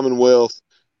about the Commonwealth,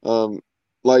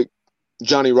 like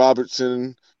Johnny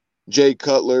Robertson, Jay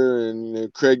Cutler,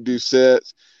 and Craig Doucette,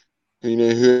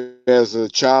 who has a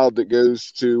child that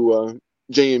goes to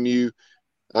JMU.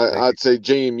 I'd say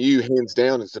JMU hands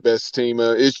down is the best team.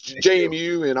 It's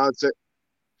JMU, and I'd say,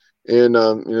 and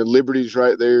Liberty's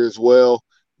right there as well.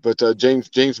 But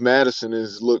James Madison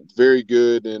has looked very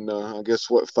good, and I guess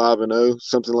 5-0,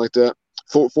 something like that,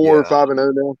 4 or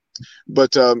 5-0 now.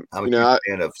 But I'm a huge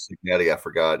fan of Cincinnati. I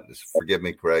forgot. Forgive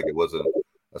me, Craig. It wasn't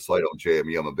a slight on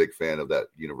JMU. I'm a big fan of that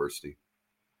university.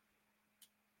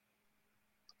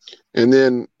 And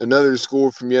then another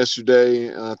score from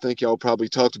yesterday. I think y'all probably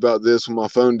talked about this when my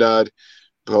phone died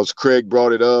because Craig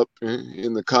brought it up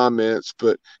in the comments.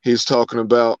 But he's talking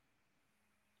about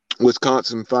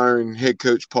Wisconsin firing head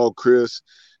coach Paul Chryst.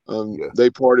 They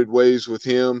parted ways with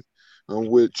him,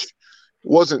 which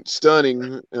wasn't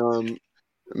stunning.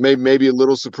 Maybe a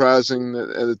little surprising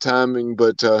at the timing,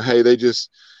 but hey, they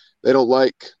don't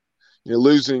like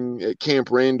losing at Camp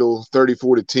Randall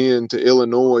 34-10 to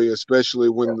Illinois, especially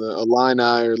when the Illini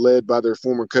are led by their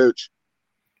former coach.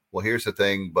 Well, here's the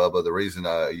thing, Bubba. The reason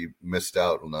you missed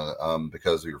out on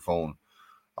because of your phone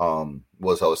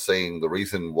was I was saying the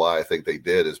reason why I think they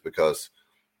did is because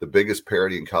the biggest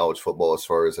parity in college football as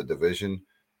far as a division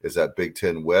is that Big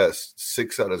Ten West.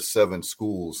 6 out of 7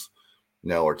 schools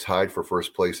now are tied for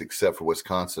first place except for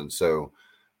Wisconsin. So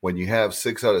when you have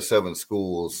 6 out of 7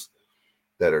 schools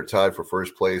that are tied for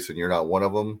first place and you're not one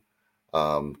of them,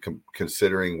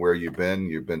 considering where you've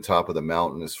been top of the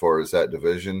mountain as far as that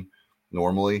division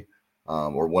normally,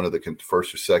 or one of the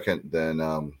first or second, then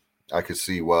I could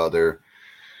see why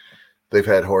they've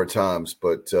had hard times.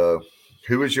 But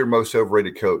who is your most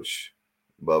overrated coach,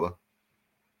 Bubba?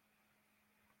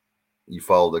 You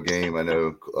follow the game, I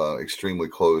know, extremely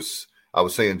close. I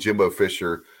was saying Jimbo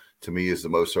Fisher, to me, is the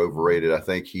most overrated. I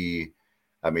think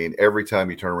every time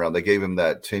you turn around, they gave him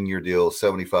that 10-year deal,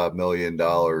 $75 million.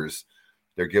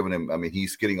 They're giving him,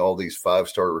 he's getting all these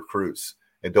 5-star recruits.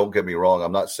 And don't get me wrong,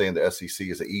 I'm not saying the SEC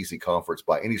is an easy conference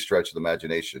by any stretch of the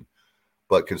imagination.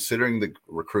 But considering the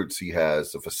recruits he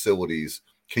has, the facilities,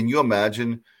 can you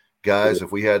imagine, guys,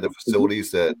 if we had the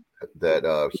facilities that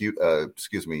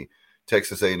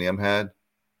Texas A&M had?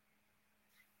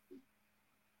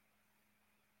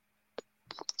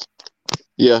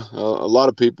 Yeah, a lot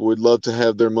of people would love to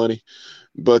have their money,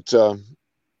 but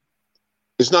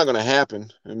it's not going to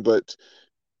happen. But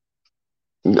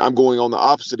I'm going on the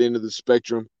opposite end of the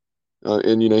spectrum,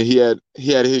 and he had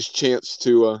his chance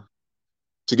to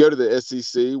go to the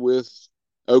SEC with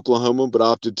Oklahoma, but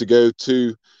opted to go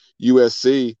to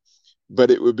USC.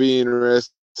 But it would be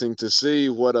interesting to see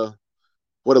what a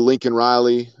Lincoln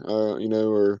Riley,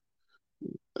 or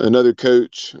another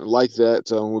coach like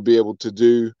that would be able to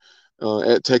do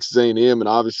at Texas A&M. And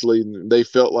obviously they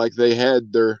felt like they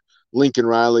had their Lincoln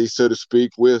Riley, so to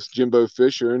speak, with Jimbo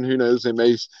Fisher. And who knows, they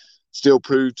may still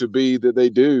prove to be that they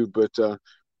do. But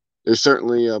there's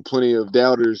certainly plenty of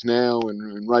doubters now,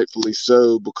 and rightfully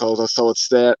so, because I saw a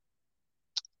stat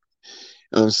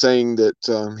saying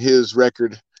that his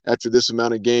record after this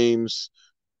amount of games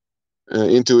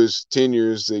into his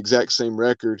tenure is the exact same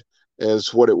record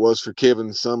as what it was for Kevin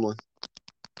Sumlin.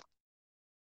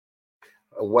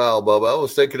 Wow, Bob. I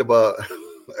was thinking about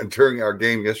during our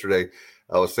game yesterday,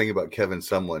 I was thinking about Kevin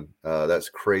Sumlin. That's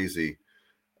crazy.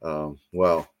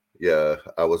 Wow. Yeah,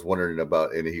 I was wondering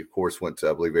about, and he, of course, went to,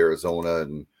 I believe, Arizona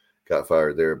and got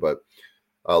fired there. But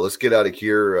let's get out of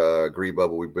here. Agree,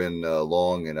 Bubba. We've been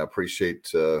long, and I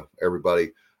appreciate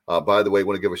everybody. By the way, I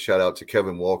want to give a shout-out to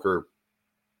Kevin Walker,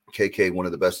 KK, one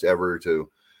of the best ever to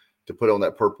put on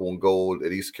that purple and gold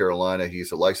at East Carolina.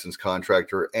 He's a licensed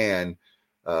contractor, and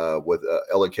with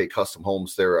L&K Custom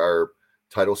Homes, they're our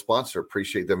title sponsor.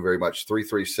 Appreciate them very much.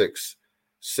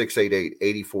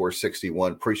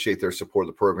 336-688-8461. Appreciate their support of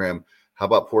the program. How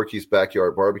about Porky's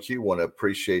Backyard Barbecue? Want to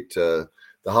appreciate the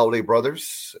Holiday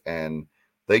Brothers, and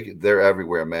they're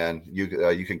everywhere, man. You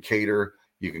can cater,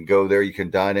 you can go there, you can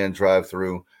dine in, drive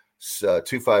through.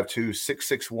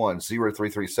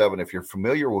 252-661-0337. If you're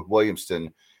familiar with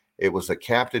Williamston, it was the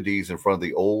Captain D's in front of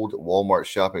the old Walmart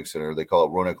shopping center. They call it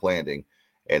Roanoke Landing,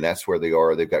 and that's where they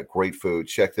are. They've got great food.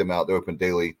 Check them out. They're open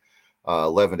daily,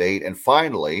 11 to 8. And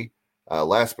finally,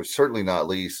 last but certainly not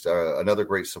least, another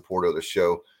great supporter of the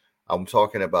show. I'm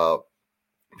talking about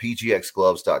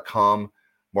pgxgloves.com.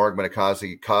 Mark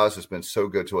Menakazi. Kaz has been so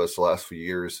good to us the last few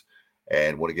years,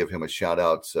 and want to give him a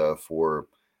shout-out for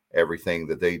everything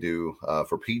that they do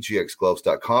for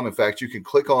pgxgloves.com. In fact, you can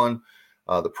click on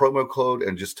the promo code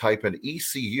and just type in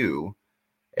ECU,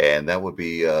 and that would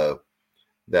be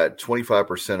that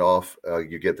 25% off.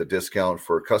 You get the discount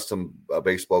for custom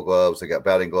baseball gloves. They got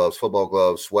batting gloves, football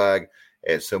gloves, swag,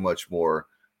 and so much more.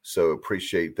 So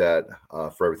appreciate that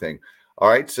for everything. All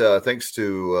right. Thanks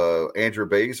to Andrew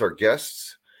Bays, our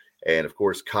guests, and of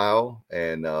course, Kyle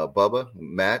and Bubba,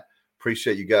 Matt.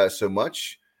 Appreciate you guys so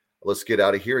much. Let's get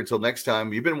out of here. Until next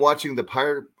time, you've been watching the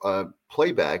Pirate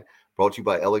Playback, brought to you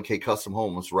by L&K Custom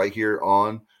Homes, right here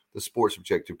on the Sports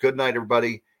Objective. Good night,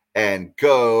 everybody, and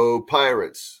go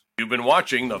Pirates. You've been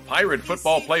watching the Pirate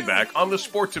Football Playback on the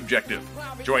Sports Objective.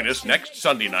 Join us next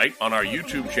Sunday night on our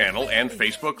YouTube channel and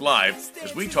Facebook Live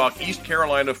as we talk East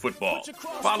Carolina football.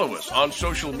 Follow us on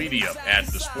social media at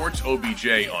The Sports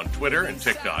OBJ on Twitter and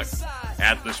TikTok,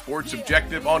 at The Sports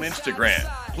Objective on Instagram.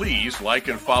 Please like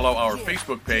and follow our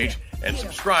Facebook page and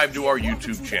subscribe to our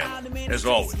YouTube channel. As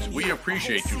always, we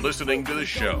appreciate you listening to the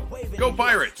show. Go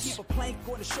Pirates!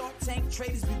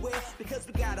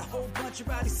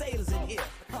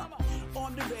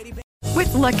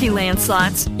 With Lucky Land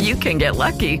Slots, you can get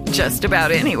lucky just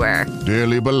about anywhere.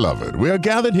 Dearly beloved, we are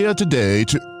gathered here today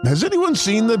to... Has anyone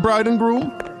seen the bride and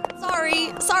groom?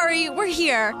 Sorry, we're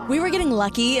here. We were getting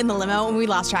lucky in the limo and we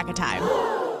lost track of time.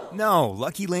 No,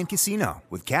 Lucky Land Casino,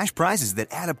 with cash prizes that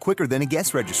add up quicker than a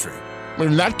guest registry.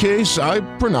 In that case, I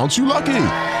pronounce you lucky.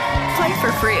 Play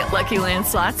for free at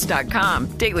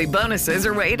LuckyLandSlots.com. Daily bonuses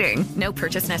are waiting. No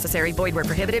purchase necessary. Void where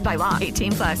prohibited by law.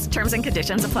 18+. Terms and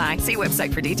conditions apply. See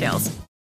website for details.